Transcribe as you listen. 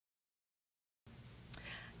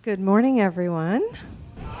Good morning, everyone.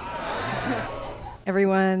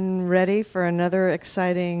 Everyone ready for another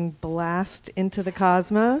exciting blast into the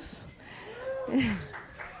cosmos?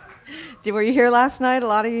 Were you here last night? A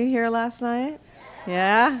lot of you here last night?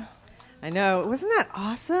 Yeah? I know. Wasn't that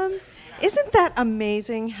awesome? Isn't that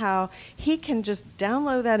amazing how he can just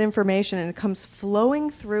download that information and it comes flowing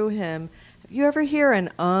through him? Have you ever hear an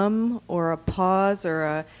or a pause or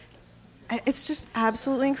a... It's just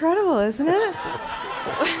absolutely incredible, isn't it?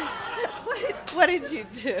 What did you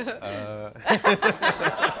do?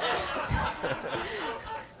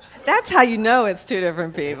 That's how you know it's two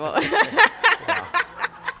different people.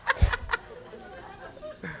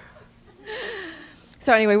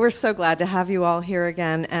 So anyway, we're so glad to have you all here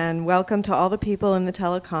again, and welcome to all the people in the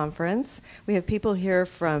teleconference. We have people here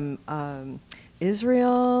from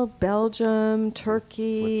Israel, Belgium,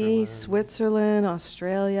 Turkey, Switzerland,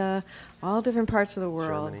 Australia, all different parts of the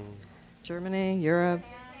world. Germany, Europe,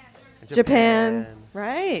 Japan.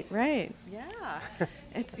 Right, yeah.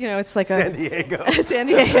 It's like San Diego. San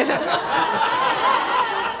Diego.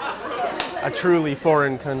 A truly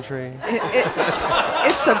foreign country.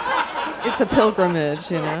 It's a pilgrimage,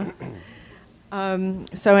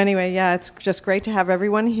 So anyway, yeah, it's just great to have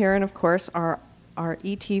everyone here, and of course our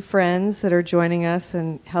ET friends that are joining us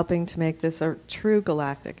and helping to make this a true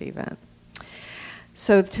galactic event.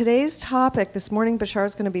 So today's topic, this morning, Bashar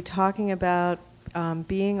is going to be talking about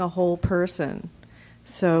being a whole person.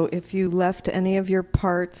 So if you left any of your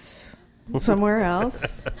parts somewhere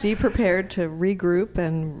else, be prepared to regroup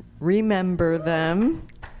and remember them.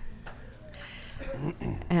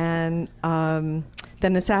 And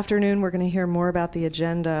then this afternoon, we're going to hear more about the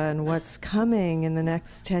agenda and what's coming in the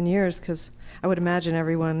next 10 years, because I would imagine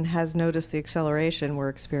everyone has noticed the acceleration we're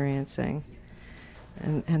experiencing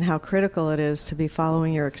and how critical it is to be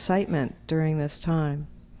following your excitement during this time.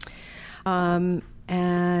 The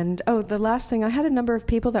last thing, I had a number of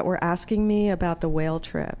people that were asking me about the whale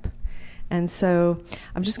trip. And so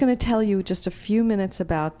I'm just going to tell you just a few minutes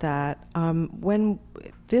about that. When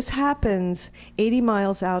this happens 80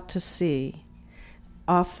 miles out to sea,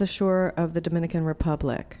 off the shore of the Dominican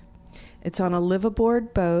Republic, it's on a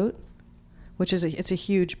live-aboard boat, which is it's a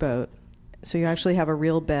huge boat. So you actually have a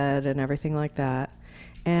real bed and everything like that.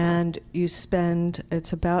 And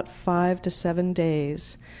it's about 5 to 7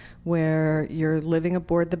 days where you're living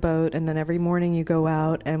aboard the boat, and then every morning you go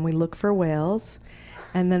out and we look for whales.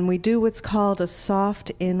 And then we do what's called a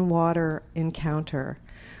soft in-water encounter,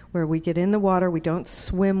 where we get in the water, we don't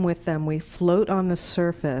swim with them, we float on the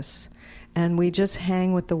surface, and we just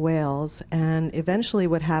hang with the whales. And eventually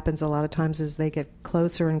what happens a lot of times is they get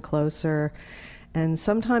closer and closer, and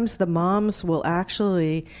sometimes the moms will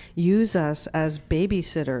actually use us as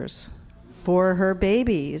babysitters for her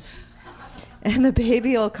babies. And the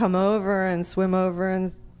baby will come over and swim over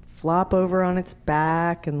and flop over on its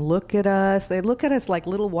back and look at us. They look at us like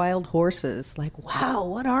little wild horses, like, wow,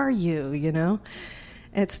 what are you,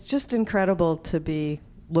 It's just incredible to be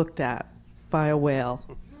looked at by a whale,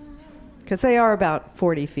 because they are about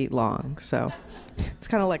 40 feet long, so it's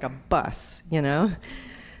kind of like a bus,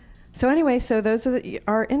 So anyway, so those that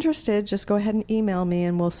are interested, just go ahead and email me,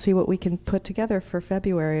 and we'll see what we can put together for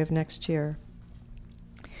February of next year.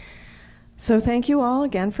 So thank you all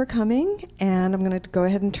again for coming, and I'm going to go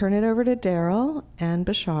ahead and turn it over to Daryl and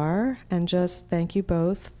Bashar, and just thank you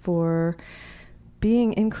both for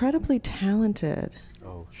being incredibly talented.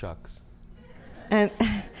 Oh, shucks. And,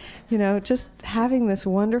 just having this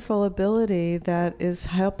wonderful ability that is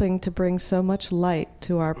helping to bring so much light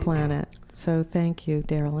to our planet. So thank you,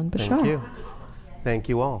 Daryl and Bashar. Thank you. Thank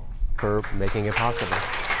you all for making it possible.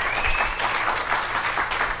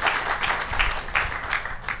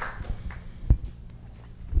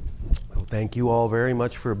 Thank you all very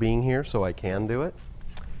much for being here so I can do it.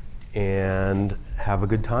 And have a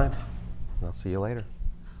good time. I'll see you later.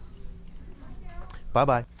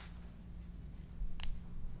 Bye-bye.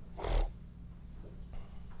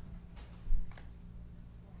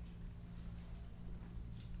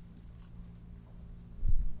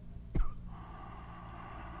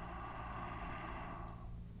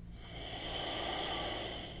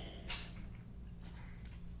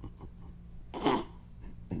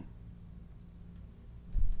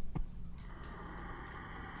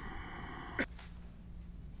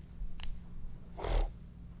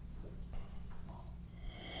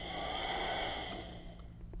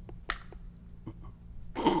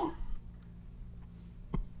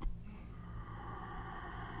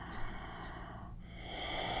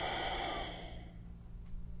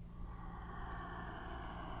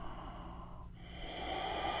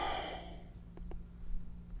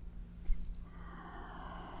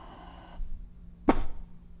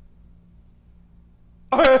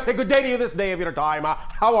 let's say good day to you this day of your time.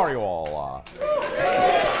 How are you all?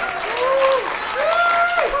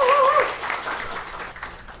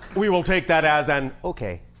 We will take that as an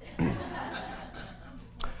okay.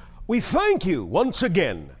 We thank you once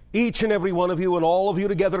again, each and every one of you and all of you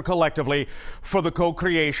together collectively, for the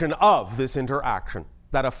co-creation of this interaction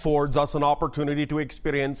that affords us an opportunity to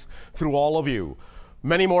experience through all of you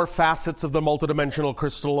many more facets of the multidimensional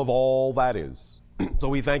crystal of all that is. So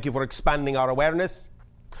we thank you for expanding our awareness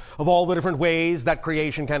of all the different ways that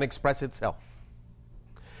creation can express itself.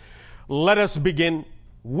 Let us begin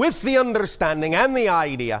with the understanding and the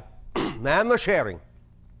idea and the sharing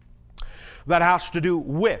that has to do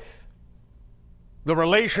with the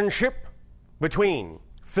relationship between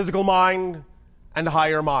physical mind and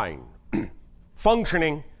higher mind,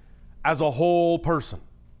 functioning as a whole person.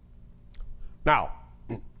 Now,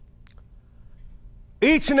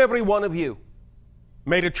 each and every one of you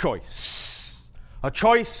made a choice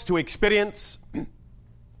to experience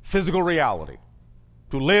physical reality,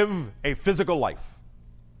 to live a physical life.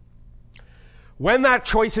 When that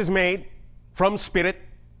choice is made from spirit,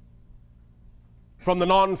 from the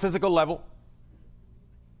non-physical level,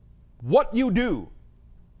 what you do,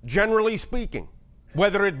 generally speaking,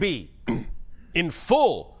 whether it be in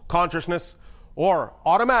full consciousness or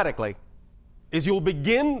automatically, is you'll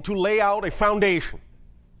begin to lay out a foundation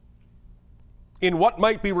in what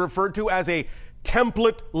might be referred to as a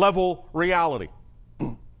template level reality.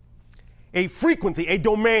 A frequency, a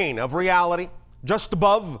domain of reality just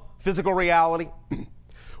above physical reality,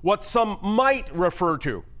 what some might refer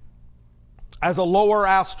to as a lower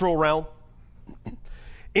astral realm.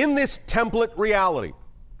 In this template reality,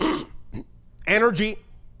 energy,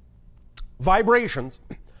 vibrations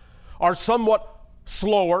are somewhat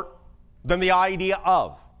slower than the idea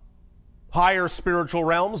of higher spiritual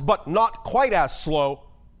realms, but not quite as slow,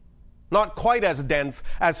 not quite as dense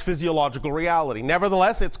as physiological reality.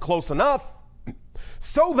 Nevertheless, it's close enough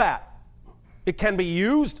so that it can be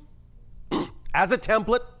used as a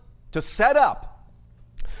template to set up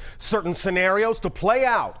certain scenarios, to play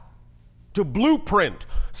out, to blueprint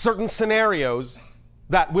certain scenarios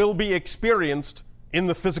that will be experienced in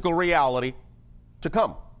the physical reality to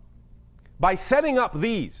come. By setting up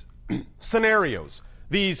these scenarios,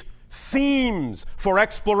 these themes for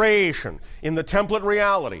exploration in the template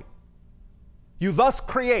reality, you thus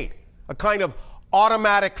create a kind of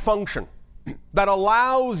automatic function that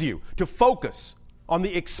allows you to focus on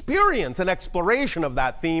the experience and exploration of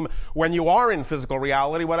that theme when you are in physical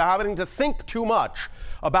reality without having to think too much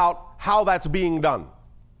about how that's being done.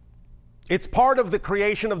 It's part of the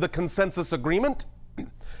creation of the consensus agreement.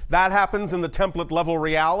 That happens in the template level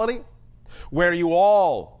reality, where you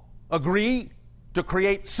all agree to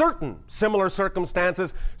create certain similar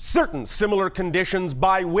circumstances, certain similar conditions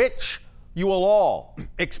by which you will all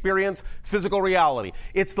experience physical reality.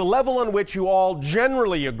 It's the level on which you all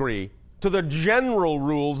generally agree to the general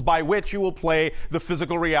rules by which you will play the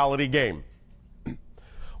physical reality game.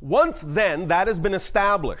 Once then that has been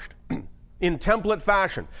established in template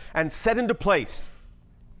fashion and set into place,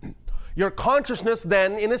 your consciousness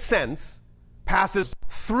then, in a sense, passes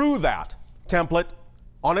through that template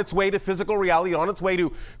on its way to physical reality, on its way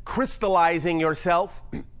to crystallizing yourself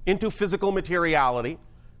into physical materiality,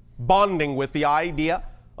 bonding with the idea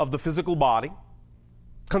of the physical body,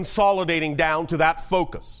 consolidating down to that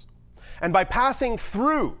focus. And by passing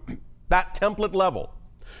through that template level,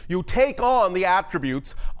 you take on the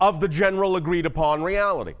attributes of the general agreed upon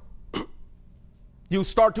reality. You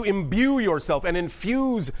start to imbue yourself and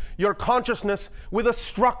infuse your consciousness with a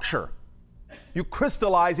structure. You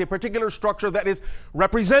crystallize a particular structure that is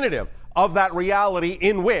representative of that reality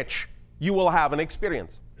in which you will have an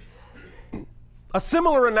experience. A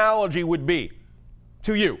similar analogy would be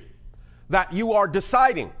to you that you are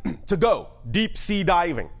deciding to go deep sea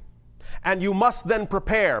diving. And you must then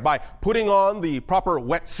prepare by putting on the proper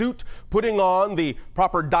wetsuit, putting on the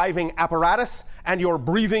proper diving apparatus, and your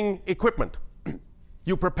breathing equipment.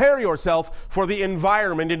 You prepare yourself for the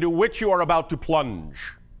environment into which you are about to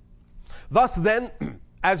plunge. Thus then,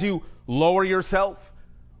 as you lower yourself,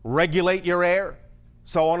 regulate your air,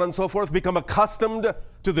 so on and so forth, become accustomed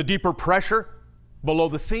to the deeper pressure below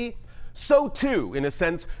the sea, so too, in a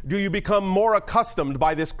sense, do you become more accustomed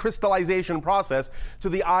by this crystallization process to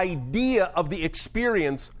the idea of the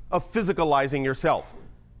experience of physicalizing yourself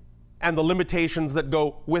and the limitations that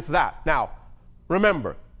go with that. Now,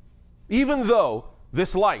 remember, even though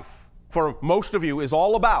this life, for most of you, is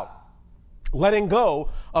all about letting go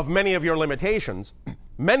of many of your limitations,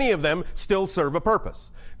 many of them still serve a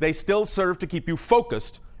purpose. They still serve to keep you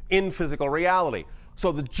focused in physical reality.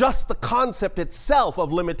 So just the concept itself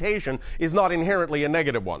of limitation is not inherently a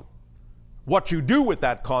negative one. What you do with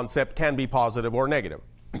that concept can be positive or negative.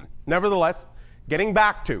 Nevertheless, getting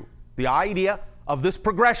back to the idea of this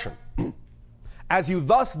progression, as you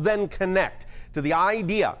thus then connect to the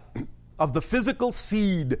idea of the physical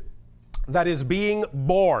seed that is being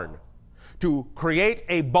born to create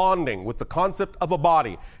a bonding with the concept of a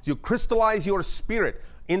body, as you crystallize your spirit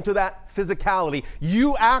into that physicality,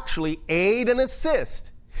 you actually aid and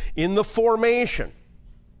assist in the formation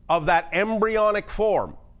of that embryonic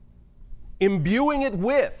form, imbuing it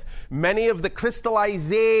with many of the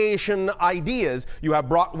crystallization ideas you have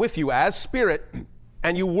brought with you as spirit,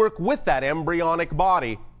 and you work with that embryonic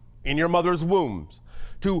body in your mother's wombs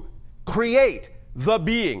to create the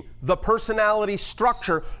being, the personality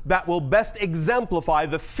structure that will best exemplify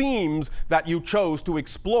the themes that you chose to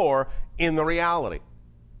explore in the reality.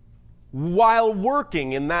 While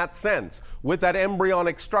working in that sense with that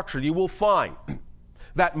embryonic structure, you will find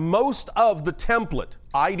that most of the template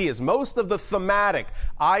ideas, most of the thematic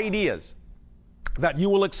ideas that you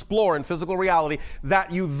will explore in physical reality,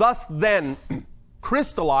 that you thus then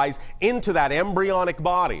crystallize into that embryonic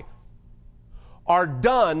body, are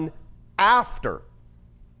done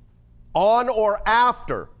on or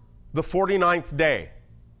after the 49th day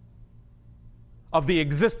of the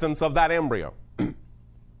existence of that embryo.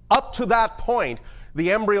 Up to that point,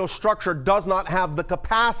 the embryo structure does not have the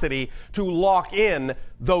capacity to lock in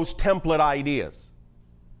those template ideas,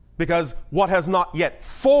 because what has not yet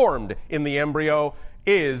formed in the embryo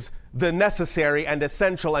is the necessary and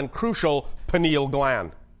essential and crucial pineal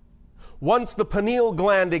gland. Once the pineal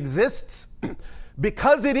gland exists,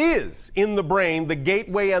 because it is in the brain the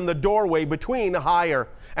gateway and the doorway between higher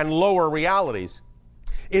and lower realities,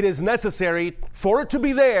 it is necessary for it to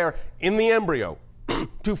be there in the embryo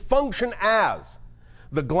to function as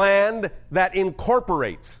the gland that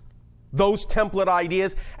incorporates those template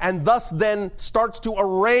ideas and thus then starts to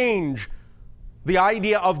arrange the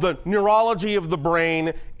idea of the neurology of the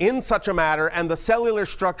brain in such a manner and the cellular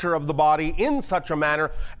structure of the body in such a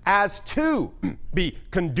manner as to be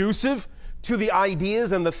conducive to the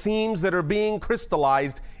ideas and the themes that are being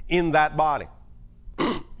crystallized in that body.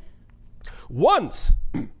 Once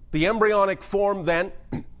the embryonic form then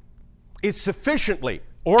is sufficiently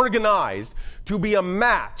organized to be a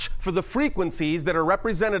match for the frequencies that are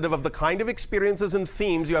representative of the kind of experiences and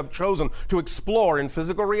themes you have chosen to explore in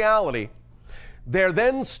physical reality, there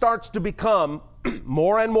then starts to become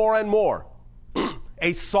more and more and more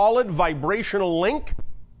a solid vibrational link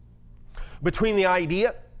between the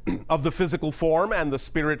idea of the physical form and the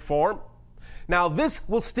spirit form. Now, this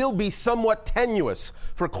will still be somewhat tenuous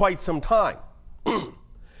for quite some time.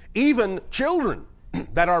 Even children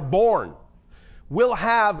that are born will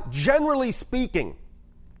have, generally speaking,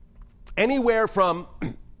 anywhere from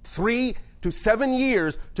 3 to 7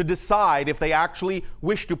 years to decide if they actually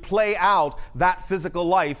wish to play out that physical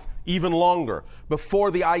life even longer,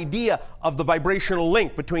 before the idea of the vibrational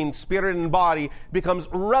link between spirit and body becomes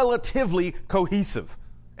relatively cohesive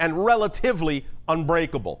and relatively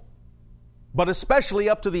unbreakable. But especially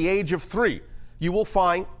up to the age of 3, you will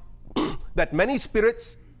find that many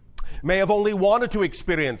spirits may have only wanted to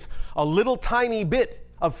experience a little tiny bit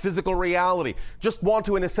of physical reality, just want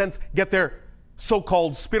to, in a sense, get their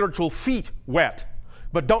so-called spiritual feet wet,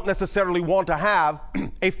 but don't necessarily want to have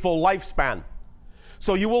a full lifespan.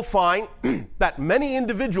 So you will find that many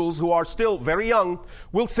individuals who are still very young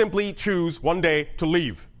will simply choose one day to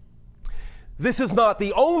leave. This is not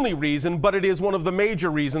the only reason, but it is one of the major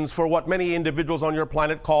reasons for what many individuals on your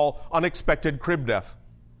planet call unexpected crib death.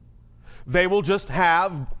 They will just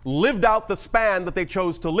have lived out the span that they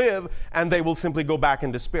chose to live, and they will simply go back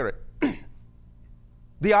into spirit.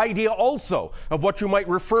 The idea also of what you might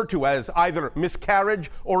refer to as either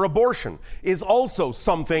miscarriage or abortion is also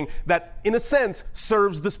something that, in a sense,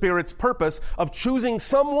 serves the spirit's purpose of choosing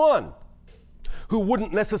someone who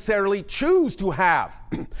wouldn't necessarily choose to have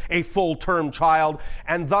a full-term child,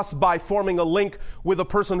 and thus by forming a link with a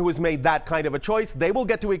person who has made that kind of a choice, they will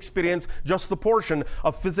get to experience just the portion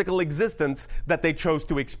of physical existence that they chose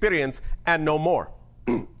to experience and no more.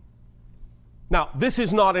 Now, this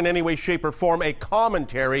is not in any way, shape, or form a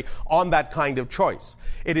commentary on that kind of choice.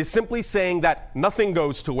 It is simply saying that nothing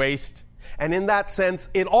goes to waste, and in that sense,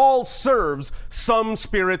 it all serves some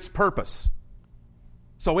spirit's purpose.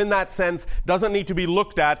 So in that sense, doesn't need to be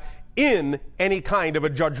looked at in any kind of a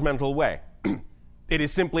judgmental way. It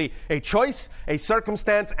is simply a choice, a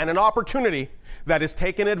circumstance, and an opportunity that is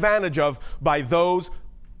taken advantage of by those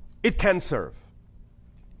it can serve.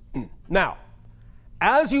 Now,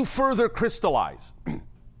 as you further crystallize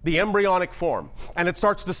the embryonic form, and it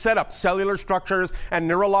starts to set up cellular structures and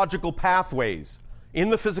neurological pathways in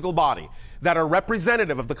the physical body that are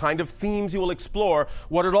representative of the kind of themes you will explore,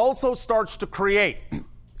 what it also starts to create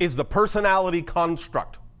is the personality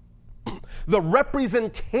construct. The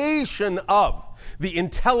representation of the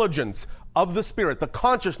intelligence of the spirit, the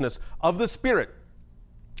consciousness of the spirit,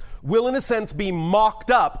 will in a sense be mocked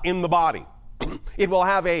up in the body. It will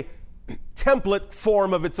have a template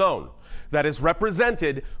form of its own that is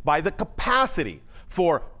represented by the capacity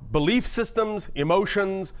for belief systems,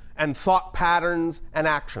 emotions, and thought patterns and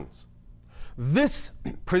actions. This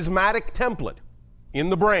prismatic template in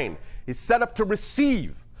the brain is set up to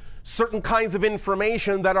receive certain kinds of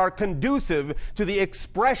information that are conducive to the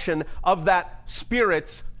expression of that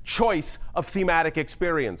spirit's choice of thematic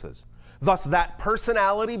experiences. Thus, that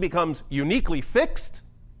personality becomes uniquely fixed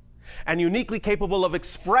and uniquely capable of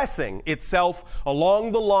expressing itself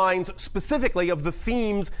along the lines specifically of the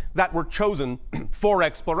themes that were chosen for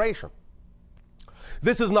exploration.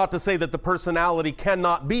 This is not to say that the personality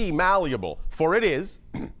cannot be malleable, for it is,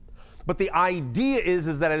 but the idea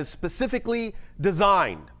is that it is specifically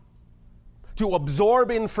designed to absorb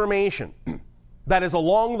information that is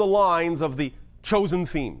along the lines of the chosen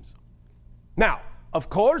themes. Now, of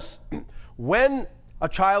course, when a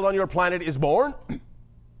child on your planet is born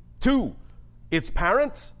to its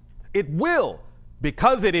parents, it will,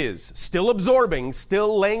 because it is still absorbing,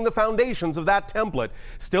 still laying the foundations of that template,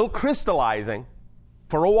 still crystallizing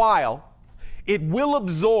for a while, it will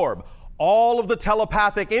absorb all of the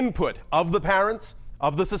telepathic input of the parents,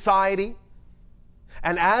 of the society.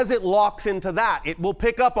 And as it locks into that, it will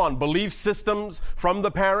pick up on belief systems from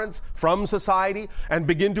the parents, from society, and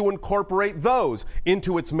begin to incorporate those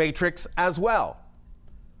into its matrix as well.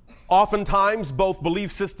 Oftentimes, both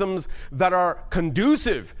belief systems that are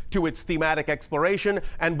conducive to its thematic exploration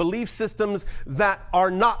and belief systems that are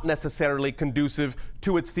not necessarily conducive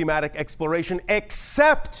to its thematic exploration,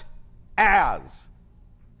 except as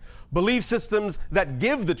belief systems that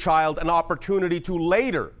give the child an opportunity to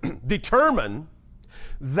later determine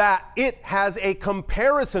that it has a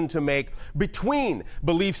comparison to make between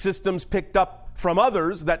belief systems picked up from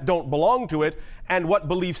others that don't belong to it and what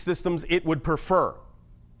belief systems it would prefer.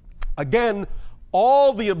 Again,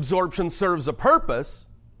 all the absorption serves a purpose,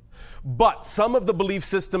 but some of the belief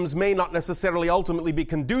systems may not necessarily ultimately be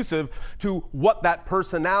conducive to what that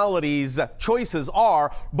personality's choices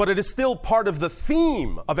are, but it is still part of the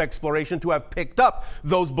theme of exploration to have picked up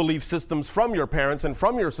those belief systems from your parents and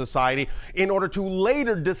from your society in order to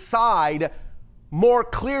later decide more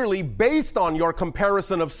clearly, based on your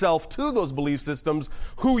comparison of self to those belief systems,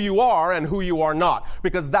 who you are and who you are not,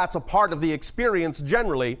 because that's a part of the experience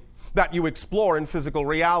generally that you explore in physical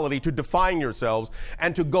reality to define yourselves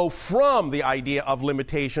and to go from the idea of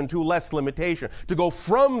limitation to less limitation, to go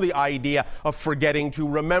from the idea of forgetting to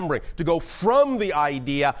remembering, to go from the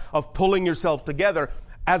idea of pulling yourself together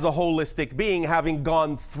as a holistic being, having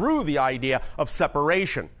gone through the idea of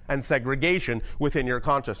separation and segregation within your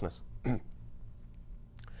consciousness.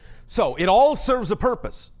 So it all serves a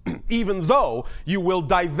purpose. Even though you will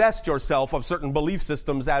divest yourself of certain belief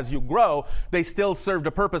systems as you grow, they still served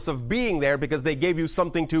a purpose of being there because they gave you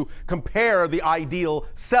something to compare the ideal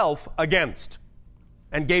self against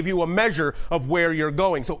and gave you a measure of where you're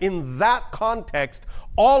going. So in that context,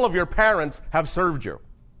 all of your parents have served you,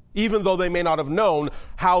 even though they may not have known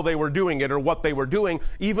how they were doing it or what they were doing,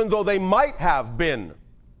 even though they might have been,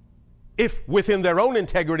 if within their own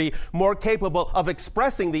integrity, more capable of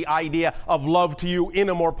expressing the idea of love to you in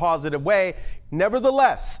a more positive way.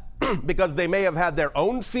 Nevertheless, because they may have had their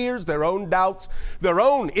own fears, their own doubts, their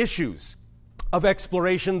own issues of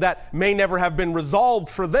exploration that may never have been resolved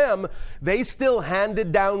for them, they still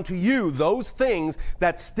handed down to you those things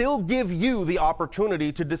that still give you the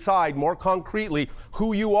opportunity to decide more concretely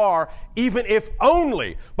who you are, even if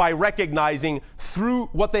only by recognizing through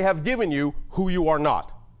what they have given you who you are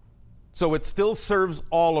not. So it still serves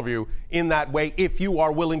all of you in that way if you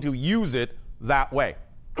are willing to use it that way.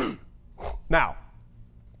 Now,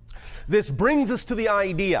 this brings us to the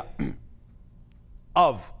idea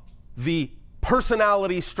of the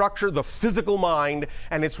personality structure, the physical mind,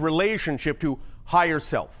 and its relationship to higher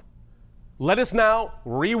self. Let us now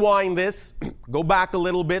rewind this, go back a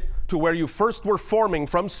little bit to where you first were forming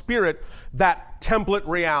from spirit that template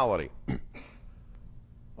reality.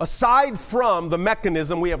 Aside from the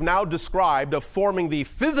mechanism we have now described of forming the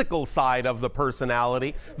physical side of the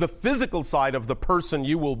personality, the physical side of the person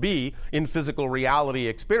you will be in physical reality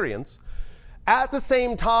experience, at the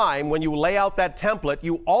same time, when you lay out that template,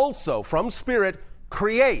 you also, from spirit,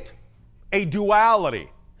 create a duality.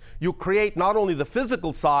 you create not only the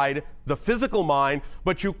physical side, the physical mind,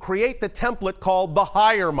 but you create the template called the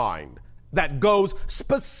higher mind that goes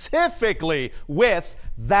specifically with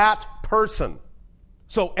that person.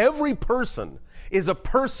 So every person is a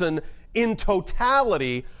person in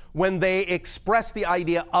totality when they express the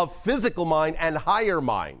idea of physical mind and higher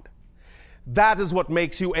mind. That is what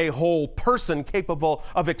makes you a whole person capable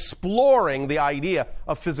of exploring the idea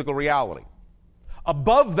of physical reality.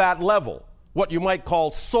 Above that level, what you might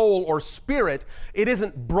call soul or spirit, it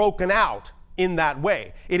isn't broken out in that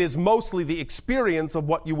way. It is mostly the experience of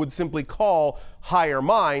what you would simply call higher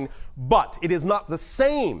mind, but it is not the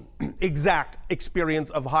same exact experience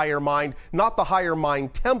of higher mind, not the higher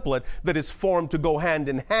mind template that is formed to go hand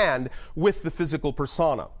in hand with the physical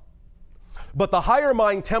persona. But the higher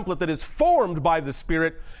mind template that is formed by the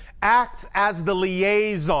spirit acts as the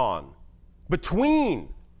liaison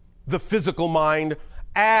between the physical mind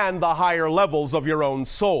and the higher levels of your own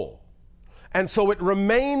soul. And so it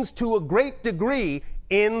remains to a great degree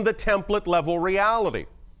in the template level reality.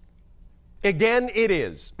 Again, it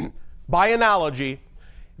is, by analogy,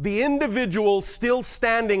 the individual still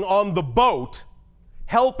standing on the boat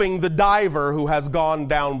helping the diver who has gone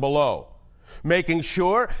down below, making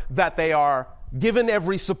sure that they are given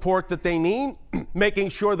every support that they need, making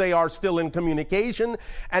sure they are still in communication,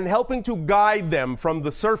 and helping to guide them from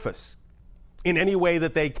the surface in any way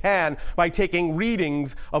that they can by taking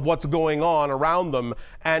readings of what's going on around them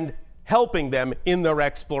and helping them in their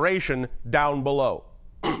exploration down below.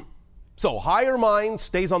 So higher mind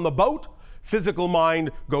stays on the boat, physical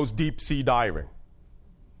mind goes deep sea diving.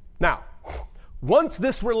 Now, once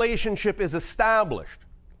this relationship is established,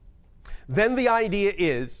 then the idea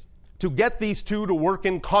is to get these two to work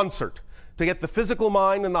in concert, to get the physical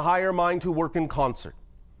mind and the higher mind to work in concert.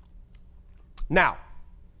 Now,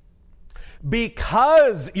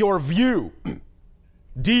 because your view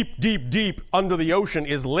deep, deep, deep under the ocean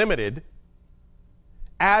is limited,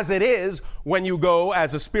 as it is when you go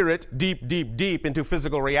as a spirit deep, deep, deep into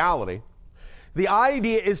physical reality, the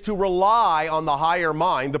idea is to rely on the higher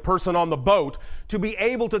mind, the person on the boat, to be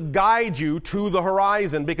able to guide you to the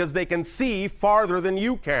horizon because they can see farther than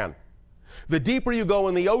you can. The deeper you go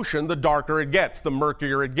in the ocean, the darker it gets, the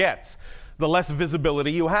murkier it gets, the less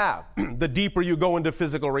visibility you have. The deeper you go into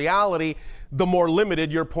physical reality, the more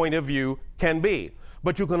limited your point of view can be.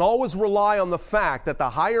 But you can always rely on the fact that the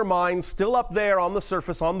higher mind, still up there on the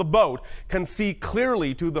surface on the boat, can see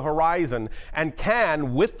clearly to the horizon and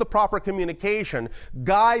can, with the proper communication,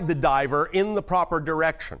 guide the diver in the proper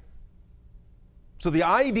direction. So the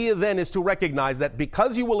idea then is to recognize that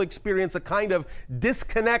because you will experience a kind of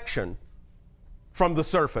disconnection from the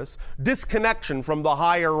surface, disconnection from the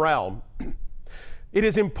higher realm, it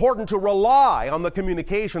is important to rely on the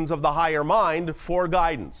communications of the higher mind for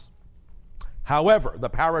guidance. However, the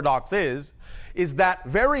paradox is that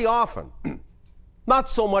very often, not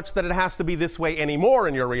so much that it has to be this way anymore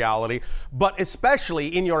in your reality, but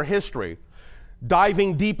especially in your history,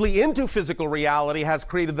 diving deeply into physical reality has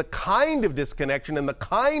created the kind of disconnection and the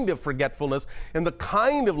kind of forgetfulness and the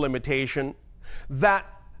kind of limitation that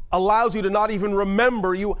allows you to not even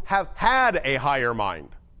remember you have had a higher mind.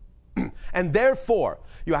 And therefore,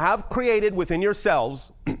 you have created within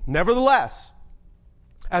yourselves, nevertheless,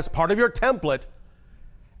 as part of your template,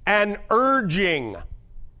 an urging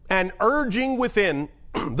within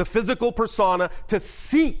the physical persona to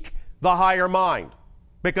seek the higher mind.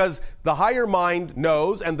 Because the higher mind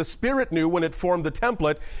knows, and the spirit knew when it formed the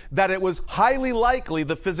template, that it was highly likely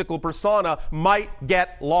the physical persona might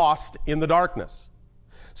get lost in the darkness.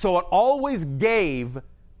 So it always gave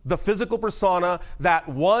the physical persona that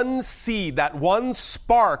one seed, that one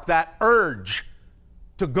spark, that urge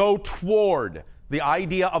to go toward the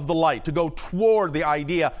idea of the light, to go toward the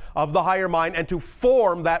idea of the higher mind, and to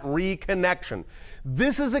form that reconnection.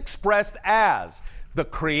 This is expressed as the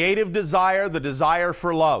creative desire, the desire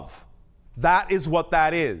for love. That is what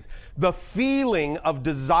that is. The feeling of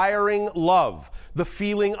desiring love, the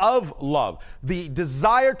feeling of love, the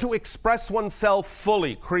desire to express oneself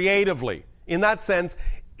fully, creatively, in that sense,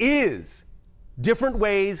 is different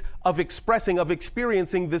ways of expressing, of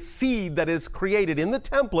experiencing the seed that is created in the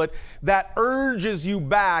template that urges you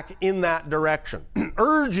back in that direction,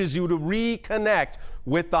 urges you to reconnect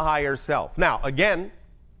with the higher self. Now, again,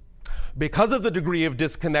 because of the degree of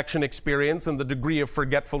disconnection experience and the degree of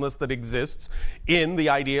forgetfulness that exists in the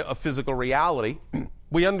idea of physical reality,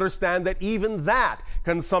 we understand that even that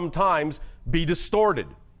can sometimes be distorted,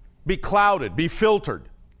 be clouded, be filtered.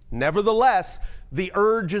 Nevertheless, the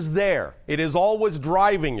urge is there. It is always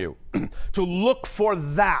driving you to look for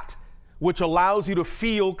that which allows you to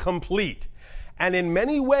feel complete And in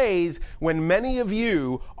many ways, when many of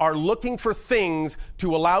you are looking for things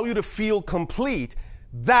to allow you to feel complete,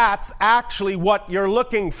 that's actually what you're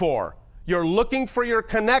looking for. You're looking for your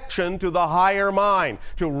connection to the higher mind,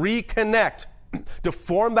 to reconnect, to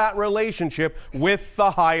form that relationship with the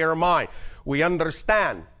higher mind. We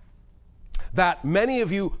understand that many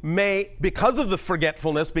of you may, because of the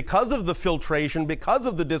forgetfulness, because of the filtration, because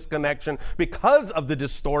of the disconnection, because of the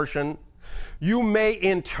distortion, you may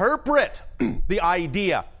interpret the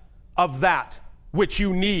idea of that which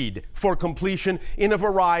you need for completion in a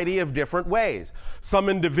variety of different ways. Some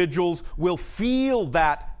individuals will feel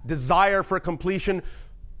that desire for completion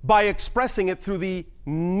by expressing it through the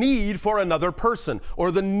need for another person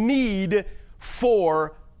or the need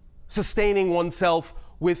for sustaining oneself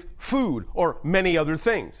with food or many other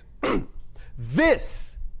things.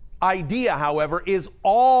 This idea, however, is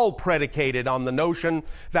all predicated on the notion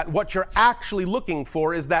that what you're actually looking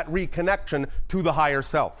for is that reconnection to the higher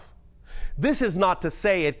self. This is not to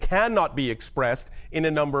say it cannot be expressed in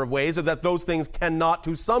a number of ways, or that those things cannot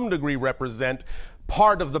to some degree represent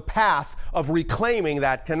part of the path of reclaiming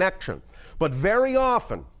that connection. But very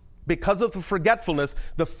often, because of the forgetfulness,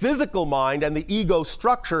 the physical mind and the ego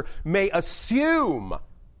structure may assume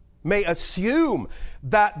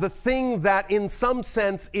that the thing that in some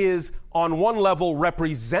sense is on one level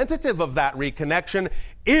representative of that reconnection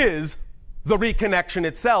is the reconnection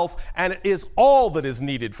itself, and it is all that is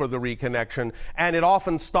needed for the reconnection, and it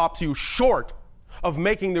often stops you short of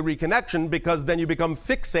making the reconnection, because then you become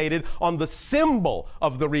fixated on the symbol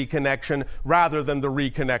of the reconnection rather than the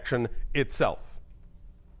reconnection itself.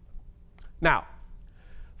 Now,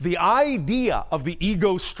 the idea of the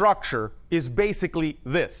ego structure is basically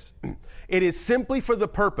this. It is simply for the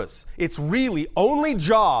purpose, its really only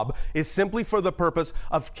job is simply for the purpose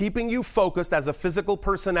of keeping you focused as a physical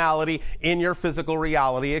personality in your physical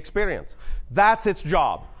reality experience. That's its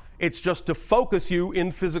job. It's just to focus you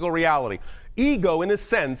in physical reality. Ego, in a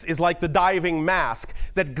sense, is like the diving mask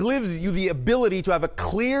that gives you the ability to have a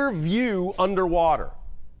clear view underwater,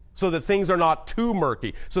 so that things are not too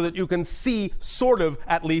murky, so that you can see, sort of,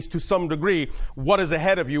 at least to some degree, what is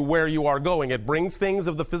ahead of you, where you are going. It brings things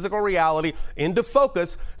of the physical reality into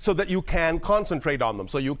focus so that you can concentrate on them,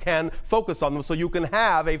 so you can focus on them, so you can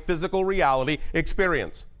have a physical reality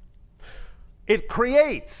experience. It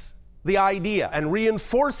creates the idea and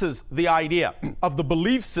reinforces the idea of the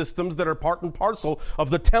belief systems that are part and parcel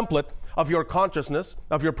of the template of your consciousness,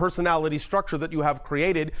 of your personality structure that you have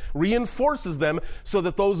created, reinforces them so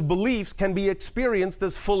that those beliefs can be experienced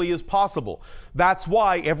as fully as possible. That's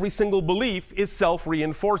why every single belief is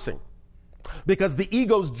self-reinforcing. Because the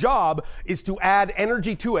ego's job is to add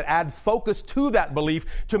energy to it, add focus to that belief,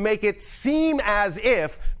 to make it seem as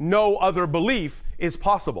if no other belief is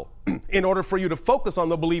possible, in order for you to focus on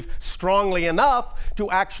the belief strongly enough to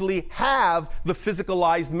actually have the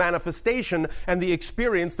physicalized manifestation and the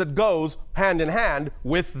experience that goes hand in hand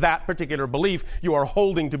with that particular belief you are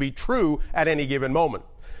holding to be true at any given moment.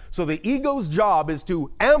 So the ego's job is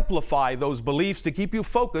to amplify those beliefs, to keep you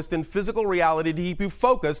focused in physical reality, to keep you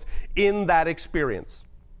focused in that experience.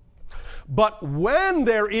 But when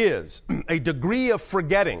there is a degree of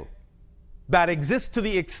forgetting that exists to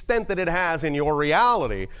the extent that it has in your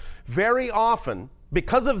reality, very often,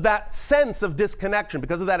 because of that sense of disconnection,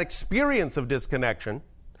 because of that experience of disconnection,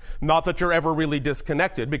 not that you're ever really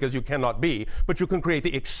disconnected, because you cannot be, but you can create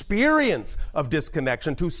the experience of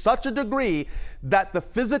disconnection to such a degree that the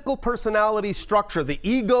physical personality structure, the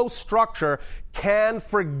ego structure, can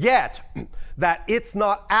forget that it's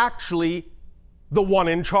not actually the one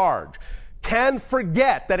in charge, can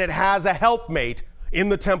forget that it has a helpmate in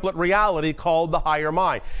the template reality called the higher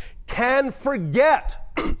mind, can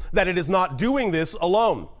forget that it is not doing this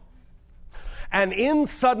alone. And in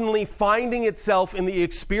suddenly finding itself in the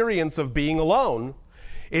experience of being alone,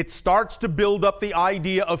 it starts to build up the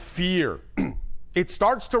idea of fear. It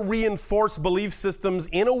starts to reinforce belief systems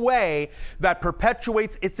in a way that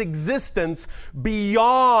perpetuates its existence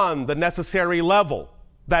beyond the necessary level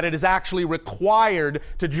that it is actually required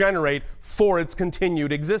to generate for its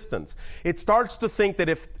continued existence. It starts to think that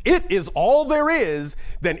if it is all there is,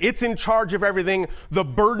 then it's in charge of everything. The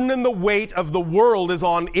burden and the weight of the world is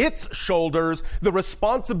on its shoulders. The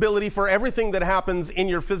responsibility for everything that happens in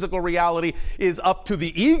your physical reality is up to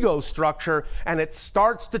the ego structure, and it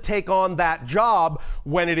starts to take on that job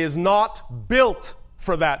when it is not built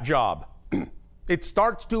for that job. It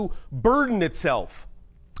starts to burden itself,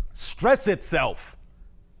 stress itself.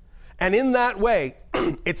 And in that way,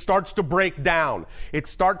 it starts to break down. It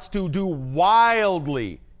starts to do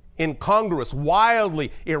wildly incongruous,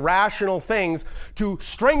 wildly irrational things to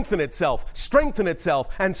strengthen itself,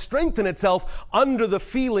 and strengthen itself under the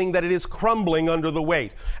feeling that it is crumbling under the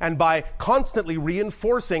weight. And by constantly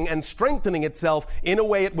reinforcing and strengthening itself in a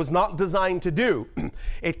way it was not designed to do,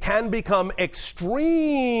 it can become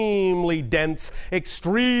extremely dense,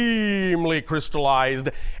 extremely crystallized,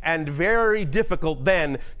 and very difficult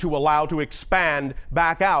then to allow to expand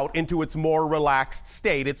back out into its more relaxed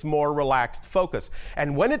state, its more relaxed focus.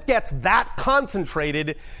 And when it gets that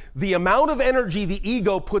concentrated, the amount of energy the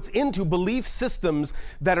ego puts into belief systems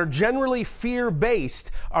that are generally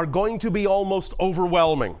fear-based are going to be almost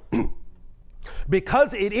overwhelming.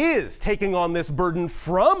 Because it is taking on this burden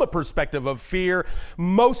from a perspective of fear,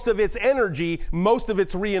 most of its energy, most of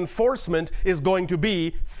its reinforcement is going to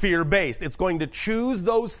be fear-based. It's going to choose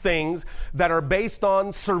those things that are based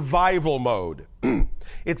on survival mode.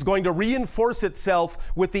 It's going to reinforce itself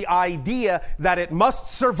with the idea that it must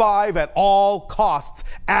survive at all costs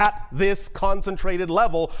at this concentrated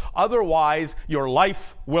level. Otherwise, your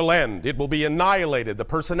life will end. It will be annihilated. The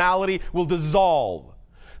personality will dissolve.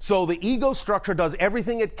 So the ego structure does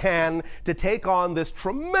everything it can to take on this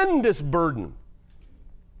tremendous burden.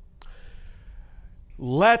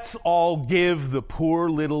 Let's all give the poor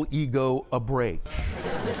little ego a break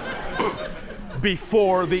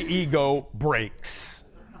before the ego breaks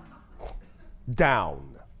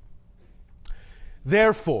down.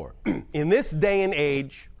 Therefore, in this day and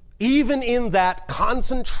age, even in that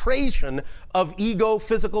concentration of ego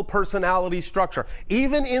physical personality structure,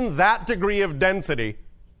 even in that degree of density,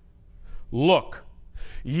 look,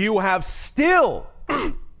 you have still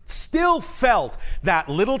felt that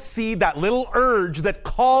little seed, that little urge that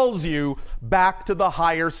calls you back to the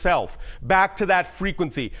higher self, back to that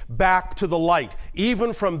frequency, back to the light.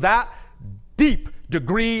 Even from that deep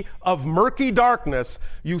degree of murky darkness,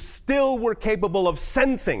 you still were capable of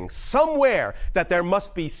sensing somewhere that there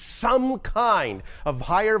must be some kind of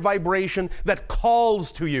higher vibration that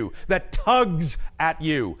calls to you, that tugs at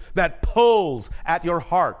you, that pulls at your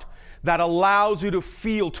heart, that allows you to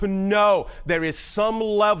feel, to know there is some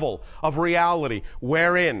level of reality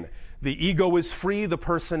wherein the ego is free, the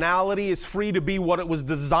personality is free to be what it was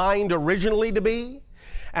designed originally to be,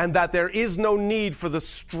 and that there is no need for the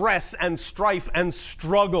stress and strife and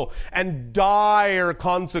struggle and dire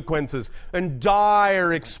consequences and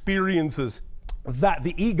dire experiences that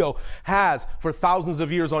the ego has for thousands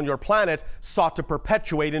of years on your planet sought to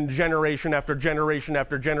perpetuate in generation after generation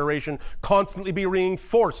after generation, constantly be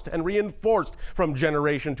reinforced and reinforced from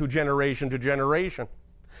generation to generation to generation.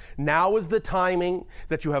 Now is the timing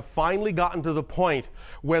that you have finally gotten to the point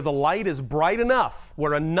where the light is bright enough,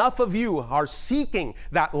 where enough of you are seeking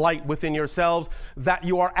that light within yourselves, that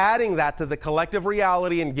you are adding that to the collective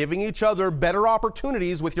reality and giving each other better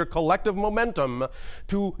opportunities with your collective momentum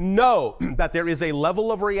to know that there is a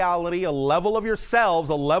level of reality, a level of yourselves,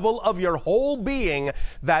 a level of your whole being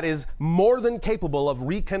that is more than capable of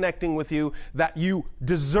reconnecting with you, that you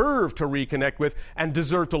deserve to reconnect with and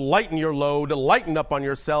deserve to lighten your load, to lighten up on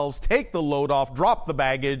yourselves, take the load off, drop the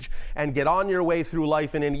baggage, and get on your way through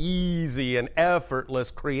life in an easy and effortless,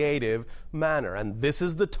 creative manner. And this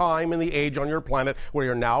is the time and the age on your planet where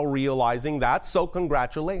you're now realizing that, so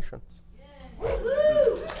congratulations.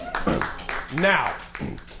 Now,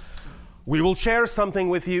 we will share something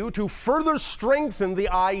with you to further strengthen the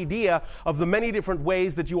idea of the many different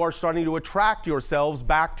ways that you are starting to attract yourselves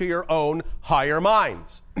back to your own higher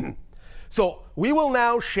minds. So we will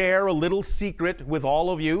now share a little secret with all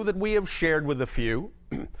of you that we have shared with a few,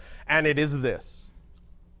 and it is this.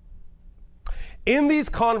 In these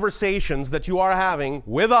conversations that you are having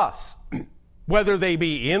with us, whether they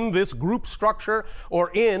be in this group structure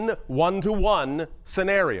or in one-to-one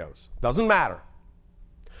scenarios, doesn't matter.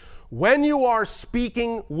 When you are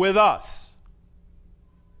speaking with us,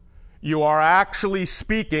 you are actually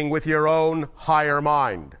speaking with your own higher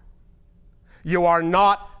mind. You are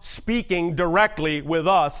not speaking directly with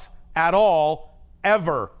us at all,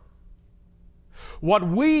 ever. What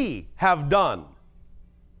we have done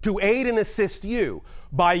to aid and assist you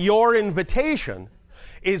by your invitation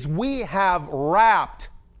is we have wrapped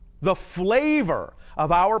the flavor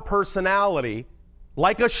of our personality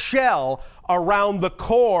like a shell around the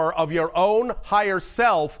core of your own higher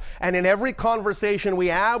self. And in every conversation we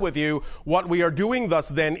have with you, what we are doing thus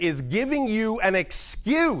then is giving you an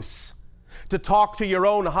excuse to talk to your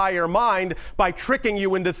own higher mind by tricking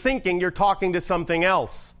you into thinking you're talking to something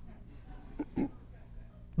else.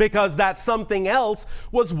 Because that something else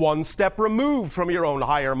was one step removed from your own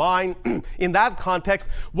higher mind. In that context,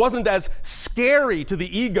 wasn't as scary to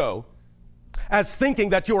the ego as thinking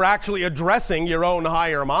that you're actually addressing your own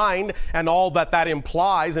higher mind and all that that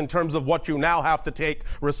implies in terms of what you now have to take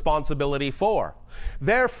responsibility for.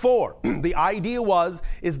 Therefore, the idea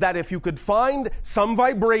is that if you could find some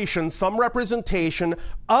vibration, some representation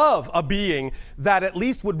of a being that at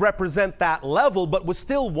least would represent that level, but was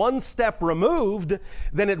still one step removed,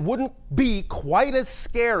 then it wouldn't be quite as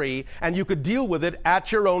scary and you could deal with it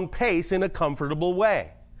at your own pace in a comfortable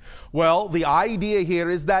way. Well, the idea here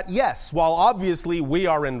is that yes, while obviously we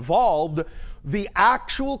are involved, the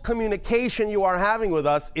actual communication you are having with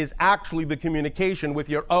us is actually the communication with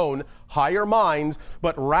your own higher minds,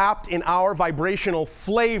 but wrapped in our vibrational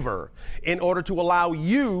flavor in order to allow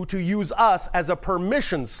you to use us as a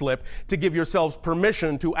permission slip to give yourselves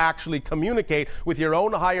permission to actually communicate with your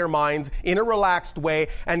own higher minds in a relaxed way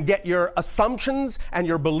and get your assumptions and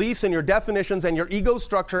your beliefs and your definitions and your ego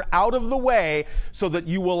structure out of the way so that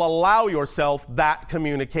you will allow yourself that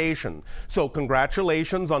communication. So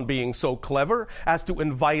congratulations on being so clever as to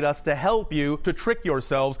invite us to help you to trick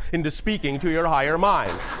yourselves into speaking to your higher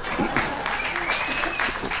minds.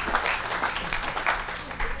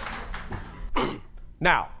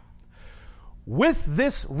 Now, with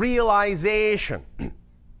this realization,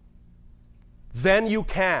 then you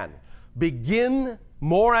can begin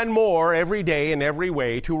more and more every day in every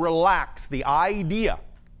way to relax the idea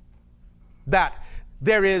that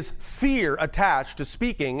there is fear attached to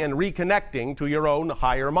speaking and reconnecting to your own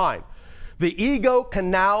higher mind. The ego can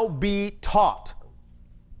now be taught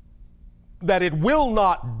that it will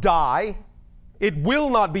not die, it will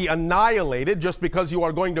not be annihilated just because you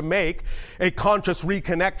are going to make a conscious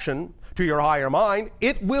reconnection to your higher mind.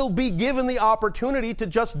 It will be given the opportunity to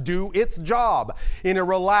just do its job in a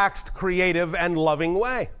relaxed, creative, and loving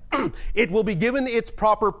way. It will be given its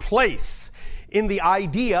proper place in the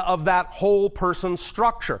idea of that whole person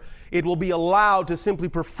structure. It will be allowed to simply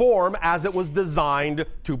perform as it was designed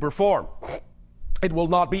to perform. It will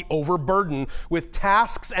not be overburdened with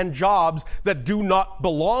tasks and jobs that do not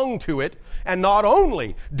belong to it, and not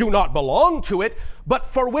only do not belong to it, but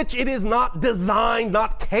for which it is not designed,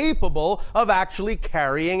 not capable of actually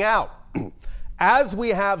carrying out. As we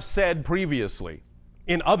have said previously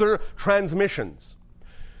in other transmissions,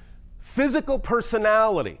 physical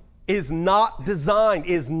personality is not designed,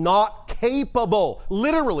 is not capable,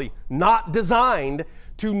 literally not designed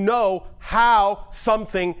to know how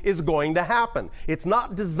something is going to happen. It's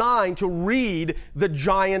not designed to read the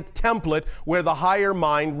giant template where the higher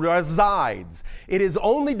mind resides. It is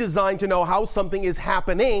only designed to know how something is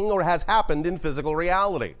happening or has happened in physical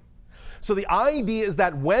reality. So the idea is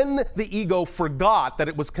that when the ego forgot that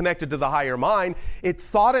it was connected to the higher mind, it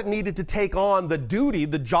thought it needed to take on the duty,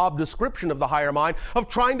 the job description of the higher mind of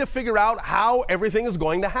trying to figure out how everything is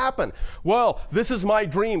going to happen. Well, this is my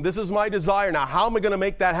dream. This is my desire. Now, how am I going to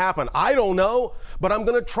make that happen? I don't know, but I'm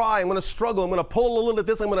going to try. I'm going to struggle. I'm going to pull a little at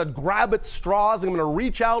this. I'm going to grab at straws. I'm going to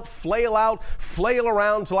reach out, flail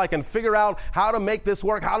around until I can figure out how to make this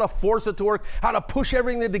work, how to force it to work, how to push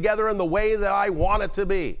everything together in the way that I want it to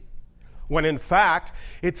be. When in fact,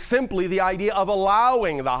 it's simply the idea of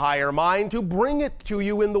allowing the higher mind to bring it to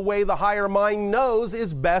you in the way the higher mind knows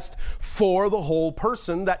is best for the whole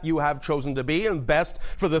person that you have chosen to be and best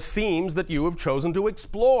for the themes that you have chosen to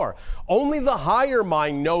explore. Only the higher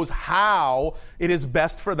mind knows how it is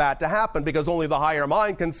best for that to happen, because only the higher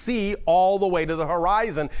mind can see all the way to the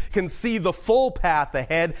horizon, can see the full path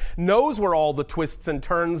ahead, knows where all the twists and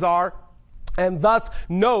turns are, and thus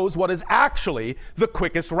knows what is actually the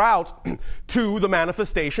quickest route to the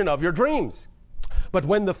manifestation of your dreams. But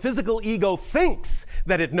when the physical ego thinks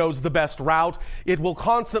that it knows the best route, it will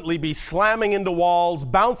constantly be slamming into walls,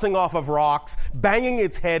 bouncing off of rocks, banging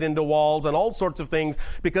its head into walls, and all sorts of things,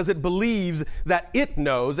 because it believes that it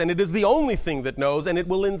knows, and it is the only thing that knows, and it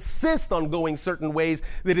will insist on going certain ways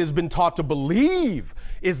that it has been taught to believe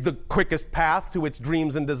is the quickest path to its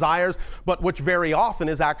dreams and desires, but which very often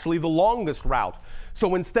is actually the longest route.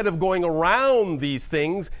 So instead of going around these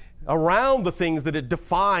things, around the things that it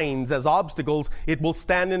defines as obstacles, it will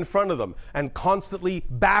stand in front of them and constantly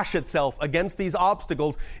bash itself against these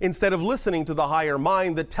obstacles instead of listening to the higher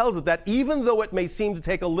mind that tells it that even though it may seem to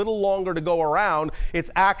take a little longer to go around,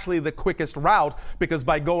 it's actually the quickest route, because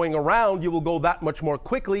by going around you will go that much more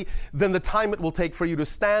quickly than the time it will take for you to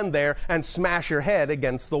stand there and smash your head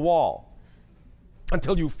against the wall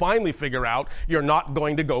until you finally figure out you're not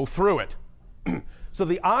going to go through it. So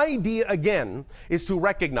the idea, again, is to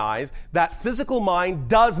recognize that physical mind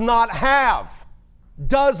does not have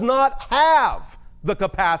the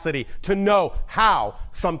capacity to know how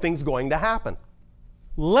something's going to happen.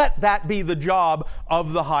 Let that be the job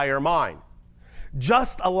of the higher mind.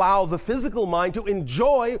 Just allow the physical mind to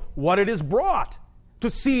enjoy what it is brought, to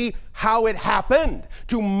see how it happened,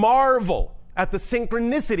 to marvel at the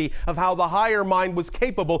synchronicity of how the higher mind was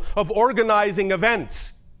capable of organizing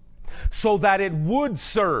events so that it would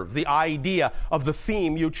serve the idea of the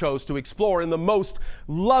theme you chose to explore in the most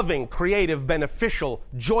loving, creative, beneficial,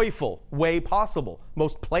 joyful way possible,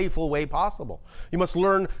 most playful way possible. You must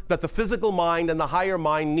learn that the physical mind and the higher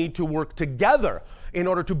mind need to work together in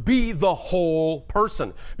order to be the whole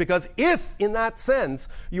person. Because if, in that sense,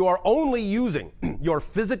 you are only using your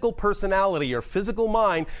physical personality, your physical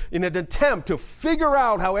mind, in an attempt to figure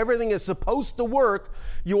out how everything is supposed to work,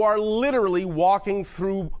 you are literally walking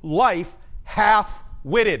through life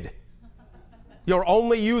half-witted. You're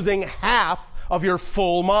only using half of your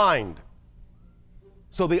full mind.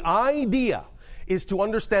 So the idea is to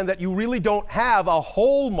understand that you really don't have a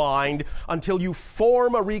whole mind until you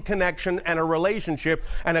form a reconnection and a relationship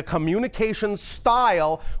and a communication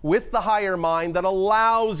style with the higher mind that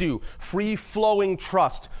allows you free-flowing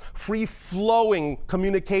trust, free-flowing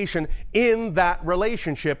communication in that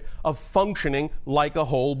relationship of functioning like a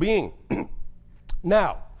whole being.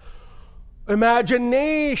 Now,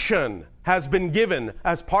 imagination has been given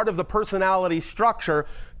as part of the personality structure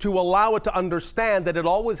to allow it to understand that it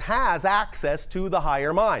always has access to the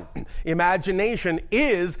higher mind. Imagination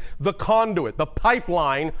is the conduit, the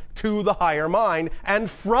pipeline to the higher mind and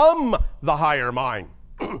from the higher mind.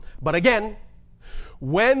 But again,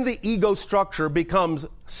 when the ego structure becomes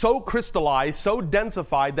so crystallized, so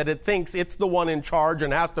densified that it thinks it's the one in charge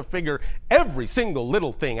and has to figure every single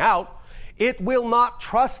little thing out, it will not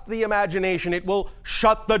trust the imagination. It will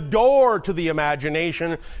shut the door to the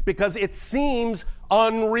imagination because it seems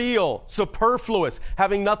unreal, superfluous,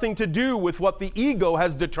 having nothing to do with what the ego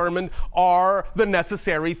has determined are the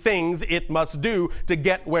necessary things it must do to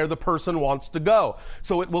get where the person wants to go.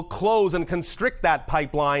 So it will close and constrict that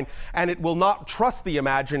pipeline, and it will not trust the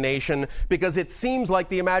imagination because it seems like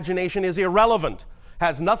the imagination is irrelevant,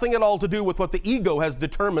 has nothing at all to do with what the ego has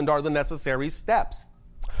determined are the necessary steps.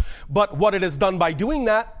 But what it has done by doing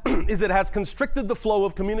that is it has constricted the flow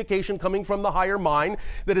of communication coming from the higher mind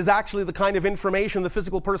that is actually the kind of information the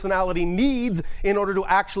physical personality needs in order to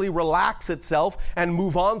actually relax itself and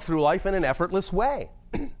move on through life in an effortless way.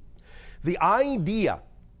 The idea,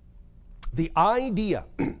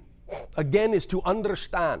 again, is to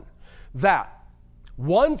understand that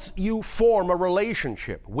once you form a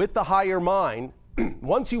relationship with the higher mind,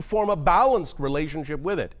 once you form a balanced relationship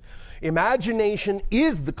with it, imagination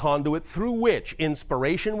is the conduit through which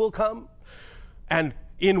inspiration will come and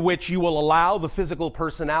in which you will allow the physical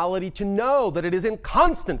personality to know that it is in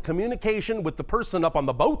constant communication with the person up on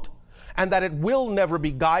the boat and that it will never be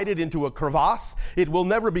guided into a crevasse. It will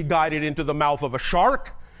never be guided into the mouth of a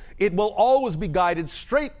shark. It will always be guided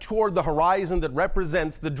straight toward the horizon that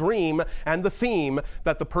represents the dream and the theme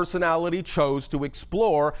that the personality chose to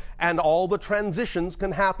explore, and all the transitions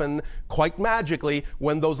can happen quite magically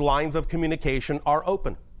when those lines of communication are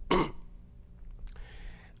open.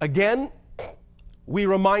 Again, we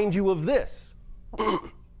remind you of this.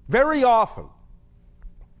 Very often,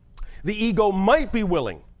 the ego might be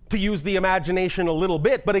willing to use the imagination a little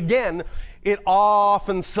bit, but again, it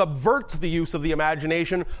often subverts the use of the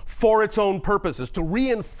imagination for its own purposes, to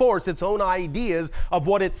reinforce its own ideas of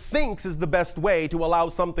what it thinks is the best way to allow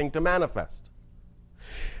something to manifest.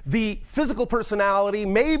 The physical personality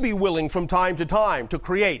may be willing from time to time to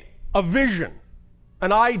create a vision,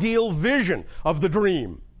 an ideal vision of the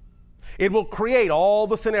dream. It will create all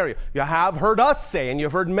the scenario. You have heard us say, and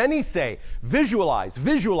you've heard many say, visualize,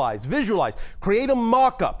 visualize, visualize. Create a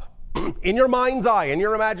mock-up in your mind's eye, in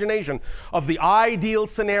your imagination, of the ideal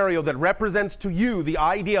scenario that represents to you the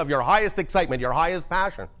idea of your highest excitement, your highest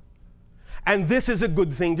passion. And this is a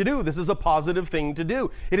good thing to do. This is a positive thing to do.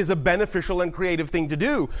 It is a beneficial and creative thing to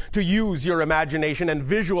do, to use your imagination and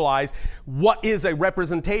visualize what is a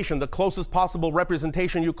representation, the closest possible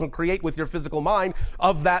representation you can create with your physical mind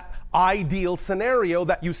of that ideal scenario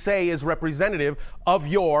that you say is representative of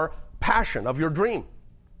your passion, of your dream.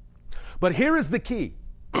 But here is the key.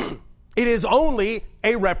 It is only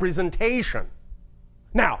a representation.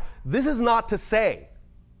 Now, this is not to say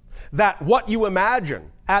that what you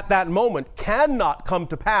imagine at that moment cannot come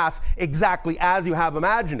to pass exactly as you have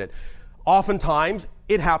imagined it. Oftentimes,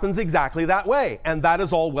 it happens exactly that way, and that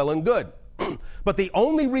is all well and good. But the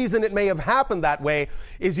only reason it may have happened that way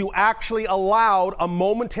is you actually allowed a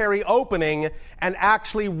momentary opening and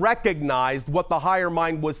actually recognized what the higher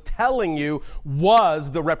mind was telling you was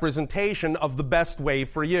the representation of the best way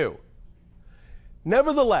for you.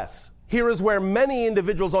 Nevertheless, here is where many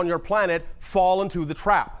individuals on your planet fall into the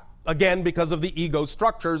trap. Again, because of the ego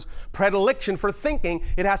structure's predilection for thinking,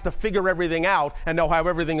 it has to figure everything out and know how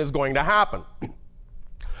everything is going to happen.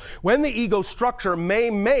 When the ego structure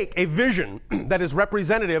may make a vision that is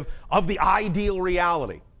representative of the ideal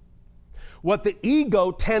reality, what the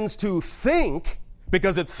ego tends to think,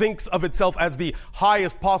 because it thinks of itself as the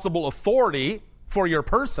highest possible authority for your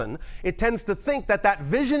person, it tends to think that that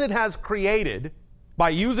vision it has created by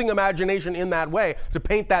using imagination in that way to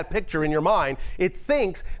paint that picture in your mind, it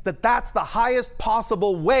thinks that that's the highest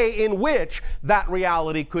possible way in which that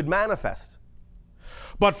reality could manifest.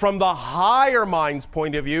 But from the higher mind's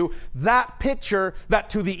point of view, that picture that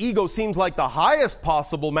to the ego seems like the highest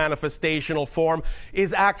possible manifestational form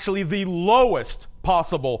is actually the lowest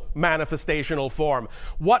possible manifestational form.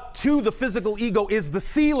 What to the physical ego is the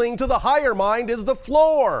ceiling, to the higher mind is the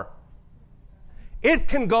floor. It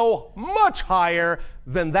can go much higher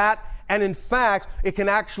than that, and in fact, it can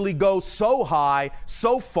actually go so high,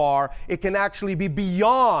 so far, it can actually be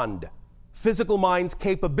beyond physical mind's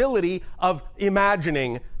capability of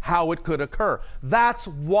imagining how it could occur. That's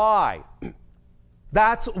why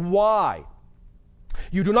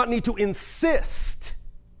you do not need to insist.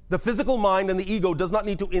 The physical mind and the ego does not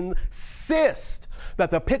need to insist that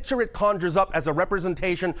the picture it conjures up as a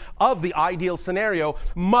representation of the ideal scenario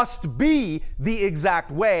must be the exact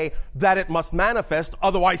way that it must manifest,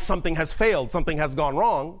 otherwise something has failed, something has gone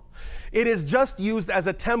wrong. It is just used as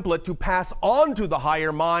a template to pass on to the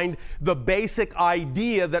higher mind the basic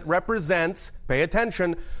idea that represents, pay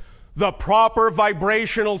attention, the proper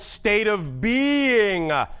vibrational state of being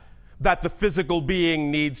that the physical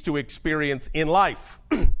being needs to experience in life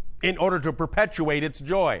in order to perpetuate its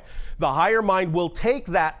joy. The higher mind will take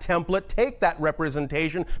that template, take that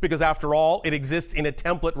representation, because after all, it exists in a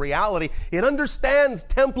template reality. It understands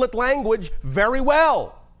template language very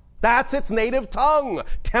well. That's its native tongue.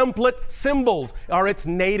 Template symbols are its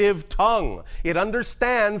native tongue. It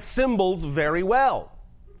understands symbols very well.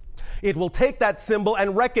 It will take that symbol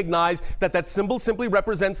and recognize that that symbol simply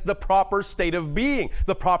represents the proper state of being,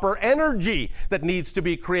 the proper energy that needs to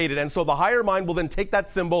be created. And so the higher mind will then take that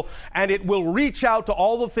symbol and it will reach out to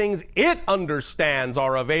all the things it understands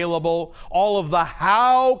are available, all of the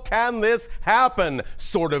how can this happen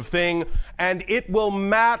sort of thing, and it will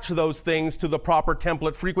match those things to the proper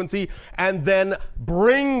template frequency and then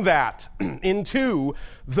bring that into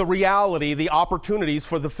the reality, the opportunities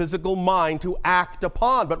for the physical mind to act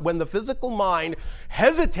upon. But when the physical mind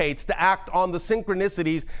hesitates to act on the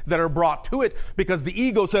synchronicities that are brought to it because the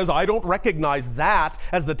ego says, I don't recognize that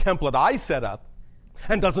as the template I set up,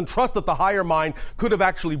 and doesn't trust that the higher mind could have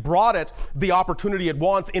actually brought it the opportunity it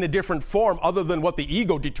wants in a different form other than what the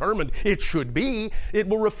ego determined it should be, it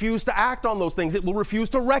will refuse to act on those things. It will refuse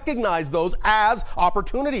to recognize those as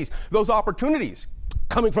opportunities. Those opportunities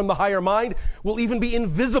coming from the higher mind will even be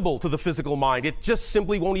invisible to the physical mind. It just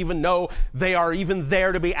simply won't even know they are even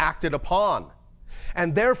there to be acted upon.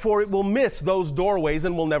 And therefore it will miss those doorways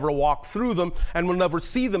and will never walk through them and will never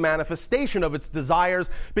see the manifestation of its desires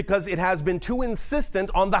because it has been too insistent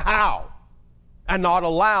on the how and not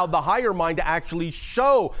allowed the higher mind to actually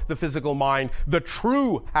show the physical mind the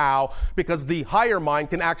true how, because the higher mind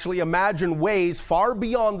can actually imagine ways far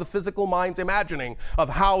beyond the physical mind's imagining of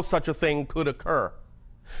how such a thing could occur.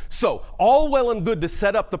 So, all well and good to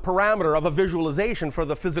set up the parameter of a visualization for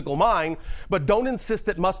the physical mind, but don't insist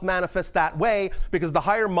it must manifest that way, because the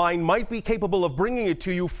higher mind might be capable of bringing it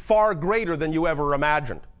to you far greater than you ever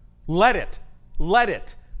imagined. Let it.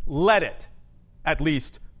 At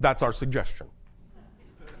least, that's our suggestion.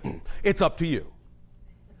 It's up to you.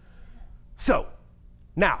 So,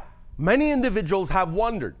 now, many individuals have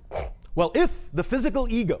wondered, well, if the physical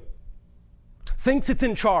ego thinks it's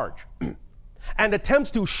in charge, and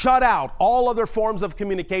attempts to shut out all other forms of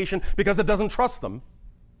communication because it doesn't trust them,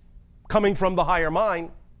 coming from the higher mind,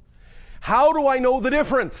 how do I know the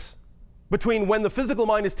difference between when the physical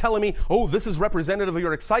mind is telling me, oh, this is representative of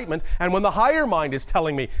your excitement, and when the higher mind is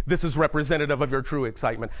telling me, this is representative of your true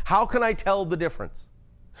excitement? How can I tell the difference?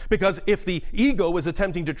 Because if the ego is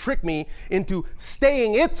attempting to trick me into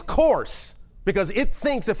staying its course, because it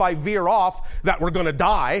thinks if I veer off that we're going to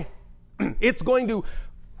die, it's going to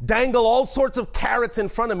dangle all sorts of carrots in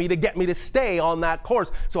front of me to get me to stay on that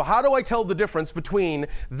course. So how do I tell the difference between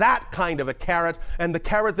that kind of a carrot and the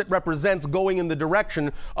carrot that represents going in the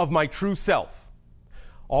direction of my true self?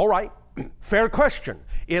 All right, fair question.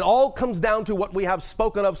 It all comes down to what we have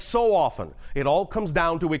spoken of so often. It all comes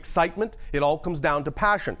down to excitement. It all comes down to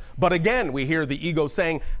passion. But again, we hear the ego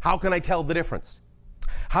saying, how can I tell the difference?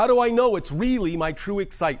 How do I know it's really my true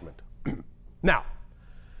excitement? Now,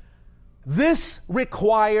 this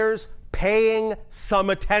requires paying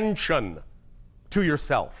some attention to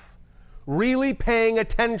yourself. really paying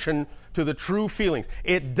attention to the true feelings.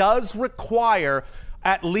 It does require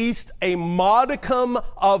at least a modicum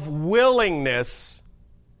of willingness,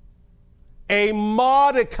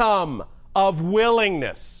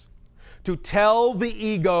 to tell the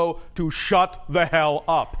ego to shut the hell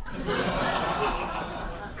up.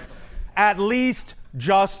 At least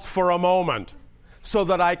just for a moment, so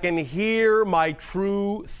that I can hear my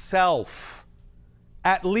true self.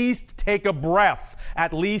 At least take a breath.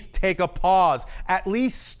 At least take a pause. At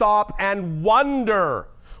least stop and wonder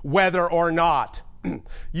whether or not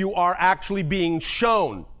you are actually being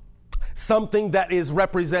shown something that is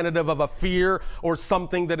representative of a fear or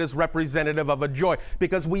something that is representative of a joy.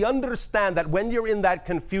 Because we understand that when you're in that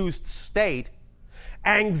confused state,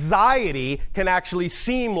 anxiety can actually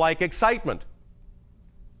seem like excitement.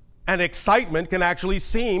 And excitement can actually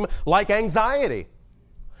seem like anxiety.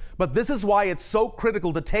 But this is why it's so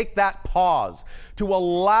critical to take that pause, to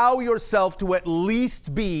allow yourself to at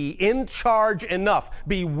least be in charge enough,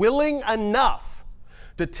 be willing enough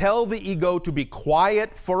to tell the ego to be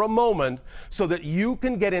quiet for a moment so that you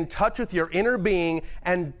can get in touch with your inner being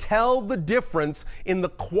and tell the difference in the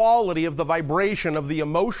quality of the vibration of the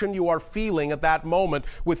emotion you are feeling at that moment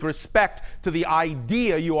with respect to the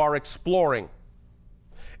idea you are exploring.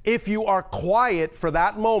 If you are quiet for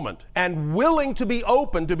that moment and willing to be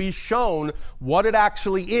open to be shown what it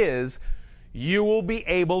actually is, you will be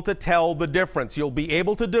able to tell the difference. You'll be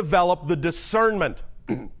able to develop the discernment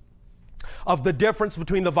of the difference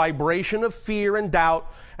between the vibration of fear and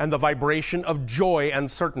doubt and the vibration of joy and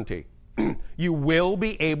certainty. You will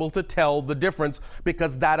be able to tell the difference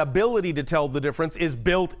because that ability to tell the difference is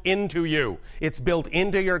built into you. It's built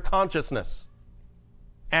into your consciousness.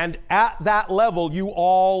 And at that level, you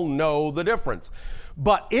all know the difference.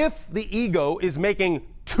 But if the ego is making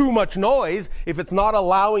too much noise, if it's not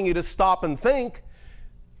allowing you to stop and think,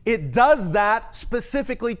 it does that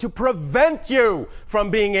specifically to prevent you from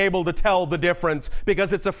being able to tell the difference,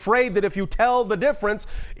 because it's afraid that if you tell the difference,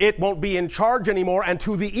 it won't be in charge anymore. And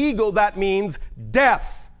to the ego, that means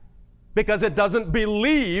death, because it doesn't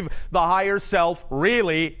believe the higher self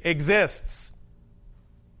really exists.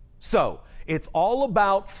 So, it's all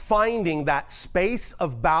about finding that space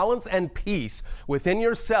of balance and peace within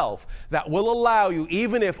yourself that will allow you,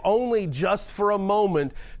 even if only just for a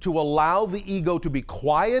moment, to allow the ego to be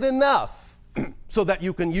quiet enough so that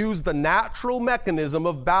you can use the natural mechanism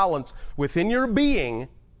of balance within your being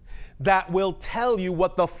that will tell you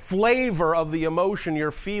what the flavor of the emotion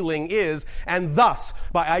you're feeling is, and thus,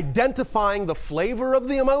 by identifying the flavor of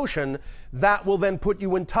the emotion, that will then put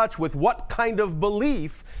you in touch with what kind of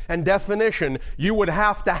belief and definition you would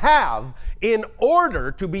have to have in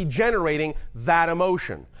order to be generating that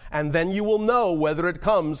emotion. And then you will know whether it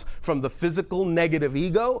comes from the physical negative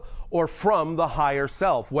ego or from the higher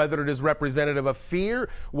self, whether it is representative of fear,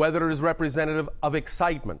 whether it is representative of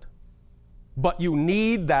excitement. But you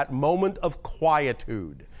need that moment of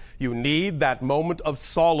quietude. You need that moment of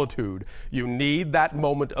solitude. You need that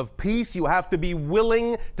moment of peace. You have to be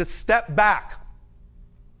willing to step back.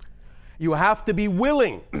 You have to be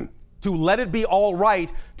willing to let it be all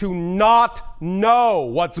right to not know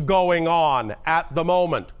what's going on at the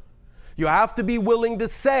moment. You have to be willing to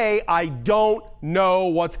say, I don't know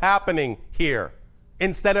what's happening here,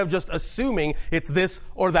 instead of just assuming it's this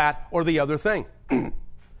or that or the other thing.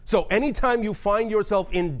 So anytime you find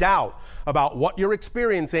yourself in doubt about what you're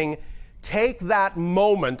experiencing, take that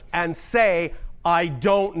moment and say, I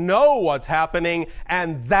don't know what's happening,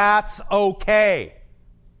 and that's okay.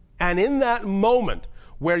 And in that moment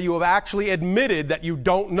where you have actually admitted that you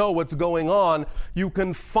don't know what's going on, you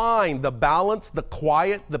can find the balance, the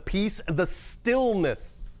quiet, the peace, the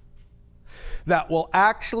stillness that will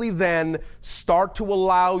actually then start to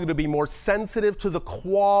allow you to be more sensitive to the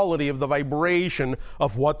quality of the vibration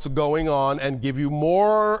of what's going on and give you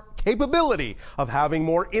more capability of having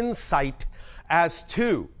more insight as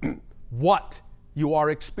to what you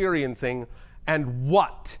are experiencing and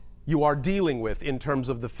what you are dealing with in terms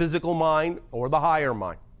of the physical mind or the higher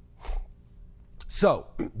mind. So,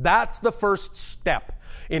 that's the first step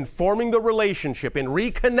in forming the relationship, in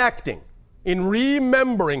reconnecting, in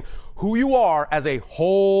remembering who you are as a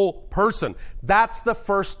whole person. That's the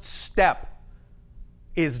first step,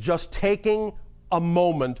 is just taking a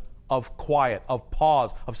moment of quiet, of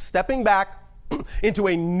pause, of stepping back into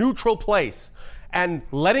a neutral place and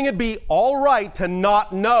letting it be all right to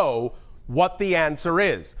not know what the answer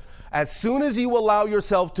is. As soon as you allow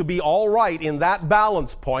yourself to be all right in that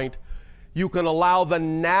balance point, you can allow the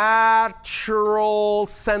natural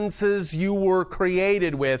senses you were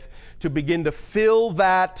created with to begin to fill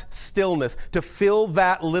that stillness, to fill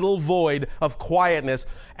that little void of quietness,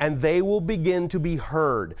 and they will begin to be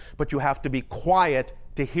heard. But you have to be quiet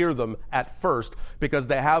to hear them at first, because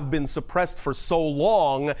they have been suppressed for so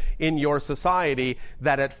long in your society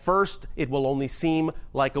that at first it will only seem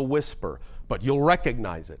like a whisper, but you'll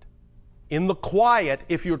recognize it. In the quiet,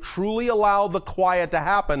 if you truly allow the quiet to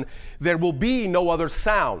happen, there will be no other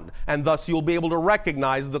sound, and thus you'll be able to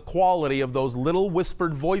recognize the quality of those little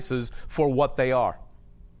whispered voices for what they are.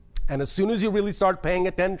 And as soon as you really start paying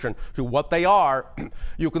attention to what they are,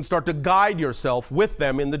 you can start to guide yourself with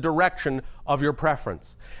them in the direction of your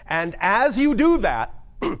preference. And as you do that,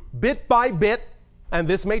 bit by bit, and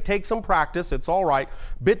this may take some practice, it's all right,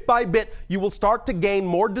 bit by bit, you will start to gain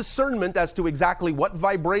more discernment as to exactly what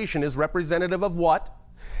vibration is representative of what,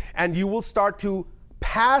 and you will start to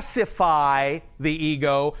pacify the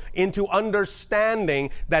ego into understanding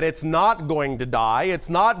that it's not going to die, it's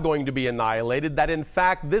not going to be annihilated, that in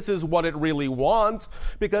fact this is what it really wants,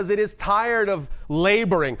 because it is tired of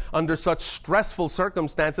laboring under such stressful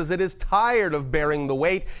circumstances, it is tired of bearing the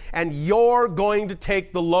weight, and you're going to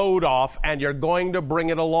take the load off and you're going to bring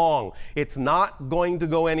it along. It's not going to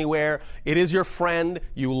go anywhere. It is your friend.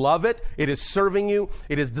 You love it. It is serving you.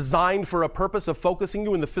 It is designed for a purpose of focusing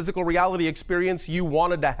you in the physical reality experience you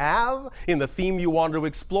wanted to have, in the theme you wanted to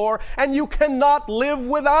explore, and you cannot live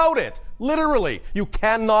without it. Literally, you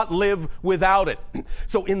cannot live without it.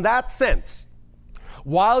 So in that sense,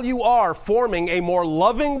 while you are forming a more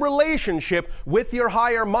loving relationship with your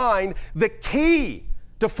higher mind, the key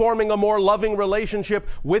to forming a more loving relationship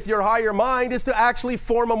with your higher mind is to actually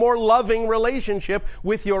form a more loving relationship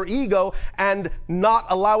with your ego and not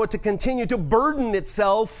allow it to continue to burden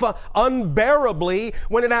itself unbearably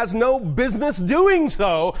when it has no business doing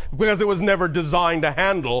so, because it was never designed to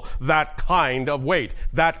handle that kind of weight,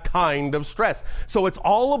 that kind of stress. So it's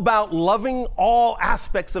all about loving all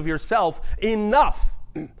aspects of yourself enough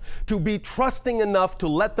to be trusting enough to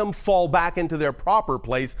let them fall back into their proper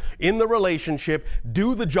place in the relationship,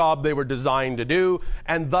 do the job they were designed to do,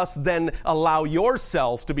 and thus then allow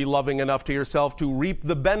yourself to be loving enough to yourself to reap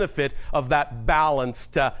the benefit of that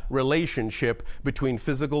balanced relationship between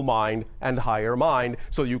physical mind and higher mind,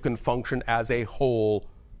 so you can function as a whole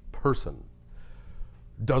person.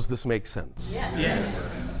 Does this make sense?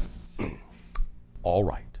 Yes. All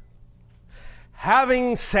right.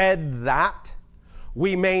 Having said that,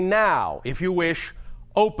 we may now, if you wish,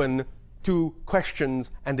 open to questions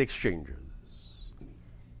and exchanges.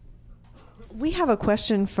 We have a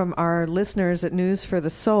question from our listeners at News for the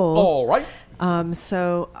Soul. All right.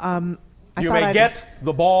 You may get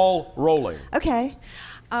the ball rolling. Okay.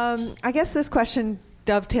 I guess this question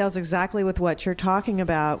dovetails exactly with what you're talking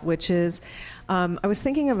about, which is, I was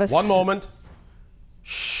thinking of a... One moment.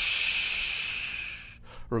 Shh.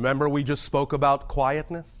 Remember we just spoke about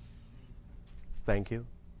quietness? Thank you.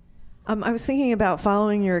 I was thinking about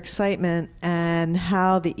following your excitement and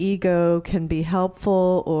how the ego can be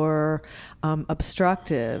helpful or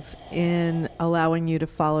obstructive in allowing you to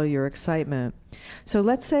follow your excitement. So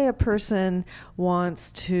let's say a person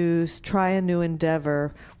wants to try a new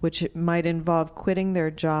endeavor, which might involve quitting their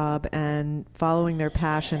job and following their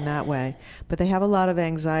passion that way, but they have a lot of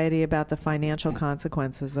anxiety about the financial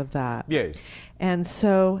consequences of that. Yes. And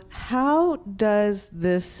so how does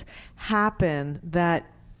this happen that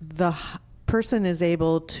the person is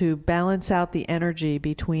able to balance out the energy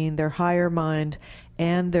between their higher mind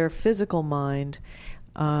and their physical mind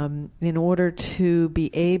in order to be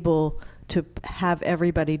able to have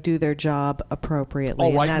everybody do their job appropriately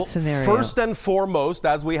in that scenario? First and foremost,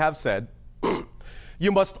 as we have said,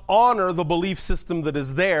 you must honor the belief system that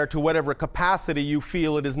is there to whatever capacity you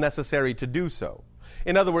feel it is necessary to do so.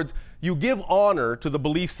 In other words, you give honor to the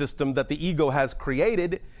belief system that the ego has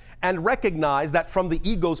created and recognize that from the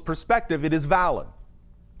ego's perspective, it is valid.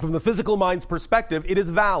 From the physical mind's perspective, it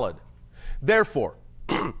is valid. Therefore,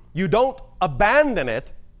 you don't abandon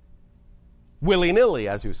it willy-nilly,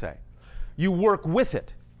 as you say. You work with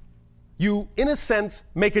it. You, in a sense,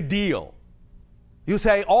 make a deal. You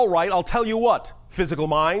say, all right, I'll tell you what, physical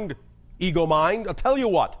mind, ego mind, I'll tell you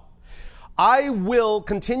what. I will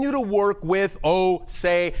continue to work with,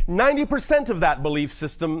 say, 90% of that belief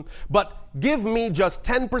system, but give me just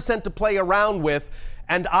 10% to play around with,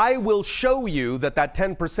 and I will show you that that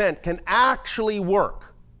 10% can actually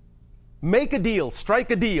work. Make a deal, strike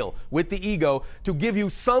a deal with the ego to give you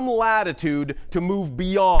some latitude to move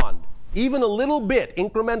beyond, even a little bit,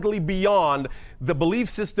 incrementally beyond the belief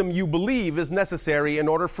system you believe is necessary in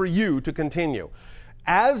order for you to continue.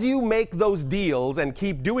 As you make those deals and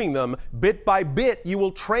keep doing them, bit by bit, you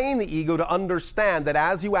will train the ego to understand that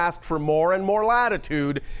as you ask for more and more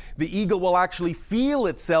latitude, the ego will actually feel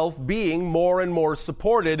itself being more and more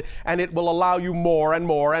supported, and it will allow you more and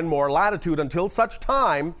more and more latitude until such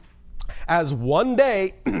time as one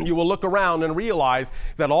day you will look around and realize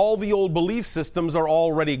that all the old belief systems are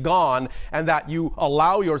already gone, and that you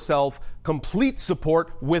allow yourself complete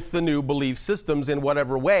support with the new belief systems in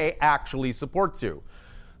whatever way actually supports you.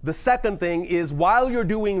 The second thing is, while you're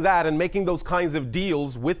doing that and making those kinds of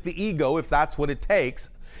deals with the ego, if that's what it takes,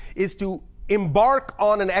 is to embark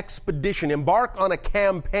on an expedition, embark on a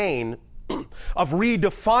campaign of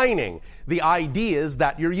redefining the ideas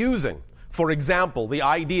that you're using. For example, the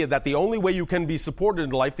idea that the only way you can be supported in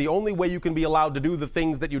life, the only way you can be allowed to do the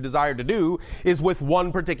things that you desire to do, is with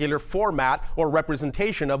one particular format or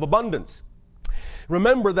representation of abundance.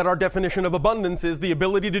 Remember that our definition of abundance is the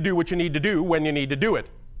ability to do what you need to do when you need to do it.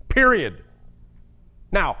 Period.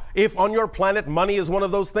 Now, if on your planet money is one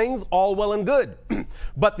of those things, all well and good.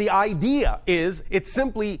 But the idea is it's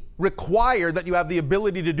simply required that you have the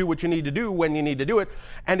ability to do what you need to do when you need to do it.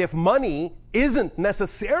 And if money isn't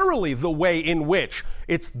necessarily the way in which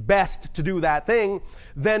it's best to do that thing,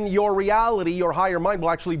 then your reality, your higher mind will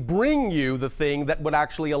actually bring you the thing that would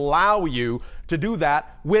actually allow you to do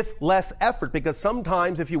that with less effort. Because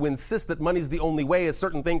sometimes if you insist that money's the only way a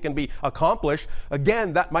certain thing can be accomplished,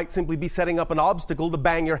 again, that might simply be setting up an obstacle to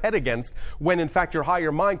bang your head against, when in fact your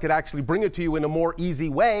higher mind could actually bring it to you in a more easy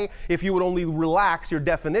way if you would only relax your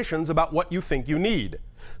definitions about what you think you need.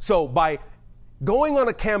 So by going on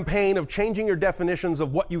a campaign of changing your definitions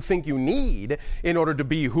of what you think you need in order to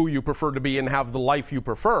be who you prefer to be and have the life you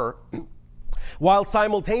prefer, while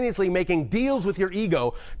simultaneously making deals with your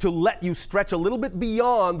ego to let you stretch a little bit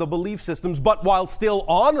beyond the belief systems, but while still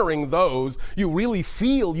honoring those you really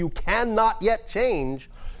feel you cannot yet change,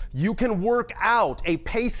 you can work out a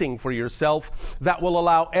pacing for yourself that will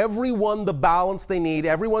allow everyone the balance they need,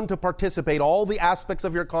 everyone to participate, all the aspects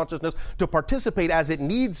of your consciousness to participate as it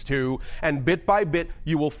needs to, and bit by bit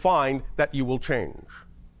you will find that you will change.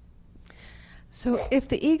 So if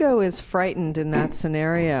the ego is frightened in that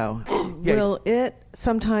scenario, yes, will it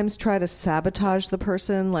sometimes try to sabotage the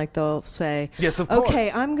person? Like they'll say, yes, of course.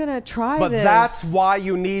 Okay, I'm going to try but this. But that's why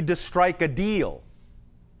you need to strike a deal.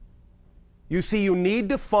 You see, you need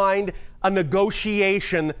to find a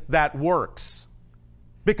negotiation that works.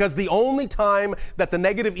 Because the only time that the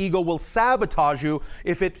negative ego will sabotage you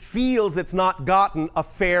if it feels it's not gotten a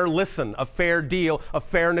fair listen, a fair deal, a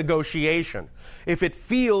fair negotiation. If it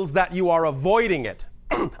feels that you are avoiding it,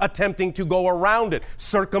 attempting to go around it,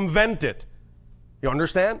 circumvent it. You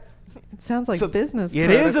understand? It sounds like business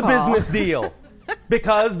protocol. It is a business deal.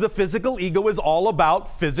 Because the physical ego is all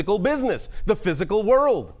about physical business, the physical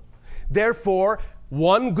world. Therefore,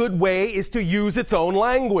 one good way is to use its own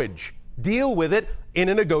language. Deal with it in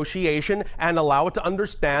a negotiation and allow it to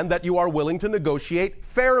understand that you are willing to negotiate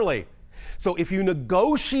fairly. So if you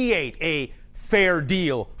negotiate a fair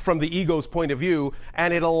deal from the ego's point of view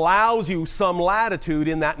and it allows you some latitude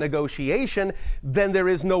in that negotiation, then there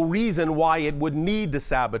is no reason why it would need to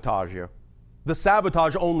sabotage you. The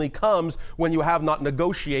sabotage only comes when you have not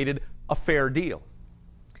negotiated a fair deal.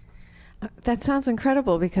 That sounds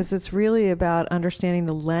incredible, because it's really about understanding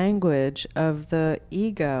the language of the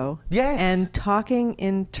ego, yes, and talking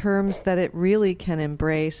in terms that it really can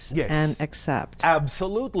embrace, yes, and accept.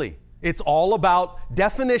 Absolutely. It's all about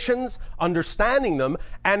definitions, understanding them,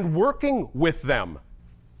 and working with them.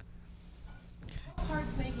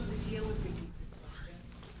 Part's making the deal with the ego.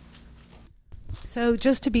 So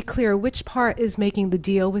just to be clear, which part is making the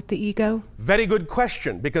deal with the ego? Very good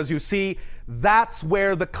question, because you see, that's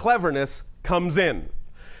where the cleverness comes in.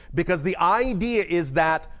 Because the idea is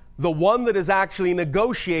that the one that is actually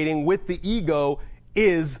negotiating with the ego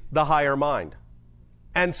is the higher mind.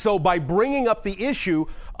 And so by bringing up the issue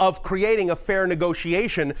of creating a fair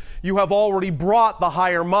negotiation, you have already brought the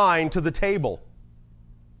higher mind to the table.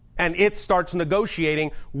 And it starts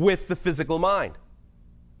negotiating with the physical mind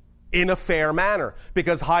in a fair manner,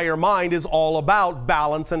 because higher mind is all about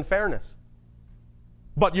balance and fairness.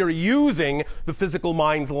 But you're using the physical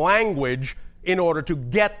mind's language in order to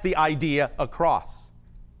get the idea across.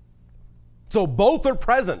 So both are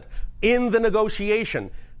present in the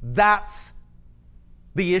negotiation. That's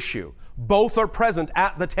the issue. Both are present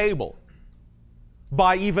at the table.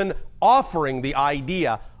 By even offering the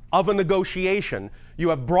idea of a negotiation, you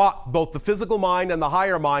have brought both the physical mind and the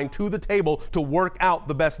higher mind to the table to work out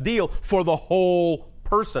the best deal for the whole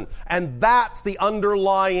person. And that's the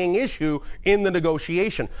underlying issue in the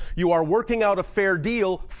negotiation. You are working out a fair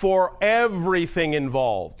deal for everything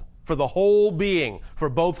involved. for the whole being, for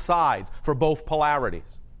both sides, for both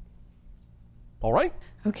polarities. All right?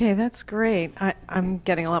 Okay, that's great. I'm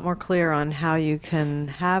getting a lot more clear on how you can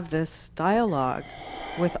have this dialogue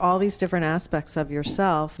with all these different aspects of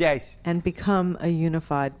yourself. Yes. And become a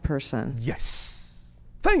unified person. Yes.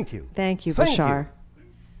 Thank you. Thank you, Thank Bashar. you.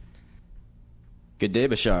 Good day,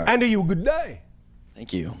 Bashar. And to you, good day.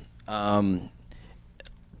 Thank you.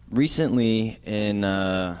 Recently, in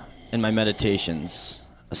my meditations,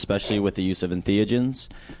 especially with the use of entheogens,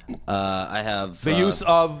 I have The use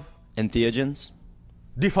of entheogens.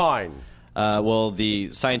 define. Well,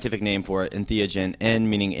 the scientific name for it, entheogen, en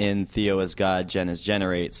meaning in, theo is God, gen is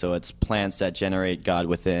generate, so it's plants that generate God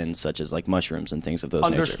within, such as like mushrooms and things of those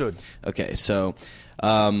Understood. nature. Okay, so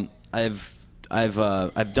I've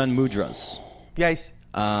done mudras. Yes.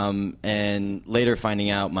 And later finding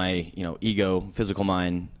out my ego, physical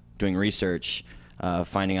mind, doing research,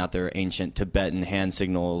 finding out there are ancient Tibetan hand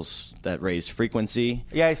signals that raise frequency.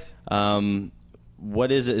 Yes.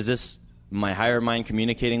 What is it? Is this my higher mind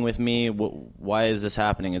communicating with me? Why is this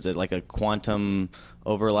happening? Is it like a quantum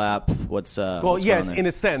overlap? What's Well, what's yes, going on in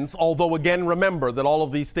a sense, although again, remember that all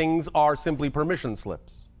of these things are simply permission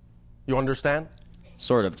slips. You understand?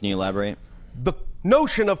 Sort of. Can you elaborate? The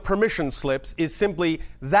notion of permission slips is simply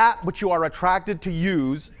that which you are attracted to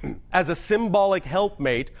use as a symbolic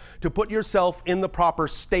helpmate to put yourself in the proper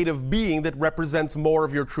state of being that represents more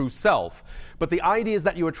of your true self. But the idea is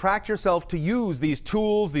that you attract yourself to use these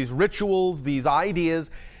tools, these rituals, these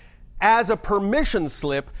ideas as a permission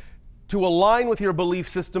slip to align with your belief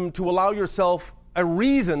system, to allow yourself a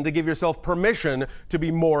reason to give yourself permission to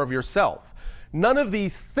be more of yourself. None of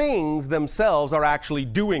these things themselves are actually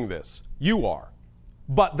doing this. You are.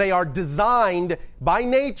 But they are designed by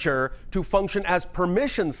nature to function as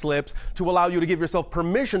permission slips to allow you to give yourself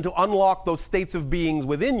permission to unlock those states of beings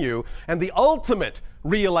within you. And the ultimate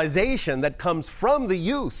realization that comes from the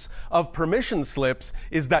use of permission slips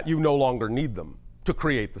is that you no longer need them to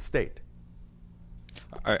create the state.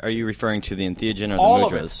 Are you referring to the entheogen or the All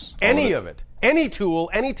of mudras? it. Any of it. Any tool,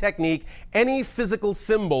 any technique, any physical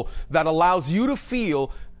symbol that allows you to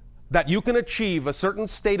feel that you can achieve a certain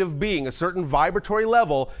state of being, a certain vibratory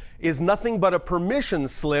level, is nothing but a permission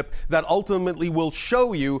slip that ultimately will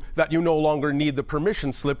show you that you no longer need the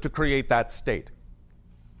permission slip to create that state.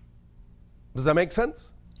 Does that make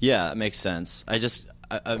sense? Yeah, it makes sense. I guess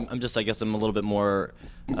I'm a little bit more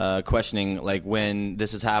questioning, like, when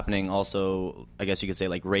this is happening. Also, I guess you could say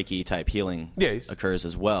like Reiki type healing occurs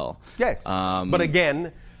as well. Yes. But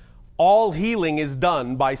again, all healing is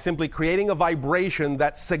done by simply creating a vibration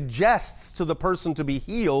that suggests to the person to be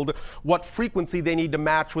healed what frequency they need to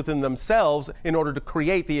match within themselves in order to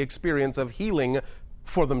create the experience of healing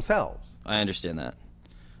for themselves. I understand that.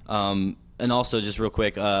 And also, just real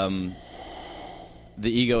quick, the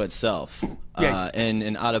ego itself, in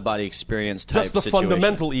an out-of-body experience type situation. Just the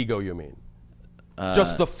fundamental ego, you mean?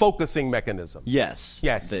 Just the focusing mechanism. Yes.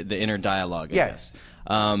 Yes. The inner dialogue, I yes. guess.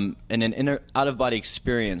 In an inner out-of-body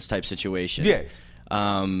experience type situation. Yes.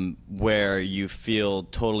 Where you feel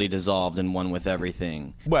totally dissolved and one with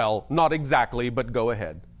everything. Well, not exactly, but go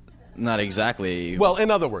ahead. Not exactly. Well, in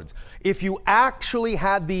other words, if you actually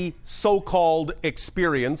had the so-called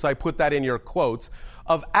experience, I put that in your quotes,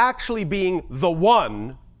 of actually being the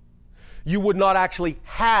one, you would not actually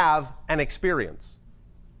have an experience.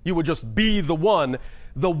 You would just be the one.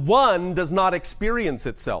 The one does not experience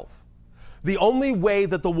itself. The only way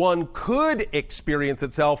that the one could experience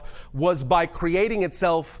itself was by creating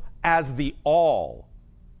itself as the all.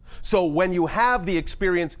 So when you have the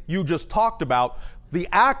experience you just talked about, the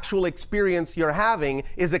actual experience you're having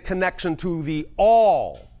is a connection to the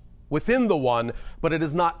all within the one, but it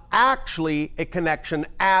is not actually a connection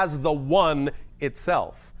as the one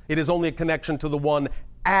itself. It is only a connection to the one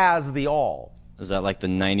as the all. Is that like the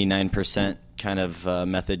 99% kind of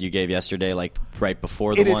method you gave yesterday, like right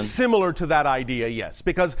before the one? It is similar to that idea, yes.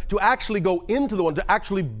 Because to actually go into the one, to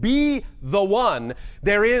actually be the one,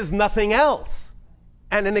 there is nothing else.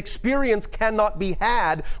 And an experience cannot be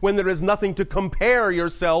had when there is nothing to compare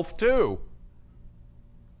yourself to.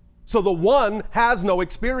 So the one has no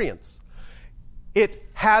experience. It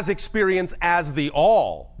has experience as the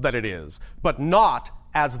all that it is, but not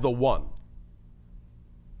as the one.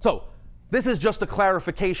 So, this is just a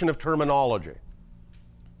clarification of terminology.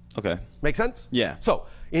 Okay. Make sense? Yeah. So,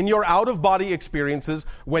 in your out-of-body experiences,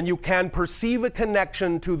 when you can perceive a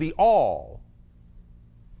connection to the all,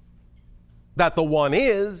 that the one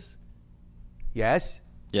is, yes?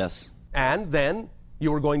 Yes. And then,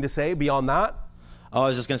 you were going to say, beyond that? Oh, I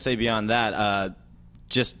was just going to say beyond that,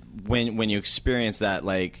 just when you experience that,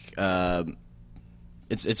 like,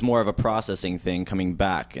 it's more of a processing thing coming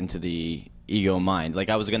back into the ego mind. Like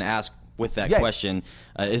I was going to ask with that question,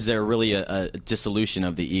 is there really a dissolution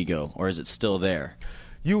of the ego, or is it still there?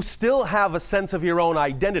 You still have a sense of your own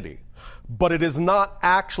identity, but it is not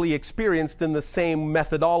actually experienced in the same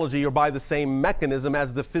methodology or by the same mechanism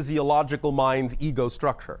as the physiological mind's ego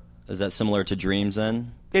structure. Is that similar to dreams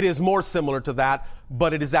then? It is more similar to that,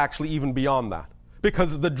 but it is actually even beyond that.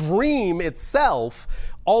 Because the dream itself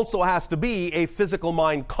also has to be a physical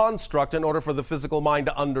mind construct in order for the physical mind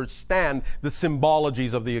to understand the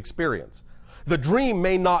symbologies of the experience. The dream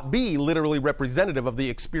may not be literally representative of the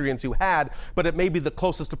experience you had, but it may be the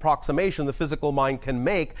closest approximation the physical mind can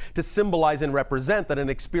make to symbolize and represent that an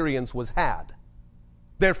experience was had.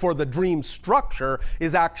 Therefore, the dream structure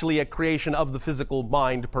is actually a creation of the physical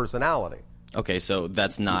mind personality. Okay, so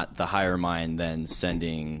that's not the higher mind then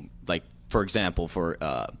sending, like, for example, for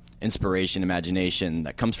inspiration, imagination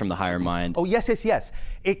that comes from the higher mind. Oh, yes.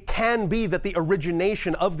 It can be that the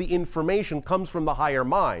origination of the information comes from the higher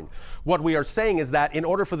mind. What we are saying is that in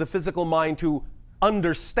order for the physical mind to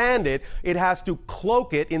understand it, it has to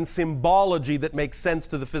cloak it in symbology that makes sense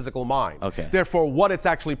to the physical mind. Okay. Therefore, what it's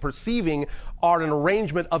actually perceiving are an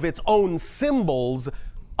arrangement of its own symbols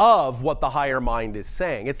of what the higher mind is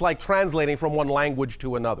saying. It's like translating from one language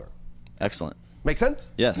to another. Excellent. Make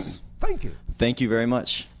sense? Yes. Thank you. Thank you very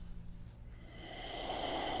much.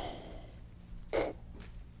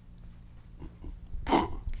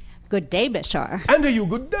 Good day, Bashar. And to you,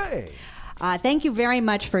 good day. Thank you very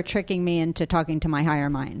much for tricking me into talking to my higher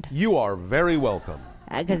mind. You are very welcome.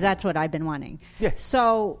 Because that's what I've been wanting. Yes.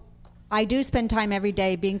 So I do spend time every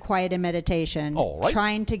day being quiet in meditation, all right,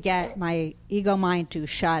 trying to get my ego mind to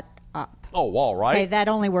shut up. Oh, all right. Okay, that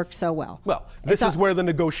only works so well. Well, this is where the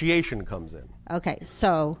negotiation comes in. Okay,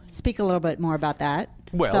 so speak a little bit more about that.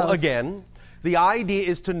 Well, again, the idea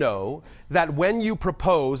is to know that when you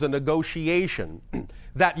propose a negotiation,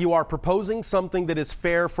 that you are proposing something that is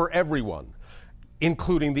fair for everyone,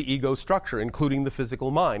 including the ego structure, including the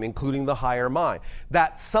physical mind, including the higher mind.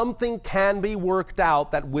 That something can be worked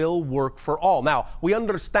out that will work for all. Now, we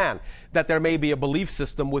understand that there may be a belief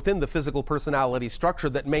system within the physical personality structure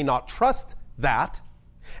that may not trust that,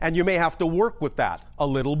 and you may have to work with that a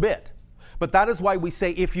little bit. But that is why we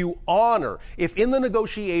say if in the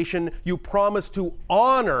negotiation you promise to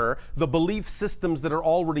honor the belief systems that are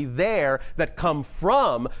already there that come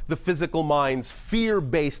from the physical mind's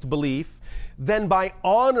fear-based belief, then by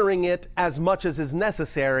honoring it as much as is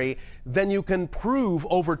necessary, then you can prove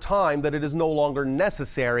over time that it is no longer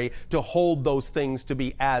necessary to hold those things to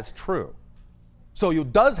be as true. So you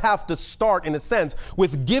does have to start, in a sense,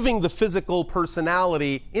 with giving the physical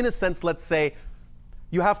personality, in a sense, let's say,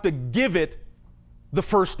 you have to give it the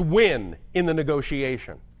first win in the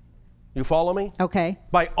negotiation. You follow me? Okay.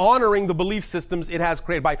 By honoring the belief systems it has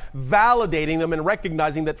created, by validating them and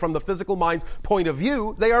recognizing that from the physical mind's point of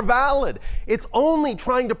view, they are valid. It's only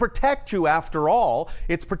trying to protect you after all.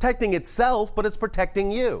 It's protecting itself, but it's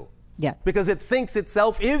protecting you. Yeah. Because it thinks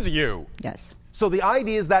itself is you. Yes. So the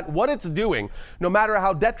idea is that what it's doing, no matter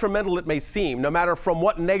how detrimental it may seem, no matter from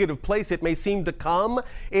what negative place it may seem to come,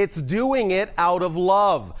 it's doing it out of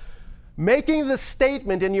love. Making the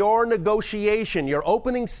statement in your negotiation, your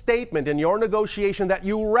opening statement in your negotiation, that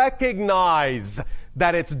you recognize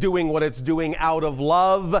that it's doing what it's doing out of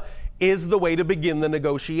love is the way to begin the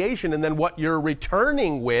negotiation. And then what you're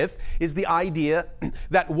returning with is the idea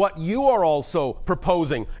that what you are also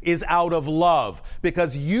proposing is out of love,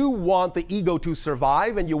 because you want the ego to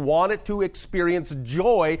survive and you want it to experience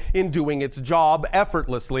joy in doing its job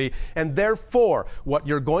effortlessly. And therefore, what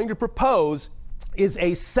you're going to propose is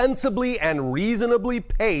a sensibly and reasonably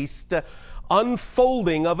paced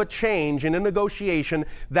unfolding of a change in a negotiation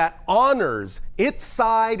that honors its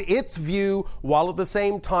side, its view, while at the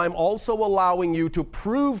same time also allowing you to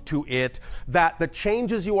prove to it that the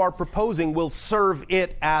changes you are proposing will serve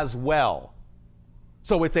it as well.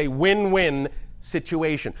 So it's a win-win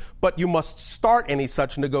situation. But you must start any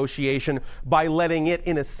such negotiation by letting it,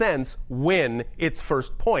 in a sense, win its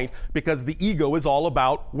first point, because the ego is all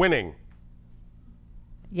about winning.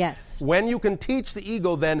 Yes. When you can teach the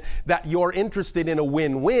ego then that you're interested in a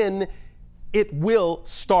win-win, it will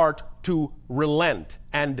start to relent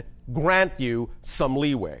and grant you some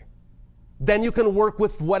leeway. Then you can work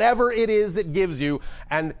with whatever it is it gives you,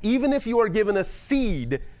 and even if you are given a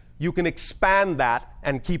seed, you can expand that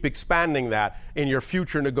and keep expanding that in your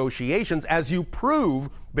future negotiations as you prove,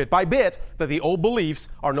 bit by bit, that the old beliefs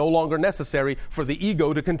are no longer necessary for the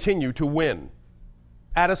ego to continue to win.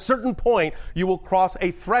 At a certain point, you will cross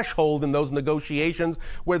a threshold in those negotiations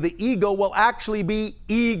where the ego will actually be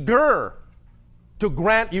eager to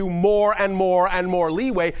grant you more and more and more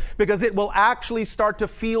leeway, because it will actually start to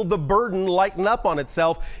feel the burden lighten up on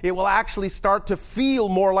itself. It will actually start to feel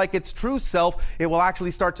more like its true self. It will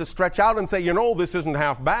actually start to stretch out and say, you know, this isn't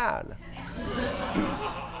half bad.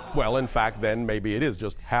 Well, in fact, then maybe it is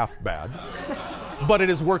just half bad. But it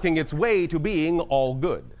is working its way to being all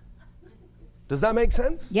good. Does that make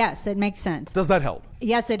sense? Yes, it makes sense. Does that help?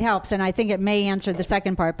 Yes, it helps, and I think it may answer the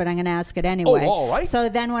second part, but I'm going to ask it anyway. Oh, all right. So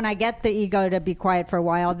then when I get the ego to be quiet for a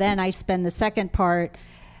while, then I spend the second part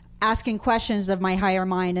asking questions of my higher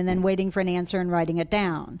mind and then waiting for an answer and writing it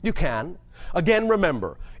down. You can. Again,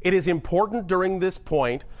 remember, it is important during this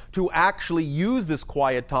point to actually use this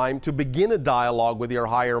quiet time to begin a dialogue with your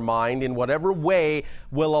higher mind in whatever way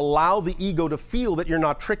will allow the ego to feel that you're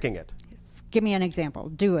not tricking it. Give me an example.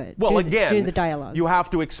 Do it. Well, do the dialogue. You have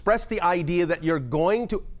to express the idea that you're going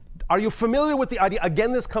to... Are you familiar with the idea?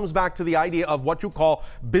 Again, this comes back to the idea of what you call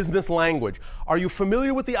business language. Are you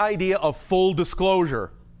familiar with the idea of full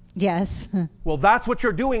disclosure? Yes. Well, that's what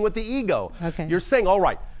you're doing with the ego. Okay. You're saying, all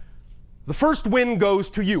right, the first win goes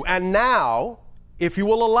to you. And now, if you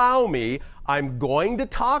will allow me, I'm going to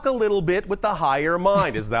talk a little bit with the higher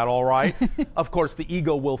mind. Is that all right? Of course, the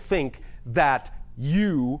ego will think that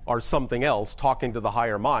you are something else talking to the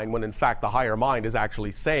higher mind, when in fact the higher mind is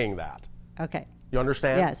actually saying that. Okay. You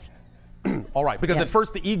understand? Yes. All right, because Yes. at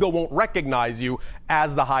first the ego won't recognize you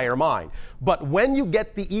as the higher mind. But when you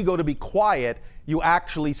get the ego to be quiet, you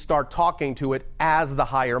actually start talking to it as the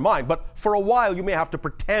higher mind. But for a while you may have to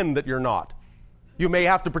pretend that you're not. You may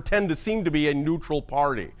have to pretend to seem to be a neutral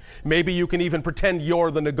party. Maybe you can even pretend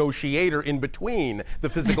you're the negotiator in between the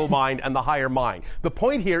physical mind and the higher mind. The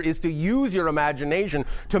point here is to use your imagination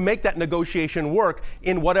to make that negotiation work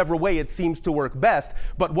in whatever way it seems to work best.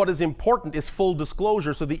 But what is important is full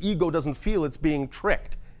disclosure, so the ego doesn't feel it's being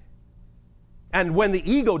tricked. And when the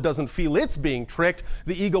ego doesn't feel it's being tricked,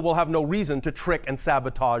 the ego will have no reason to trick and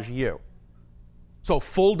sabotage you. So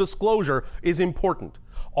full disclosure is important.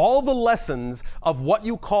 All the lessons of what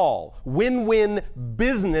you call win-win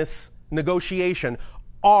business negotiation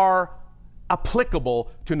are applicable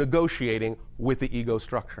to negotiating with the ego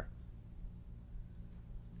structure.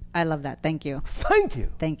 I love that. Thank you. Thank you.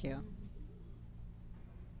 Thank you.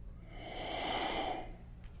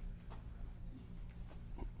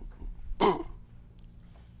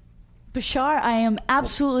 Bashar, I am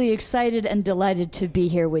absolutely excited and delighted to be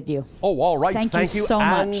here with you. Oh, all right. Thank you so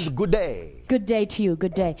and much. Good day. Good day to you.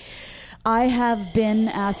 Good day. I have been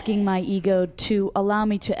asking my ego to allow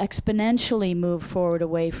me to exponentially move forward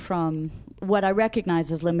away from what I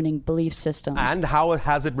recognize as limiting belief systems. And how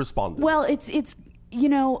has it responded? Well, it's you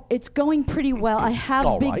know, it's going pretty well. I have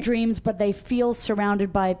All big right. dreams, but they feel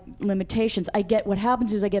surrounded by limitations. What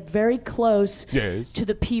happens is I get very close Yes. to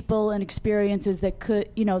the people and experiences that could,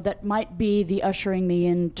 you know, that might be the ushering me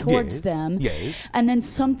in towards Yes. them. Yes. And then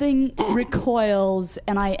something recoils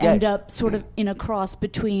and I end Yes. up sort of in a cross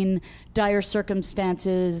between dire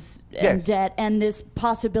circumstances and Yes. debt and this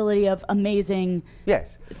possibility of amazing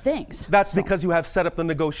Yes. things. That's So, because you have set up the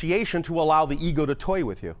negotiation to allow the ego to toy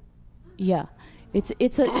with you. yeah.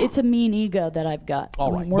 It's a mean ego that I've got.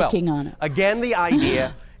 All right. I'm working well, on it. Again, the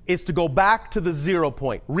idea is to go back to the 0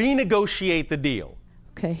 point. Renegotiate the deal.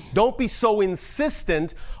 Okay. Don't be so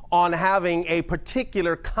insistent on having a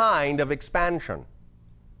particular kind of expansion.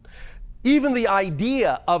 Even the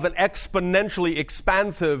idea of an exponentially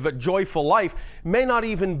expansive, joyful life may not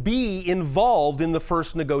even be involved in the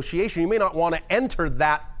first negotiation. You may not want to enter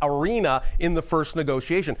that arena in the first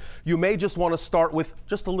negotiation. You may just want to start with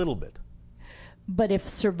just a little bit. But if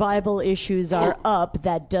survival issues are up,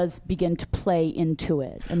 that does begin to play into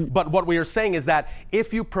it. And But what we are saying is that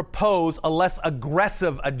if you propose a less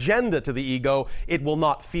aggressive agenda to the ego, it will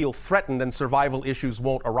not feel threatened and survival issues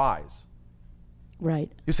won't arise.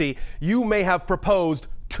 right. You see, you may have proposed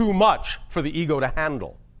too much for the ego to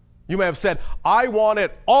handle. You may have said, I want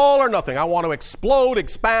it all or nothing. I want to explode,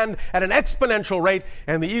 expand at an exponential rate.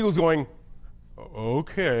 And the ego's going,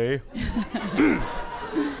 okay.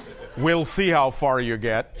 We'll see how far you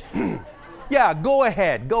get. Yeah, go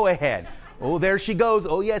ahead, go ahead. Oh, there she goes.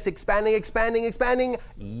 Oh, yes, expanding, expanding, expanding.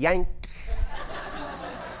 Yank.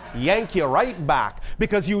 Yank you right back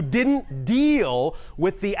because you didn't deal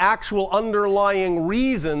with the actual underlying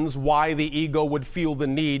reasons why the ego would feel the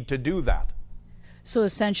need to do that. So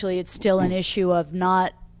essentially, it's still an issue of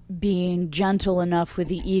not being gentle enough with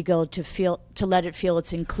the ego to let it feel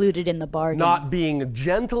it's included in the bargain. Not being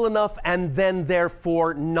gentle enough, and then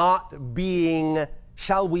therefore not being,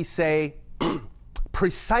 shall we say,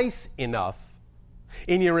 precise enough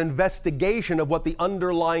in your investigation of what the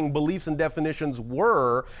underlying beliefs and definitions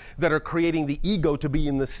were that are creating the ego to be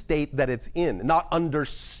in the state that it's in, not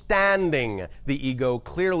understanding the ego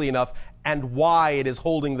clearly enough and why it is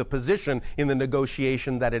holding the position in the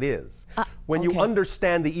negotiation that it is. When you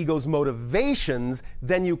understand the ego's motivations,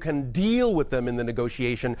 then you can deal with them in the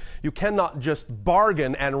negotiation. You cannot just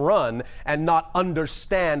bargain and run and not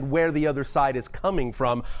understand where the other side is coming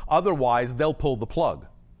from. Otherwise, they'll pull the plug.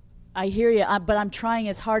 I hear you, but I'm trying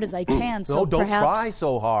as hard as I can. So no, don't perhaps... try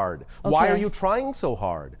so hard. Okay. Why are you trying so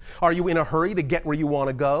hard? Are you in a hurry to get where you want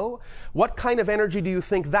to go? What kind of energy do you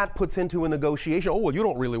think that puts into a negotiation? Oh, well, you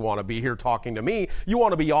don't really want to be here talking to me. You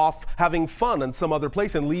want to be off having fun in some other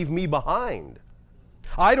place and leave me behind.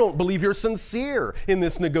 I don't believe you're sincere in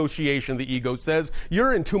this negotiation, the ego says.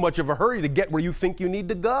 You're in too much of a hurry to get where you think you need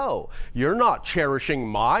to go. You're not cherishing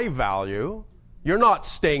my value. You're not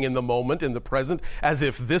staying in the moment, in the present, as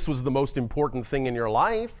if this was the most important thing in your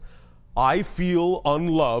life. I feel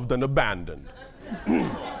unloved and abandoned.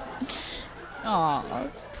 Aww.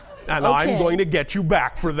 And I'm going to get you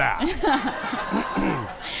back for that.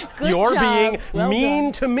 You're job. being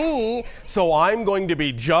mean to me, so I'm going to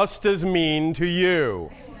be just as mean to you.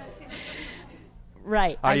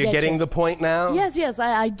 Right. Are you getting the point now? Yes,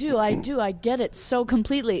 I do. I get it so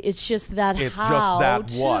completely. It's just that it's how just that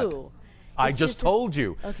what? to. I just told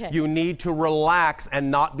you. Okay. You need to relax and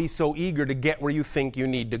not be so eager to get where you think you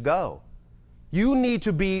need to go. You need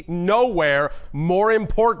to be nowhere more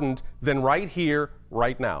important than right here,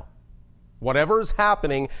 right now. Whatever is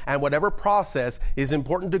happening and whatever process is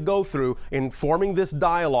important to go through in forming this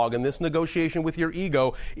dialogue and this negotiation with your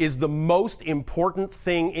ego is the most important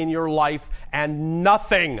thing in your life, and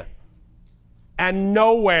nothing and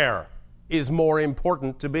nowhere is more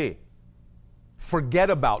important to be. Forget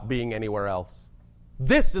about being anywhere else.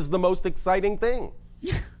 This is the most exciting thing.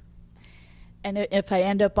 And if I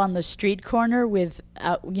end up on the street corner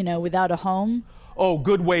without a home? Oh,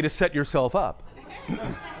 good way to set yourself up.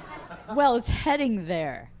 Well, it's heading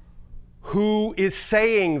there. Who is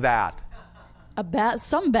saying that?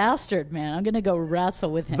 Some bastard, man. I'm going to go wrestle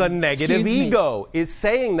with him. The negative ego is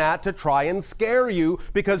saying that to try and scare you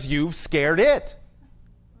because you've scared it.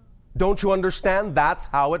 Don't you understand? That's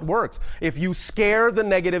how it works. If you scare the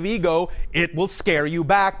negative ego, it will scare you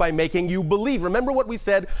back by making you believe. Remember what we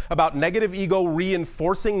said about negative ego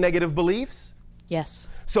reinforcing negative beliefs? Yes.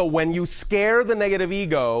 So when you scare the negative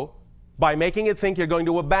ego by making it think you're going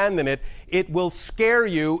to abandon it, it will scare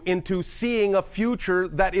you into seeing a future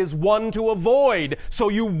that is one to avoid, so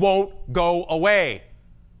you won't go away.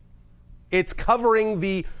 It's covering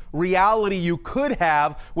the reality you could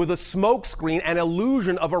have with a smokescreen, an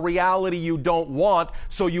illusion of a reality you don't want,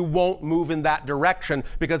 so you won't move in that direction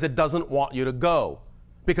because it doesn't want you to go.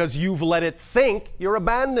 Because you've let it think you're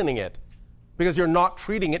abandoning it. Because you're not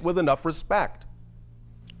treating it with enough respect.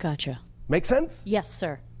 Gotcha. Make sense? Yes,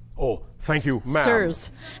 sir. Oh, thank you, ma'am.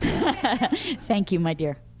 Sirs. Thank you, my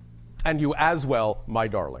dear. And you as well, my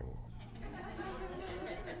darling.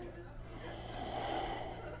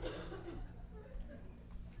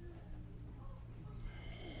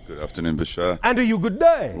 Good afternoon, Bashar. And to you, good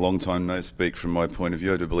day. Long time no speak from my point of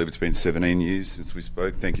view. I do believe it's been 17 years since we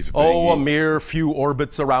spoke. Thank you for being here. Oh, a mere few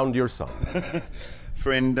orbits around your sun.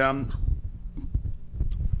 Friend, I'd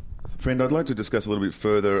like to discuss a little bit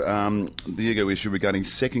further the ego issue regarding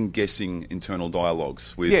second-guessing internal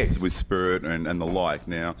dialogues with spirit and the like.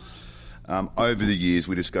 Now, over the years,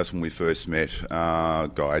 we discussed when we first met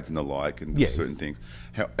guides and the like and certain things.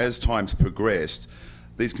 How, as time's progressed,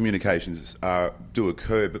 these communications do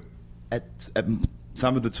occur, but at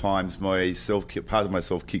some of the times, part of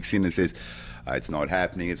myself kicks in and says, it's not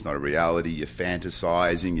happening, it's not a reality, you're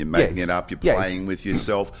fantasizing, you're making it up, you're playing with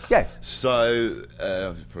yourself. Yes. So,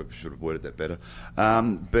 I probably should have worded that better.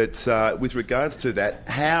 But with regards to that,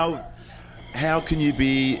 how can you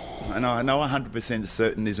be, and I know 100%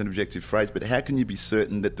 certain is an objective phrase, but how can you be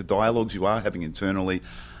certain that the dialogues you are having internally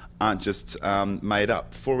aren't just made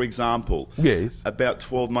up? For example, about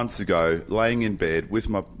 12 months ago, laying in bed with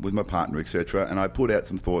my partner, etc., and I put out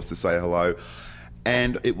some thoughts to say hello,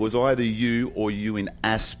 and it was either you or you in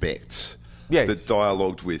aspect that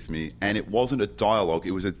dialogued with me, and it wasn't a dialogue,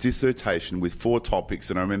 it was a dissertation with 4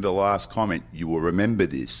 topics, and I remember the last comment, you will remember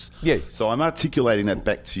this. So I'm articulating that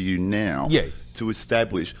back to you now to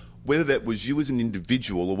establish whether that was you as an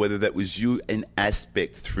individual or whether that was you in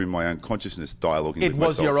aspect through my own consciousness dialoguing with myself. It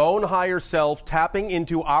was your own higher self tapping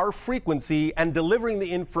into our frequency and delivering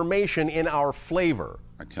the information in our flavor.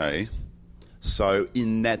 Okay. So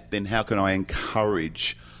in that, then, how can I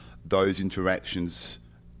encourage those interactions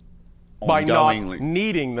by not ongoingly?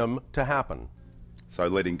 needing them to happen. So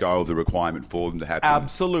letting go of the requirement for them to happen.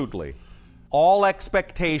 Absolutely. All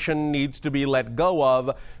expectation needs to be let go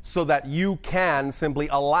of so that you can simply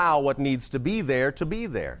allow what needs to be there to be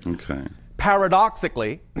there. Okay.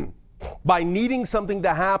 Paradoxically, by needing something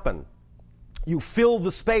to happen, you fill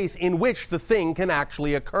the space in which the thing can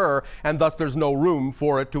actually occur, and thus there's no room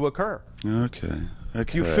for it to occur. Okay.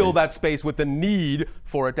 You fill that space with the need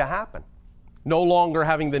for it to happen. No longer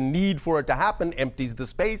having the need for it to happen empties the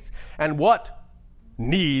space, and what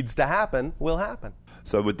needs to happen will happen.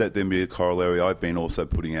 So would that then be a corollary? I've been also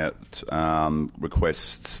putting out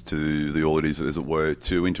requests to the auditors, as it were,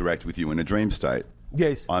 to interact with you in a dream state.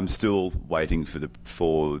 Yes. I'm still waiting for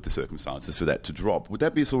the circumstances for that to drop. Would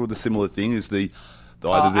that be sort of the similar thing as the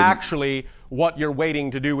either actually, what you're waiting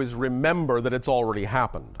to do is remember that it's already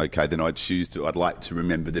happened. Okay, then I'd like to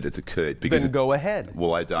remember that it's occurred. Because then go ahead.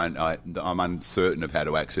 Well, I don't. I'm uncertain of how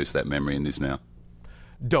to access that memory in this now.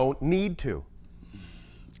 Don't need to.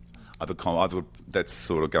 That's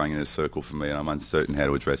sort of going in a circle for me, and I'm uncertain how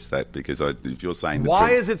to address that, because if you're saying... Why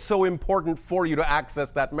is it so important for you to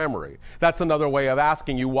access that memory? That's another way of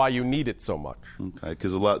asking you why you need it so much. Okay,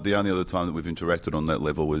 because the only other time that we've interacted on that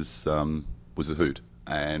level was a hoot,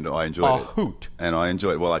 and I enjoyed it. A hoot? And I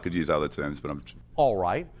enjoyed it. Well, I could use other terms, but I'm... All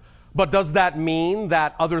right. But does that mean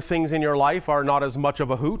that other things in your life are not as much of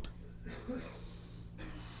a hoot?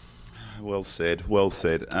 Well said, well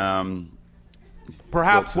said.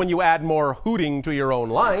 Perhaps when you add more hooting to your own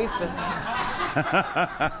life,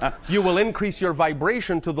 you will increase your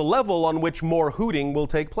vibration to the level on which more hooting will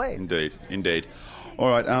take place. Indeed, indeed. All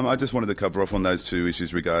right, I just wanted to cover off on those two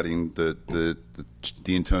issues regarding the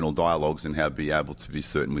internal dialogues and how to be able to be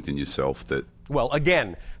certain within yourself that... Well,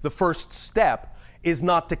 again, the first step is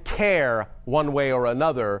not to care one way or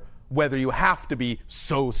another whether you have to be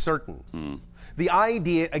so certain. The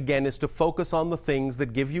idea, again, is to focus on the things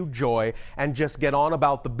that give you joy and just get on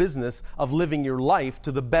about the business of living your life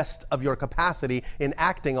to the best of your capacity in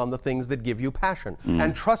acting on the things that give you passion.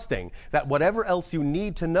 And trusting that whatever else you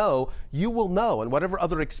need to know, you will know. And whatever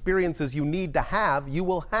other experiences you need to have, you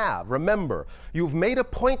will have. Remember, you've made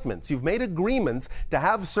appointments, you've made agreements to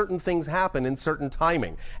have certain things happen in certain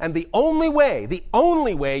timing. And the only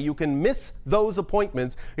way you can miss those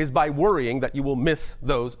appointments is by worrying that you will miss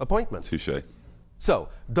those appointments. Touché. So,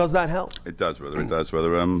 does that help? It does, brother. It does,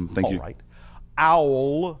 brother. Thank you. All right.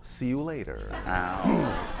 Owl, see you later.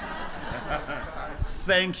 Owl.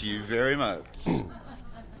 Thank you very much.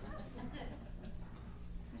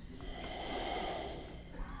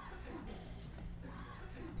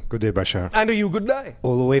 Good day, Bashar. And to you, good day.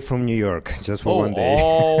 All the way from New York, just for one day.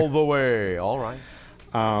 All the way. All right.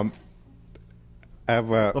 I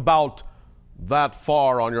have about that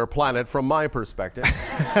far on your planet from my perspective.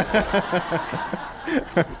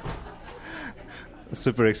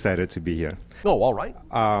 Super excited to be here. Oh, all right.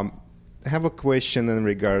 I have a question in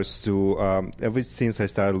regards to ever since I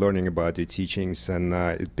started learning about your teachings, and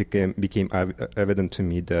it became evident to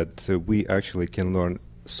me that we actually can learn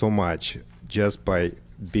so much just by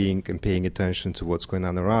being and paying attention to what's going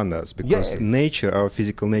on around us, because nature, our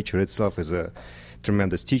physical nature itself, is a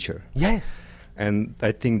tremendous teacher. Yes. And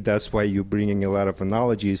I think that's why you're bringing a lot of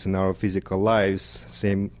analogies in our physical lives,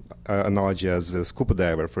 same analogy as a scuba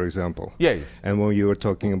diver, for example. Yes. And when you were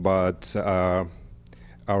talking about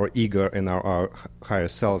our ego and our higher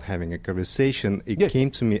self having a conversation, it came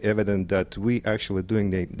to me evident that we actually doing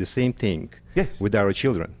the same thing with our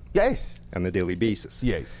children. Yes. On a daily basis.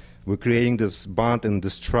 Yes. We're creating this bond and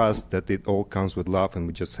this trust that it all comes with love, and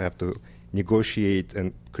we just have to negotiate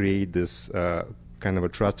and create this kind of a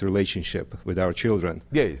trust relationship with our children.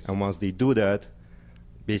 Yes. And once they do that,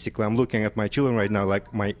 basically I'm looking at my children right now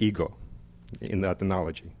like my ego in that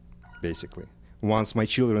analogy, basically. Once my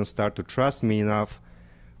children start to trust me enough,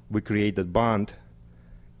 we create that bond,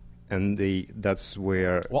 and that's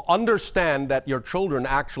where... Well, understand that your children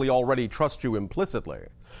actually already trust you implicitly.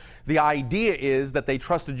 The idea is that they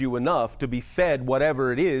trusted you enough to be fed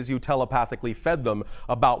whatever it is you telepathically fed them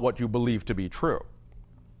about what you believe to be true.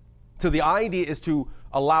 So the idea is to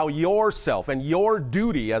allow yourself and your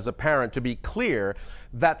duty as a parent to be clear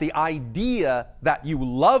that the idea that you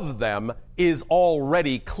love them is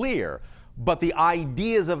already clear, but the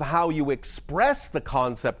ideas of how you express the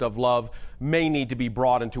concept of love may need to be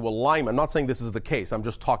brought into alignment. I'm not saying this is the case, I'm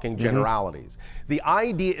just talking generalities. The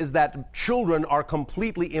idea is that children are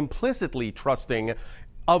completely implicitly trusting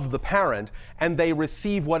of the parent, and they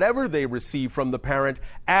receive whatever they receive from the parent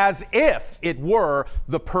as if it were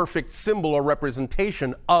the perfect symbol or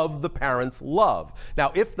representation of the parent's love.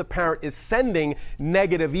 Now, if the parent is sending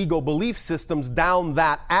negative ego belief systems down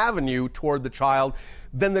that avenue toward the child,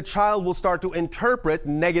 then the child will start to interpret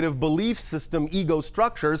negative belief system, ego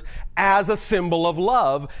structures, as a symbol of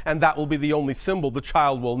love, and that will be the only symbol the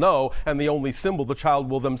child will know, and the only symbol the child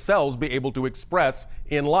will themselves be able to express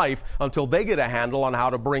in life until they get a handle on how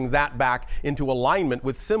to bring that back into alignment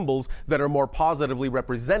with symbols that are more positively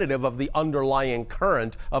representative of the underlying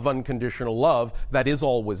current of unconditional love that is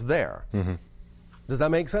always there. Mm-hmm. Does that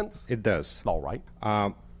make sense? It does. All right.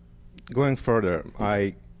 Going further,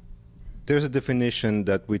 there's a definition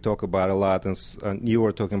that we talk about a lot, and you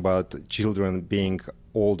were talking about children being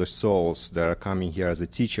older souls that are coming here as the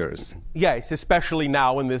teachers. Yes, especially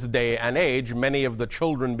now in this day and age, many of the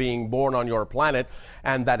children being born on your planet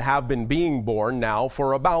and that have been being born now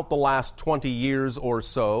for about the last 20 years or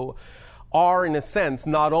so are, in a sense,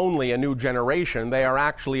 not only a new generation, they are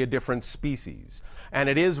actually a different species. And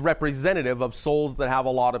it is representative of souls that have a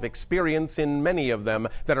lot of experience in many of them,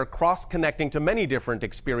 that are cross-connecting to many different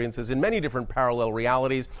experiences in many different parallel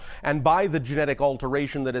realities. And by the genetic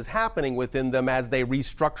alteration that is happening within them as they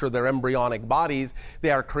restructure their embryonic bodies,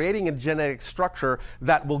 they are creating a genetic structure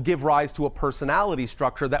that will give rise to a personality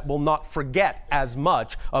structure that will not forget as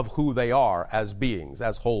much of who they are as beings,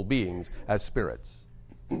 as whole beings, as spirits.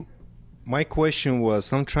 My question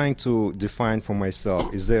was, I'm trying to define for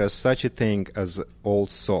myself, is there such a thing as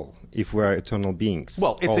old soul, if we are eternal beings?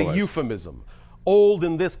 Well, it's a euphemism. Old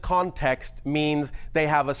in this context means they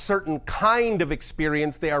have a certain kind of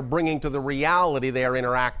experience they are bringing to the reality they are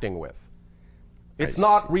interacting with. It's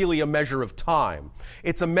not really a measure of time.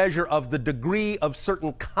 It's a measure of the degree of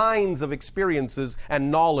certain kinds of experiences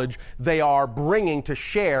and knowledge they are bringing to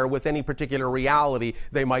share with any particular reality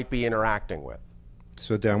they might be interacting with.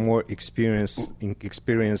 So they are more experienced in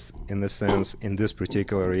the sense in this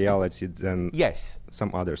particular reality than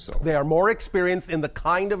some other soul. They are more experienced in the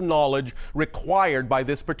kind of knowledge required by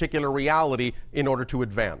this particular reality in order to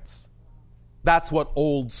advance. That's what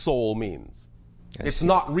old soul means. It's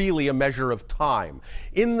not really a measure of time.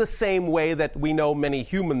 In the same way that we know many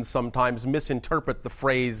humans sometimes misinterpret the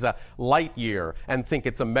phrase light year and think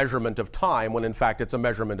it's a measurement of time when in fact it's a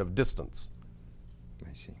measurement of distance.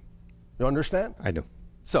 I see. You understand? I do.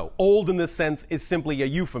 So, old in this sense is simply a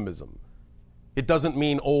euphemism. It doesn't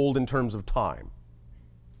mean old in terms of time.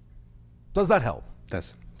 Does that help?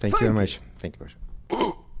 Does. Thank you very much. Thank you,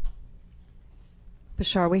 Bashar.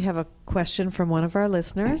 Bashar, we have a question from one of our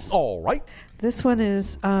listeners. All right. This one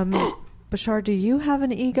is, Bashar, do you have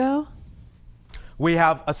an ego? We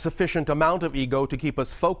have a sufficient amount of ego to keep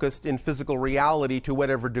us focused in physical reality to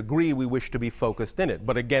whatever degree we wish to be focused in it.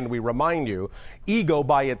 But again, we remind you, ego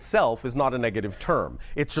by itself is not a negative term.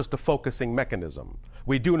 It's just a focusing mechanism.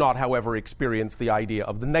 We do not, however, experience the idea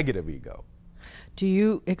of the negative ego. Do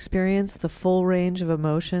you experience the full range of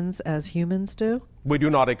emotions as humans do? We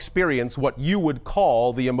do not experience what you would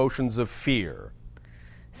call the emotions of fear.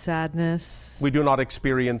 Sadness? We do not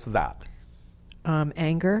experience that.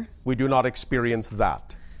 Anger? We do not experience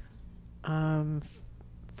that.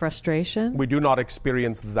 Frustration? We do not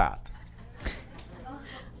experience that.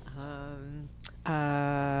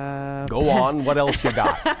 Go on, what else you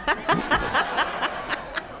got?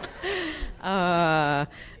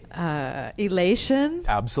 Elation?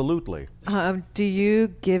 Absolutely. Do you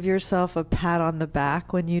give yourself a pat on the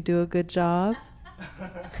back when you do a good job?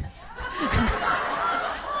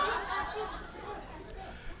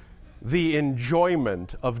 The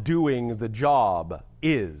enjoyment of doing the job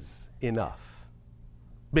is enough,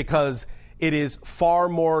 because it is far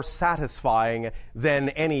more satisfying than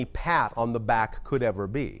any pat on the back could ever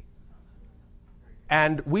be.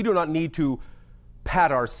 And we do not need to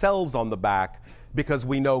pat ourselves on the back because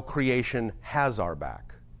we know creation has our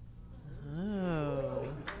back. Oh.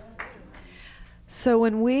 So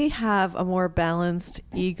when we have a more balanced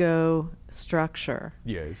ego structure,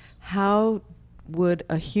 yes, how would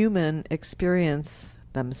a human experience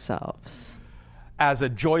themselves? As a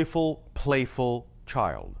joyful, playful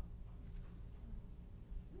child.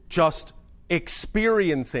 Just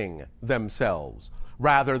experiencing themselves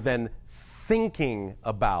rather than thinking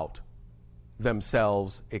about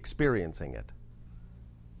themselves experiencing it.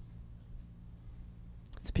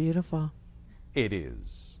 It's beautiful. It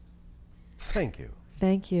is. Thank you.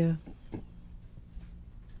 Thank you.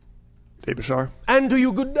 Hey, Bashar. And to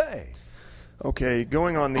you, good day. Okay,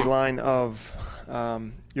 going on the line of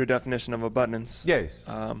your definition of abundance. Yes.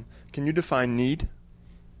 Can you define need?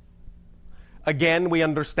 Again, we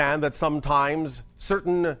understand that sometimes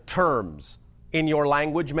certain terms in your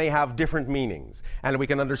language may have different meanings, and we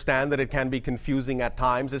can understand that it can be confusing at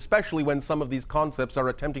times, especially when some of these concepts are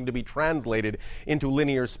attempting to be translated into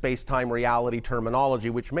linear space-time reality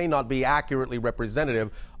terminology, which may not be accurately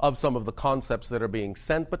representative of some of the concepts that are being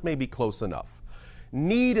sent, but may be close enough.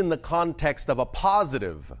 Need in the context of a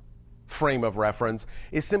positive frame of reference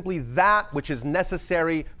is simply that which is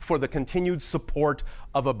necessary for the continued support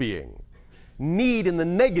of a being. Need in the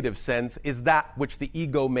negative sense is that which the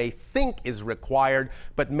ego may think is required,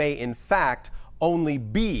 but may in fact only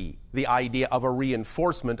be the idea of a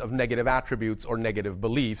reinforcement of negative attributes or negative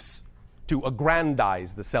beliefs to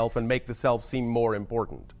aggrandize the self and make the self seem more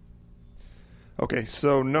important. Okay,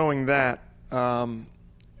 so knowing that,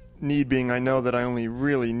 need being, I know that I only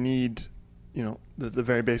really need, the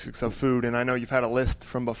very basics of food, and I know you've had a list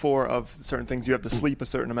from before of certain things. You have to sleep a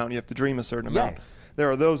certain amount, you have to dream a certain amount. Yes. There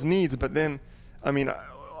are those needs, but then,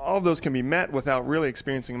 all of those can be met without really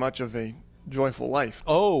experiencing much of a joyful life.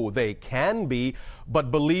 Oh, they can be, but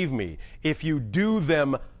believe me, if you do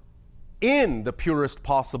them in the purest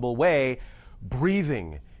possible way,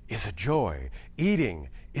 breathing is a joy, eating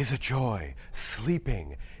is a joy,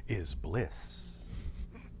 sleeping is bliss.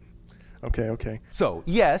 Okay. So,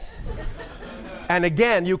 yes, and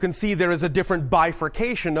again, you can see there is a different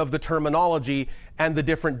bifurcation of the terminology and the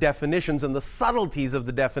different definitions and the subtleties of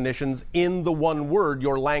the definitions in the one word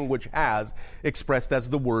your language has expressed as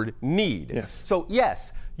the word need. Yes. So,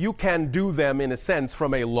 yes, you can do them in a sense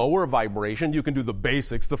from a lower vibration. You can do the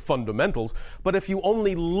basics, the fundamentals. But if you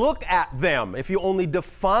only look at them, if you only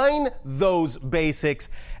define those basics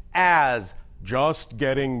as just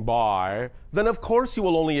getting by, then of course you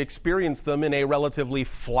will only experience them in a relatively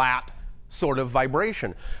flat sort of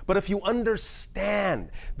vibration. But if you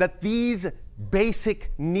understand that these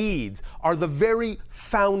basic needs are the very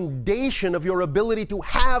foundation of your ability to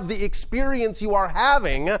have the experience you are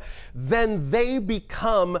having, then they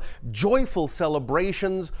become joyful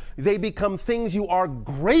celebrations. They become things you are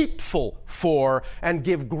grateful for and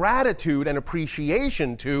give gratitude and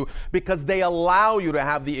appreciation to, because they allow you to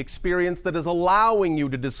have the experience that is allowing you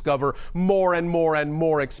to discover more and more and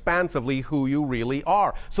more expansively who you really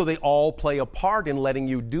are. So they all play a part in letting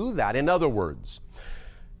you do that. In other words,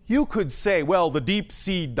 you could say, well, the deep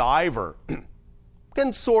sea diver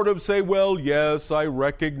can sort of say, well, yes, I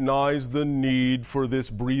recognize the need for this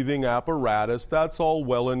breathing apparatus. That's all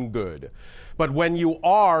well and good. But when you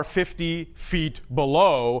are 50 feet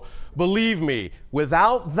below, believe me,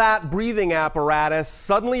 without that breathing apparatus,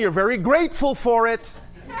 suddenly you're very grateful for it.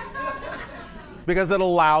 Because it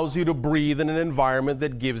allows you to breathe in an environment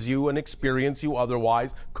that gives you an experience you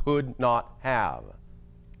otherwise could not have.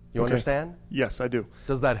 You understand? Yes, I do.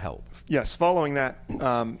 Does that help? Yes. Following that,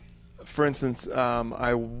 for instance,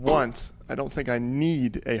 I don't think I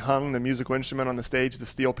need a hung, the musical instrument on the stage, the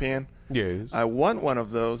steel pan. Yes. I want one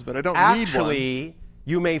of those, but I don't need one. Actually,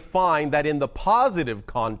 you may find that in the positive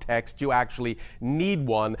context, you actually need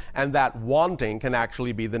one, and that wanting can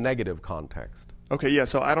actually be the negative context. Okay, yeah,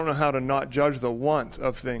 so I don't know how to not judge the want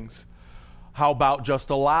of things. How about just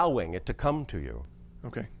allowing it to come to you?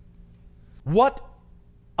 Okay. What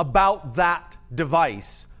about that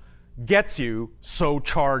device gets you so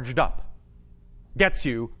charged up? Gets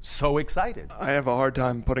you so excited? I have a hard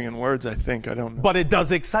time putting in words, I think. I don't know. But it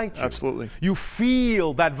does excite you. Absolutely. You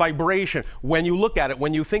feel that vibration when you look at it,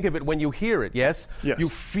 when you think of it, when you hear it, yes? Yes. You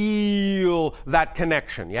feel that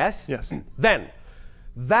connection, yes? Yes. Then,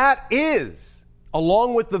 that is,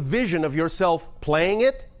 along with the vision of yourself playing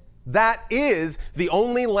it, that is the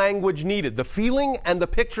only language needed. The feeling and the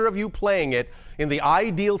picture of you playing it in the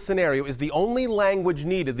ideal scenario is the only language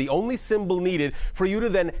needed, the only symbol needed for you to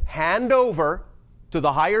then hand over to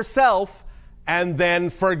the higher self and then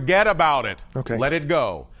forget about it. Okay. Let it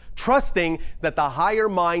go. Trusting that the higher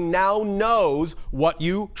mind now knows what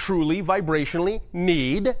you truly vibrationally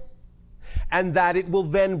need, and that it will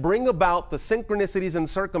then bring about the synchronicities and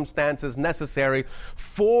circumstances necessary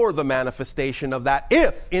for the manifestation of that,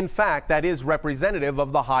 if, in fact, that is representative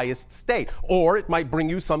of the highest state. Or it might bring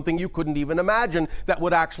you something you couldn't even imagine that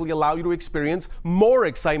would actually allow you to experience more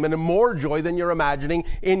excitement and more joy than you're imagining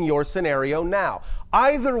in your scenario now.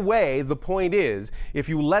 Either way, the point is, if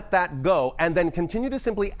you let that go and then continue to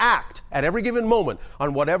simply act at every given moment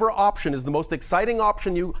on whatever option is the most exciting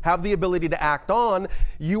option you have the ability to act on,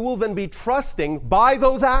 you will then be trusting by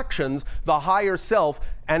those actions the higher self,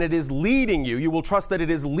 and it is leading you. You will trust that it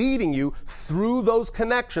is leading you through those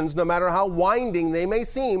connections, no matter how winding they may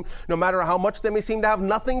seem, no matter how much they may seem to have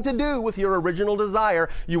nothing to do with your original desire.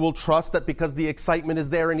 You will trust that because the excitement is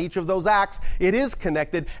there in each of those acts, it is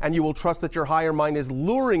connected, and you will trust that your higher mind is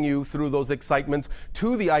luring you through those excitements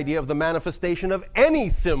to the idea of the manifestation of any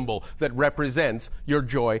symbol that represents your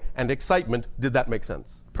joy and excitement. Did that make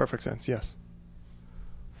sense? Perfect sense, yes.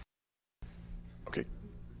 Okay.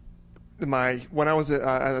 when I was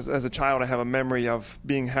as a child, I have a memory of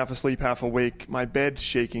being half asleep, half awake, my bed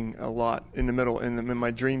shaking a lot in the middle, in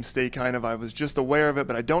my dream state kind of. I was just aware of it,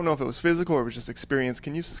 but I don't know if it was physical or it was just experience.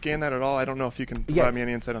 Can you scan that at all? I don't know if you can provide me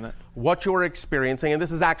any insight on that. What you're experiencing, and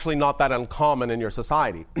this is actually not that uncommon in your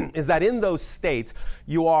society, is that in those states,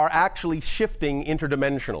 you are actually shifting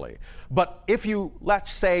interdimensionally. But if you,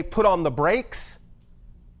 let's say, put on the brakes,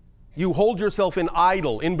 you hold yourself in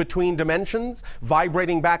idle, in between dimensions,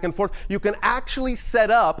 vibrating back and forth, you can actually set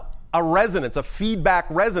up a resonance, a feedback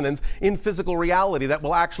resonance in physical reality that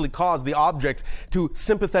will actually cause the objects to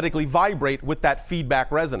sympathetically vibrate with that feedback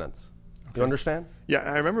resonance. Okay. You understand? Yeah,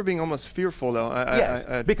 I remember being almost fearful, though.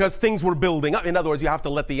 Yes, because things were building up. In other words, you have to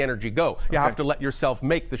let the energy go. You have to let yourself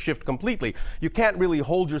make the shift completely. You can't really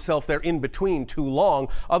hold yourself there in between too long.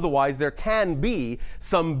 Otherwise, there can be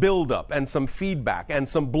some buildup and some feedback and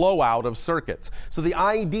some blowout of circuits. So the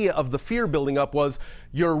idea of the fear building up was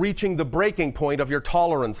you're reaching the breaking point of your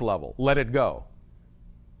tolerance level. Let it go.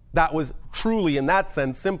 That was truly, in that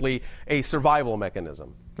sense, simply a survival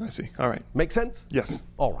mechanism. I see. All right. Make sense? Yes.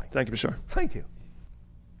 All right. Thank you, Bashar. Thank you.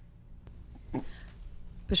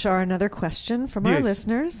 Bashar, another question from our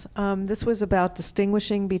listeners. This was about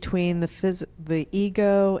distinguishing between the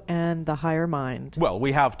ego and the higher mind. Well,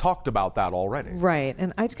 we have talked about that already. Right.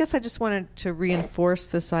 And I guess I just wanted to reinforce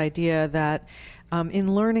this idea that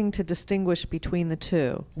in learning to distinguish between the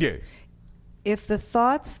two, if the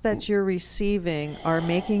thoughts that you're receiving are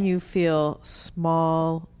making you feel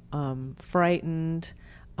small, frightened,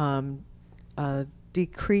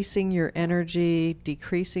 decreasing your energy,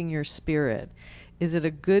 decreasing your spirit, is it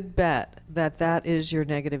a good bet that that is your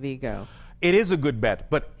negative ego? It is a good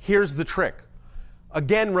bet, but here's the trick.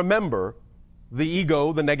 Again, remember, the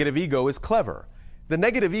ego, the negative ego, is clever. The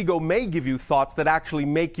negative ego may give you thoughts that actually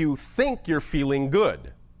make you think you're feeling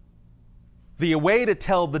good. The way to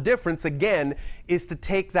tell the difference, again, is to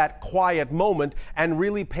take that quiet moment and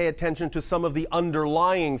really pay attention to some of the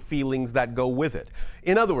underlying feelings that go with it.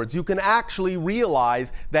 In other words, you can actually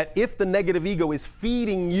realize that if the negative ego is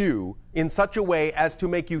feeding you in such a way as to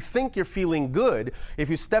make you think you're feeling good, if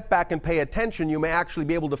you step back and pay attention, you may actually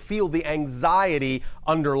be able to feel the anxiety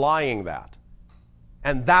underlying that.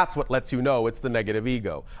 And that's what lets you know it's the negative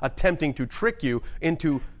ego, attempting to trick you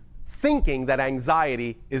into thinking that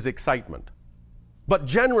anxiety is excitement. But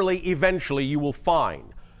generally, eventually, you will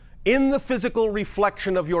find in the physical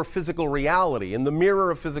reflection of your physical reality, in the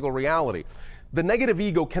mirror of physical reality, the negative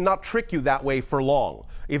ego cannot trick you that way for long.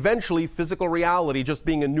 Eventually, physical reality, just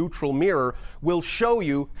being a neutral mirror, will show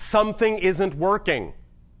you something isn't working.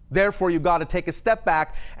 Therefore, you've got to take a step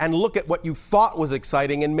back and look at what you thought was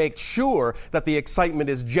exciting and make sure that the excitement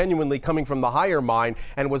is genuinely coming from the higher mind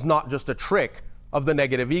and was not just a trick of the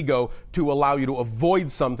negative ego to allow you to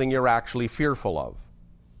avoid something you're actually fearful of.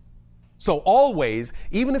 So always,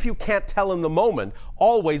 even if you can't tell in the moment,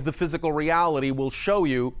 always the physical reality will show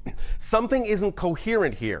you something isn't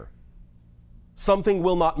coherent here. Something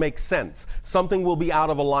will not make sense. Something will be out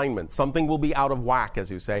of alignment. Something will be out of whack,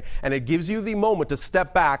 as you say. And it gives you the moment to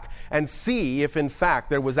step back and see if, in fact,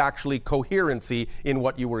 there was actually coherency in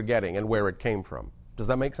what you were getting and where it came from. Does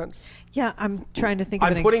that make sense? Yeah, I'm trying to think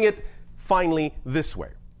of it. I'm putting it finally this way.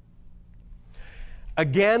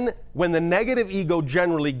 Again, when the negative ego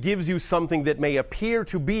generally gives you something that may appear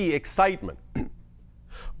to be excitement,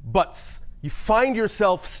 but you find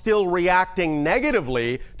yourself still reacting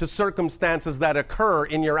negatively to circumstances that occur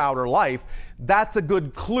in your outer life, that's a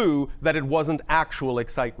good clue that it wasn't actual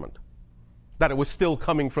excitement, that it was still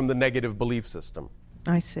coming from the negative belief system.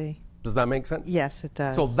 I see. Does that make sense? Yes, it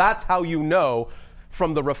does. So that's how you know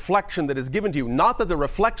from the reflection that is given to you. Not that the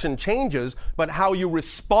reflection changes, but how you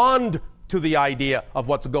respond to the idea of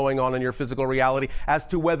what's going on in your physical reality as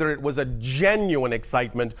to whether it was a genuine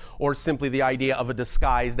excitement or simply the idea of a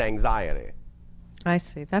disguised anxiety. I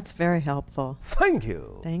see. That's very helpful. Thank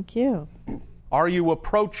you. Thank you. Are you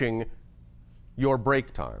approaching your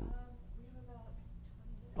break time?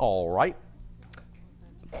 All right.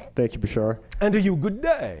 Thank you, Bashar. And to you, good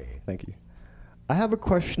day. Thank you. I have a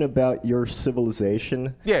question about your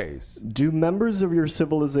civilization. Yes. Do members of your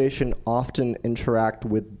civilization often interact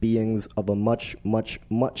with beings of a much, much,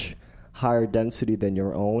 much higher density than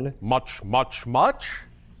your own? Much?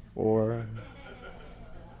 Or?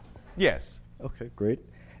 Yes. Okay, great.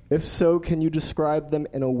 If so, can you describe them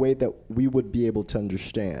in a way that we would be able to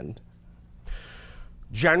understand?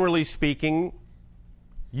 Generally speaking,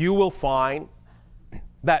 you will find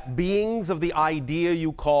that beings of the idea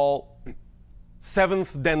you call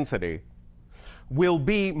seventh density will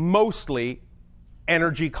be mostly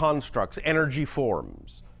energy constructs, energy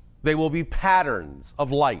forms. They will be patterns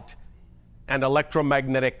of light and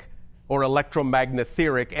electromagnetic or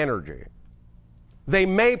electromagnetic energy. They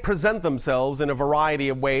may present themselves in a variety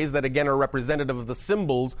of ways that again are representative of the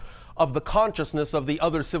symbols of the consciousness of the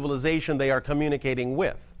other civilization they are communicating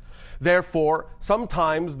with. Therefore,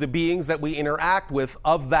 sometimes the beings that we interact with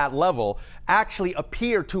of that level actually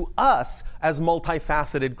appear to us as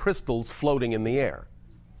multifaceted crystals floating in the air.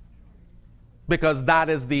 Because that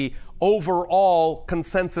is the overall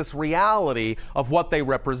consensus reality of what they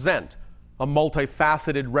represent, a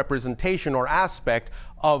multifaceted representation or aspect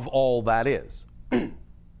of all that is.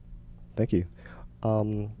 Thank you.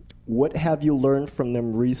 What have you learned from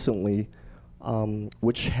them recently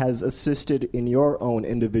which has assisted in your own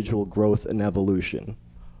individual growth and evolution?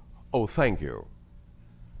 Oh, thank you.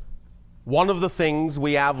 One of the things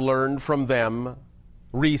we have learned from them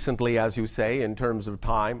recently, as you say, in terms of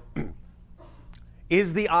time,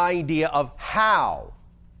 is the idea of how,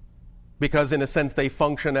 because in a sense they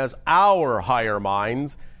function as our higher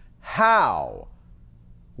minds, how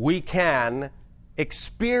we can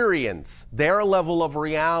experience their level of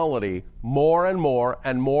reality more and more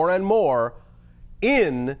and more and more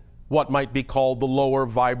in what might be called the lower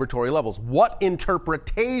vibratory levels. What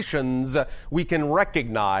interpretations we can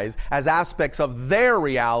recognize as aspects of their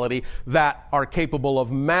reality that are capable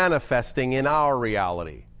of manifesting in our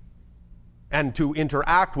reality, and to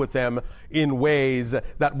interact with them in ways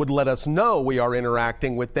that would let us know we are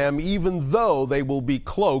interacting with them, even though they will be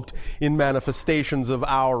cloaked in manifestations of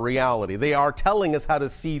our reality. They are telling us how to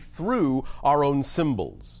see through our own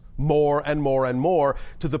symbols more and more and more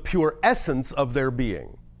to the pure essence of their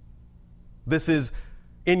being. This is,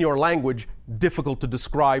 in your language, difficult to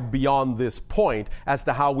describe beyond this point as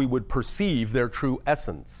to how we would perceive their true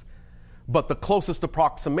essence. But the closest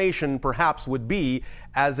approximation perhaps would be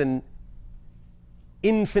as an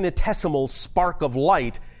infinitesimal spark of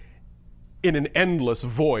light in an endless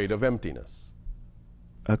void of emptiness.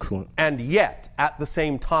 Excellent. And yet, at the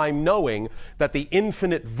same time, knowing that the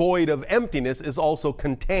infinite void of emptiness is also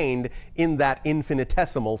contained in that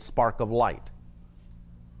infinitesimal spark of light.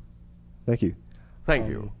 Thank you. Thank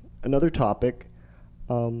you. Another topic.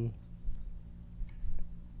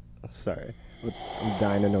 Sorry, I'm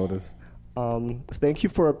dying to know this. Thank you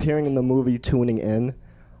for appearing in the movie Tuning In.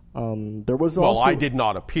 There was also... Well, I did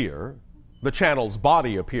not appear. The channel's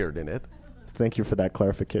body appeared in it. Thank you for that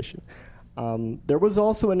clarification. There was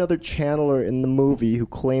also another channeler in the movie who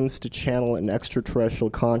claims to channel an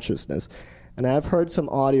extraterrestrial consciousness. And I've heard some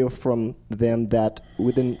audio from them that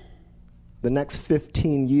within the next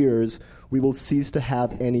 15 years, we will cease to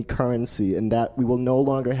have any currency and that we will no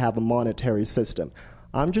longer have a monetary system.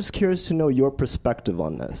 I'm just curious to know your perspective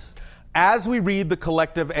on this. As we read the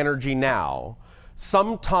collective energy now,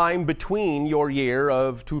 sometime between your year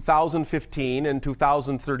of 2015 and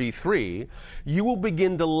 2033, you will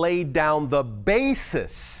begin to lay down the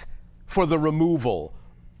basis for the removal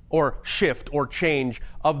or shift or change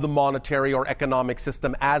of the monetary or economic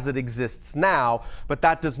system as it exists now, but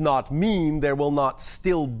that does not mean there will not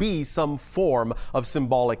still be some form of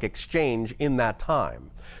symbolic exchange in that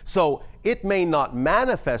time. So it may not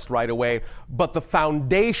manifest right away, but the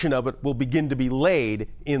foundation of it will begin to be laid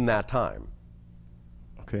in that time.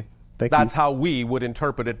 Okay, thank you. That's how we would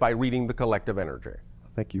interpret it by reading the collective energy.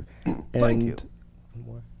 Thank you. Thank you.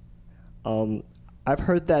 I've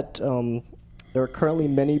heard that there are currently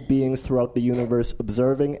many beings throughout the universe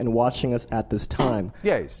observing and watching us at this time.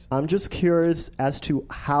 Yes. I'm just curious as to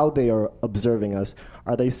how they are observing us.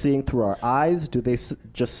 Are they seeing through our eyes? Do they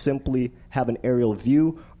just simply have an aerial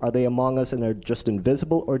view? Are they among us and they're just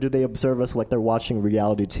invisible? Or do they observe us like they're watching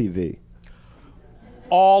reality TV?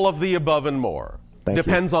 All of the above and more. Thank you.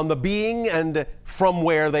 Depends on the being and from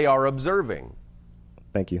where they are observing.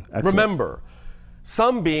 Thank you. Excellent. Remember,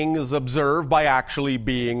 some beings observe by actually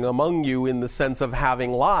being among you in the sense of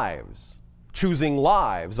having lives, choosing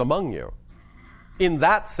lives among you. In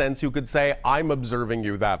that sense, you could say, I'm observing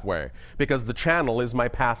you that way, because the channel is my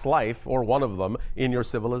past life, or one of them, in your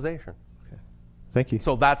civilization. Okay. Thank you.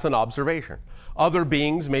 So that's an observation. Other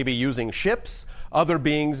beings may be using ships. Other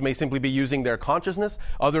beings may simply be using their consciousness.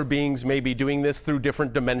 Other beings may be doing this through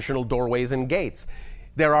different dimensional doorways and gates.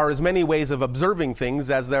 There are as many ways of observing things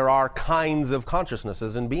as there are kinds of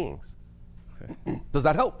consciousnesses and beings. Okay. Does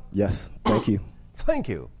that help? Yes. Thank you. Thank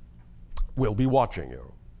you. We'll be watching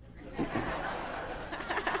you.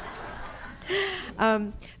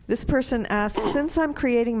 This person asks, since I'm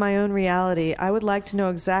creating my own reality, I would like to know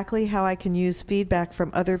exactly how I can use feedback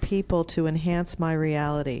from other people to enhance my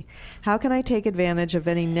reality. How can I take advantage of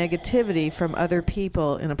any negativity from other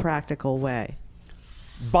people in a practical way?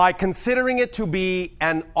 By considering it to be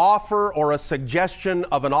an offer or a suggestion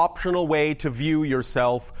of an optional way to view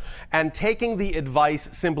yourself and taking the advice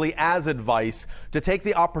simply as advice, to take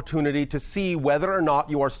the opportunity to see whether or not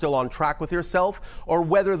you are still on track with yourself, or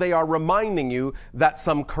whether they are reminding you that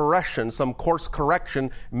some correction, some course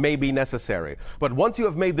correction may be necessary. But once you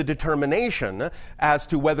have made the determination as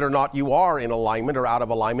to whether or not you are in alignment or out of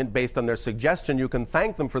alignment based on their suggestion, you can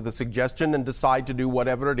thank them for the suggestion and decide to do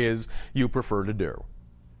whatever it is you prefer to do.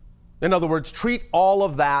 In other words, treat all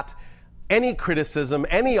of that, any criticism,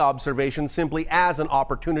 any observation, simply as an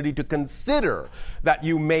opportunity to consider that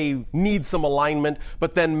you may need some alignment,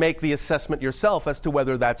 but then make the assessment yourself as to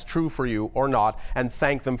whether that's true for you or not, and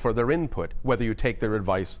thank them for their input, whether you take their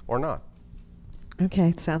advice or not. Okay,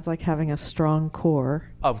 it sounds like having a strong core.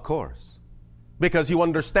 Of course. Because you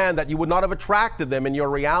understand that you would not have attracted them in your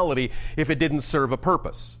reality if it didn't serve a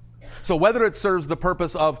purpose. So whether it serves the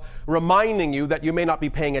purpose of reminding you that you may not be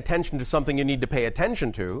paying attention to something you need to pay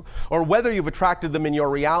attention to, or whether you've attracted them in your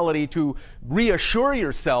reality to reassure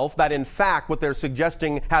yourself that in fact what they're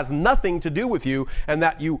suggesting has nothing to do with you, and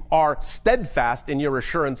that you are steadfast in your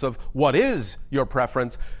assurance of what is your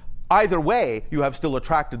preference, either way, you have still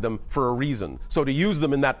attracted them for a reason. So to use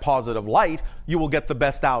them in that positive light, you will get the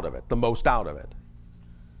best out of it, the most out of it.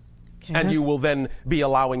 Okay. And you will then be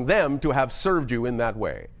allowing them to have served you in that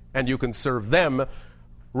way. And you can serve them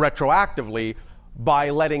retroactively by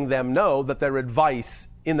letting them know that their advice,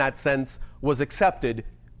 in that sense, was accepted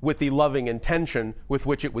with the loving intention with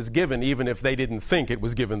which it was given, even if they didn't think it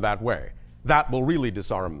was given that way. That will really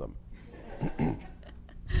disarm them.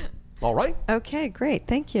 All right? Okay, great.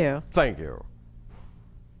 Thank you. Thank you.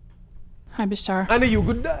 Hi, Bashar. And you,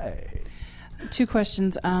 good day. 2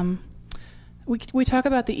 questions. We talk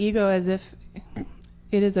about the ego as if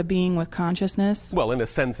it is a being with consciousness. Well, in a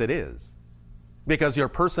sense it is. Because your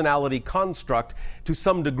personality construct, to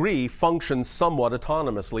some degree, functions somewhat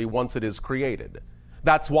autonomously once it is created.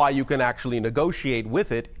 That's why you can actually negotiate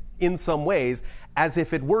with it in some ways as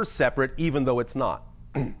if it were separate, even though it's not.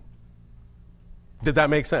 Did that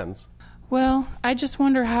make sense? Well, I just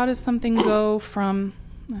wonder, how does something go from...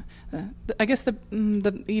 I guess the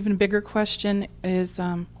even bigger question is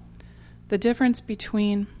the difference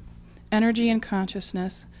between energy and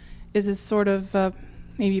consciousness is as sort of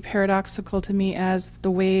maybe paradoxical to me as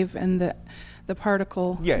the wave and the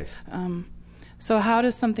particle. Yes. So how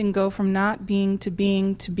does something go from not being to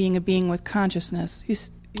being a being with consciousness? You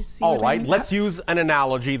see All right, I mean? let's use an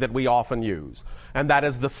analogy that we often use, and that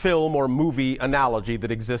is the film or movie analogy that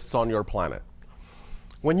exists on your planet.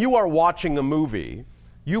 When you are watching a movie,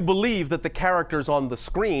 you believe that the characters on the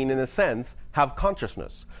screen, in a sense, have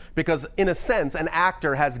consciousness. Because, in a sense, an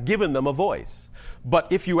actor has given them a voice. But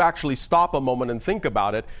if you actually stop a moment and think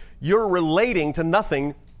about it, you're relating to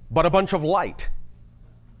nothing but a bunch of light.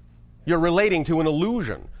 You're relating to an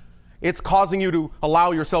illusion. It's causing you to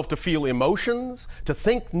allow yourself to feel emotions, to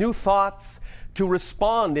think new thoughts, to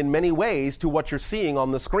respond in many ways to what you're seeing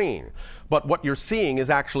on the screen. But what you're seeing is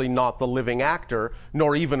actually not the living actor,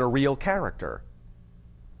 nor even a real character.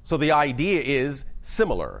 So the idea is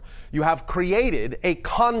similar. You have created a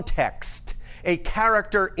context, a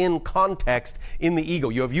character in context in the ego.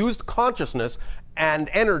 You have used consciousness and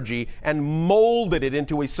energy and molded it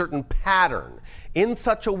into a certain pattern in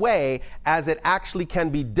such a way as it actually can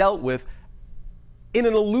be dealt with in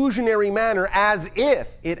an illusionary manner, as if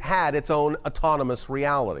it had its own autonomous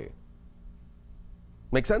reality.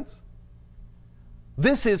 Make sense?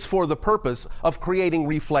 This is for the purpose of creating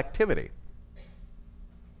reflectivity.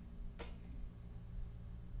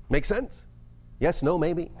 Make sense? Yes, no,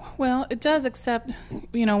 maybe? Well, it does, except,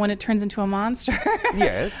 when it turns into a monster.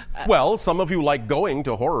 Yes. Well, some of you like going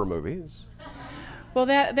to horror movies. Well,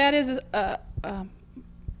 that is a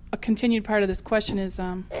continued part of this question is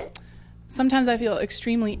sometimes I feel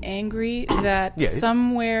extremely angry that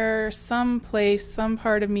somewhere, someplace, some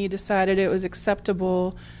part of me decided it was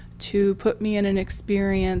acceptable to put me in an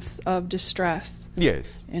experience of distress.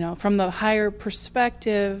 Yes. From the higher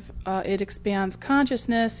perspective, it expands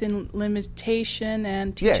consciousness in limitation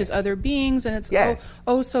and teaches other beings, and it's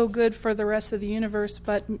oh so good for the rest of the universe.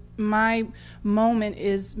 But my moment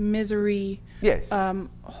is misery,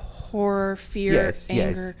 horror, fear,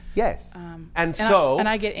 anger. And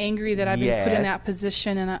I get angry that I've been put in that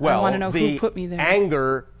position, and I want to know who put me there.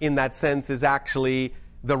 Anger, in that sense, is actually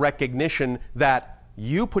the recognition that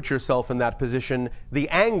you put yourself in that position. The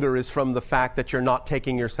anger is from the fact that you're not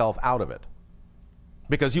taking yourself out of it.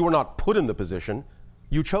 Because you were not put in the position,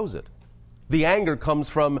 you chose it. The anger comes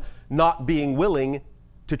from not being willing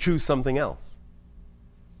to choose something else.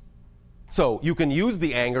 So you can use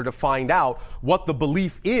the anger to find out what the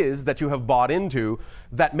belief is that you have bought into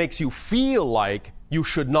that makes you feel like you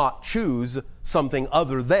should not choose something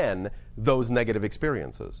other than those negative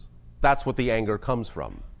experiences. That's what the anger comes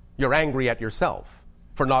from. You're angry at yourself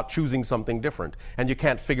for not choosing something different, and you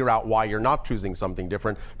can't figure out why you're not choosing something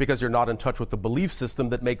different because you're not in touch with the belief system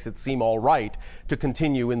that makes it seem all right to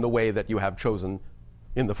continue in the way that you have chosen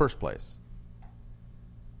in the first place.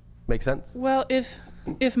 Make sense? Well,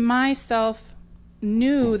 if myself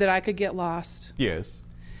knew that I could get lost, yes,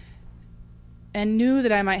 and knew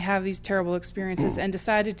that I might have these terrible experiences and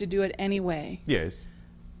decided to do it anyway, yes,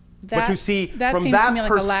 that, but you see, that from seems that to me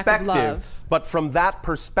like a lack of love. But from that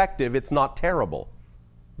perspective, it's not terrible.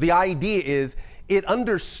 The idea is it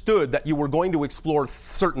understood that you were going to explore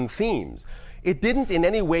certain themes. It didn't in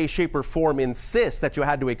any way, shape, or form insist that you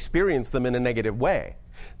had to experience them in a negative way.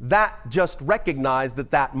 That just recognized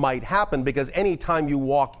that that might happen, because any time you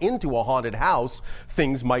walk into a haunted house,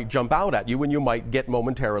 things might jump out at you and you might get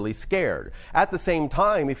momentarily scared. At the same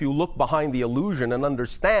time, if you look behind the illusion and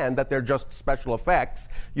understand that they're just special effects,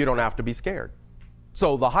 you don't have to be scared.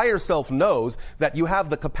 So the higher self knows that you have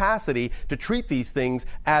the capacity to treat these things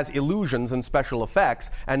as illusions and special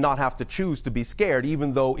effects and not have to choose to be scared,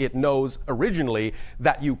 even though it knows originally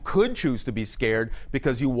that you could choose to be scared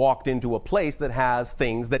because you walked into a place that has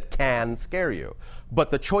things that can scare you. But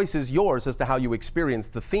the choice is yours as to how you experience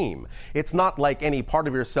the theme. It's not like any part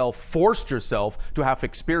of yourself forced yourself to have to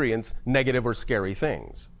experience negative or scary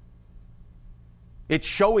things. It's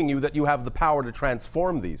showing you that you have the power to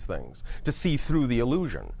transform these things, to see through the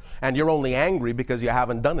illusion. And you're only angry because you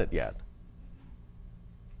haven't done it yet.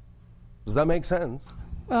 Does that make sense?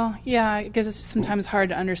 Well, yeah, because it's sometimes hard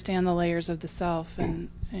to understand the layers of the self.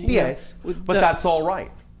 Yes, but that's all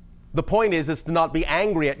right. The point is to not be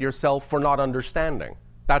angry at yourself for not understanding.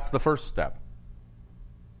 That's the first step.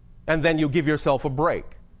 And then you give yourself a break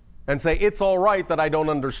and say, it's all right that I don't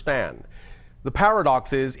understand. The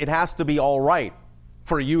paradox is it has to be all right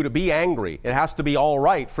for you to be angry. It has to be all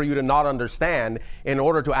right for you to not understand in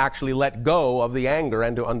order to actually let go of the anger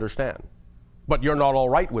and to understand. But you're not all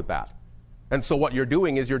right with that. And so what you're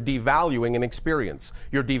doing is you're devaluing an experience.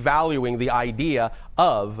 You're devaluing the idea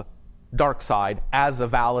of dark side as a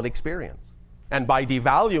valid experience. And by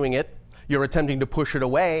devaluing it, you're attempting to push it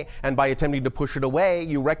away, and by attempting to push it away,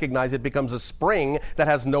 you recognize it becomes a spring that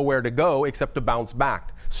has nowhere to go except to bounce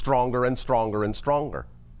back, stronger and stronger and stronger.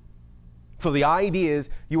 So the idea is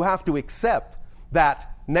you have to accept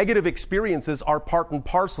that negative experiences are part and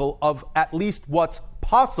parcel of at least what's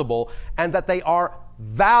possible, and that they are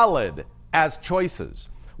valid as choices.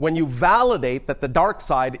 When you validate that the dark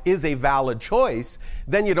side is a valid choice,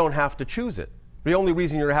 then you don't have to choose it. The only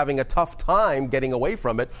reason you're having a tough time getting away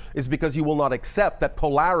from it is because you will not accept that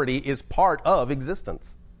polarity is part of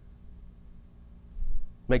existence.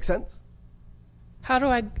 Make sense? How do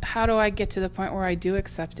I get to the point where I do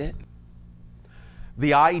accept it?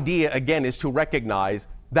 The idea, again, is to recognize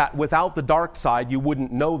that without the dark side, you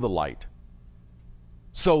wouldn't know the light.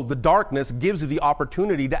 So the darkness gives you the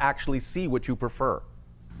opportunity to actually see what you prefer.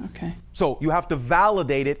 Okay. So you have to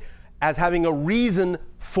validate it as having a reason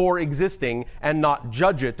for existing and not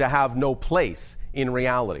judge it to have no place in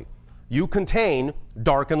reality. You contain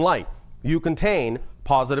dark and light. You contain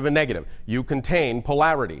positive and negative. You contain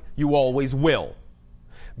polarity. You always will.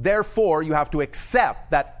 Therefore, you have to accept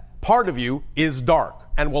that part of you is dark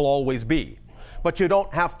and will always be. But you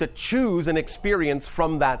don't have to choose an experience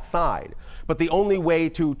from that side. But the only way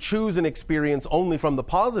to choose an experience only from the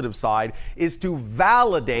positive side is to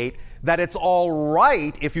validate that it's all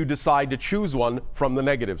right if you decide to choose one from the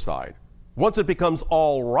negative side. Once it becomes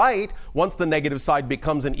all right, once the negative side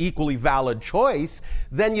becomes an equally valid choice,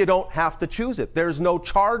 then you don't have to choose it. There's no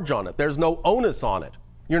charge on it. There's no onus on it.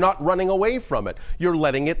 You're not running away from it. You're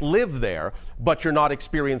letting it live there, but you're not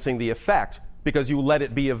experiencing the effect because you let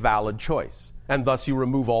it be a valid choice. And thus you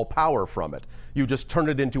remove all power from it. You just turn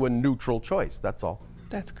it into a neutral choice. That's all.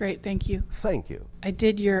 That's great. Thank you. Thank you. I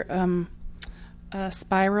did your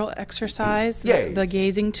spiral exercise, Yes. the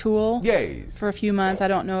gazing tool, Yes. for a few months. I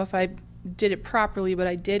don't know if I did it properly, but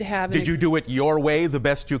I did have it. Did you do it your way the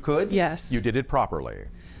best you could? Yes. You did it properly.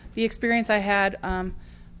 The experience I had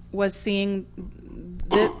was seeing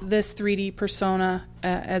this 3D persona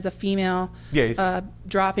as a female, Yes.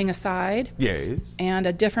 dropping aside, Yes. and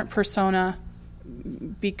a different persona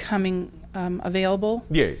becoming available.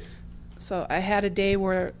 Yes. So I had a day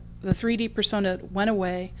where the 3D persona went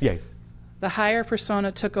away. Yes. The higher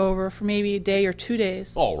persona took over for maybe a day or 2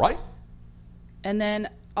 days. All right. And then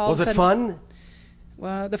all Was of a it sudden, fun?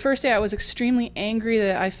 Well, the first day I was extremely angry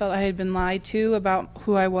that I felt I had been lied to about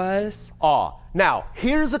who I was. Now,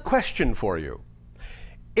 here's a question for you.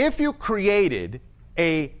 If you created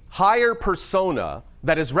a higher persona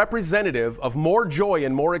that is representative of more joy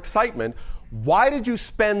and more excitement, Why did you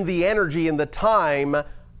spend the energy and the time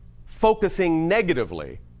focusing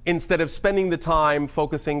negatively instead of spending the time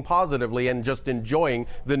focusing positively and just enjoying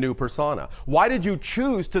the new persona? Why did you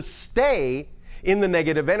choose to stay in the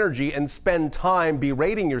negative energy and spend time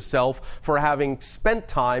berating yourself for having spent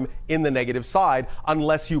time in the negative side,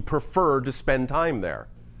 unless you prefer to spend time there?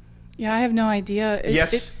 Yeah, I have no idea.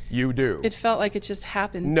 Yes, you do. It felt like it just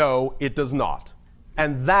happened. No, it does not.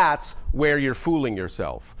 And that's where you're fooling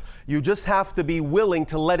yourself. You just have to be willing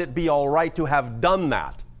to let it be all right to have done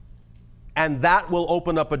that. And that will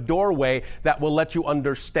open up a doorway that will let you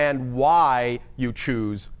understand why you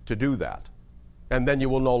choose to do that. And then you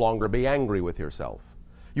will no longer be angry with yourself.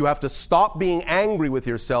 You have to stop being angry with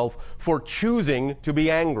yourself for choosing to be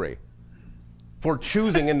angry, for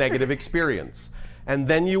choosing a negative experience. And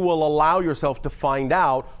then you will allow yourself to find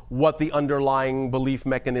out what the underlying belief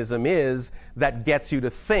mechanism is that gets you to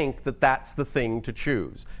think that that's the thing to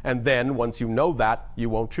choose. And then once you know that, you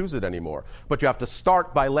won't choose it anymore. But you have to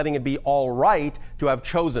start by letting it be all right to have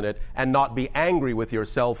chosen it and not be angry with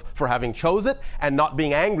yourself for having chosen it, and not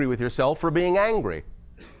being angry with yourself for being angry.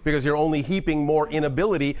 Because you're only heaping more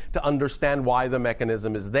inability to understand why the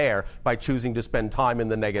mechanism is there by choosing to spend time in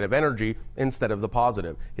the negative energy instead of the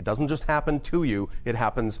positive. It doesn't just happen to you, it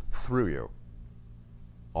happens through you.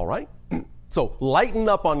 All right? So lighten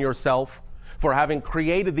up on yourself for having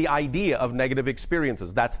created the idea of negative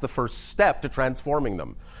experiences. That's the first step to transforming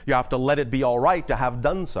them. You have to let it be all right to have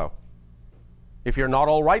done so. If you're not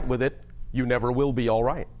all right with it, you never will be all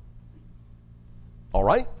right. All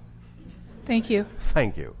right? Thank you.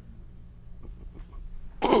 Thank you.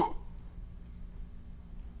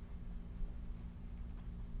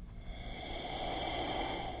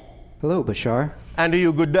 Hello, Bashar. And to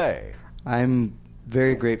you, good day. I'm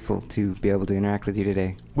very grateful to be able to interact with you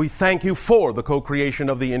today. We thank you for the co-creation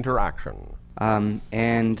of the interaction.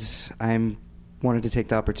 And I wanted to take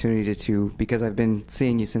the opportunity to, because I've been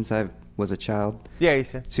seeing you since I was a child,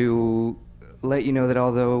 yes, to let you know that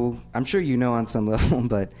although, I'm sure you know on some level,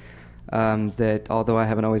 but that although I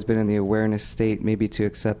haven't always been in the awareness state, maybe to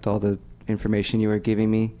accept all the information you are giving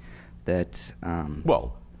me, that...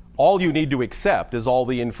 well, all you need to accept is all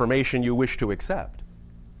the information you wish to accept.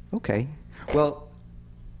 Okay. Well,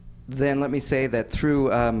 then let me say that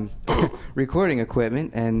through recording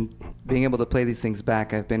equipment and being able to play these things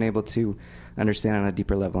back, I've been able to understand on a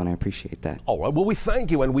deeper level, and I appreciate that. All right. Well, we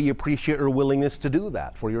thank you, and we appreciate your willingness to do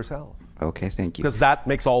that for yourself. Okay, thank you. Because that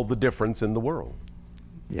makes all the difference in the world.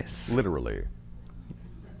 Yes. Literally.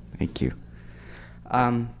 Thank you.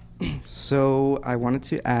 So I wanted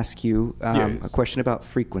to ask you a question about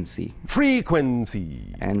frequency.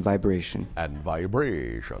 Frequency. And vibration. And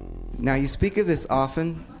vibration. Now, you speak of this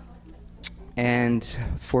often, and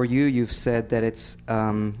for you, you've said that it's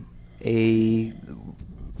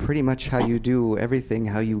pretty much how you do everything,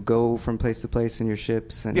 how you go from place to place in your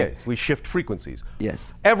ships. And yes, we shift frequencies.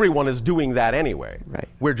 Yes. Everyone is doing that anyway. Right.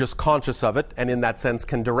 We're just conscious of it, and in that sense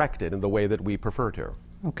can direct it in the way that we prefer to.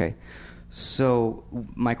 Okay. So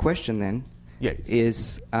my question then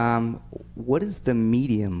is, what is the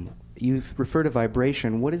medium? You refer to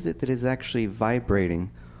vibration. What is it that is actually vibrating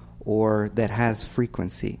or that has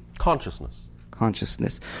frequency? Consciousness.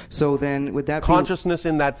 Consciousness. So then would that Consciousness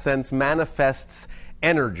in that sense manifests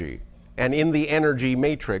energy. And in the energy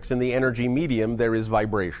matrix, in the energy medium, there is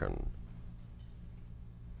vibration.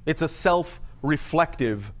 It's a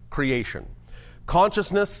self-reflective creation.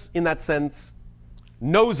 Consciousness, in that sense,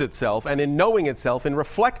 knows itself, and in knowing itself, in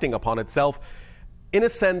reflecting upon itself, in a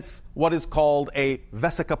sense, what is called a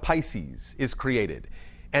Vesica Pisces is created.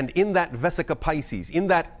 And in that Vesica Pisces, in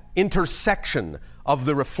that intersection of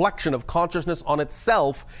the reflection of consciousness on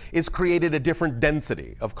itself, is created a different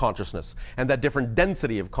density of consciousness. And that different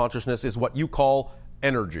density of consciousness is what you call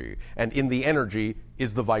energy. And in the energy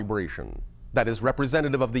is the vibration that is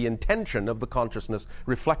representative of the intention of the consciousness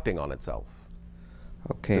reflecting on itself.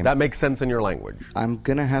 Okay. Did that make sense in your language? I'm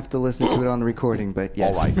going to have to listen to it on the recording, but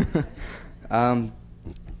yes. All right.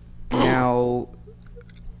 Now,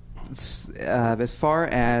 as far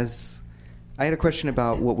as... I had a question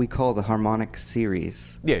about what we call the harmonic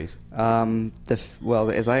series. Yes.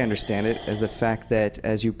 Well, as I understand it, as the fact that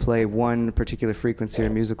as you play one particular frequency or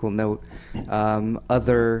musical note,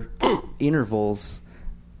 other intervals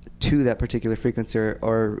to that particular frequency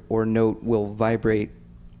or note will vibrate...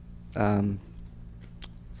 What's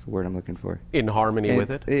the word I'm looking for? In harmony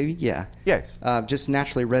with it? Yeah. Yes. Just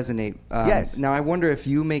naturally resonate. Yes. Now, I wonder if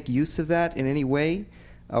you make use of that in any way,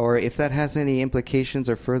 or if that has any implications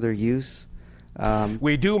or further use.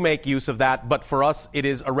 We do make use of that, but for us, it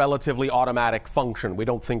is a relatively automatic function. We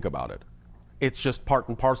don't think about it. It's just part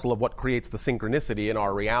and parcel of what creates the synchronicity in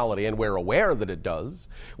our reality, and we're aware that it does.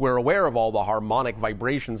 We're aware of all the harmonic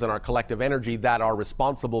vibrations in our collective energy that are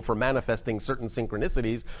responsible for manifesting certain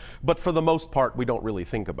synchronicities, but for the most part, we don't really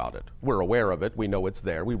think about it. We're aware of it, we know it's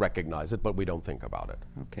there, we recognize it, but we don't think about it.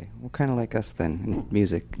 Okay, well, kind of like us then,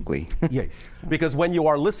 musically. Yes, because when you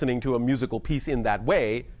are listening to a musical piece in that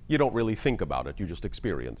way, you don't really think about it, you just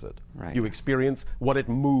experience it. Right. You experience what it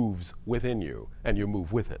moves within you, and you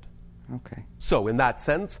move with it. Okay. So, in that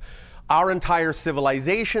sense, our entire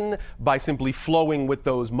civilization, by simply flowing with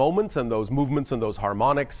those moments and those movements and those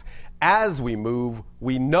harmonics, as we move,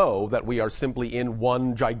 we know that we are simply in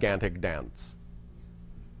one gigantic dance.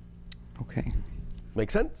 Okay.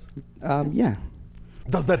 Make sense? Yeah.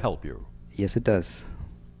 Does that help you? Yes, it does.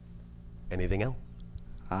 Anything else?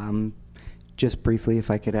 Just briefly,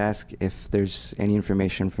 if I could ask if there's any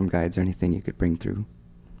information from guides or anything you could bring through.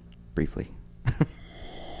 Briefly.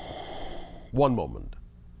 One moment.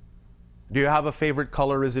 Do you have a favorite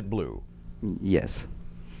color? Is it blue? Yes.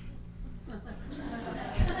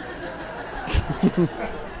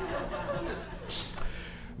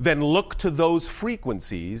 Then look to those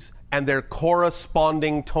frequencies and their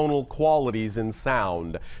corresponding tonal qualities in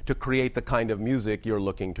sound to create the kind of music you're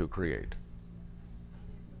looking to create.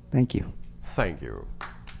 Thank you. Thank you.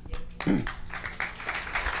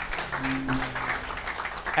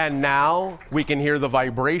 And now we can hear the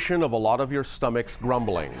vibration of a lot of your stomachs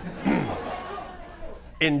grumbling.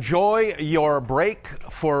 Enjoy your break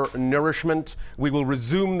for nourishment. We will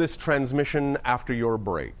resume this transmission after your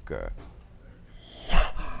break.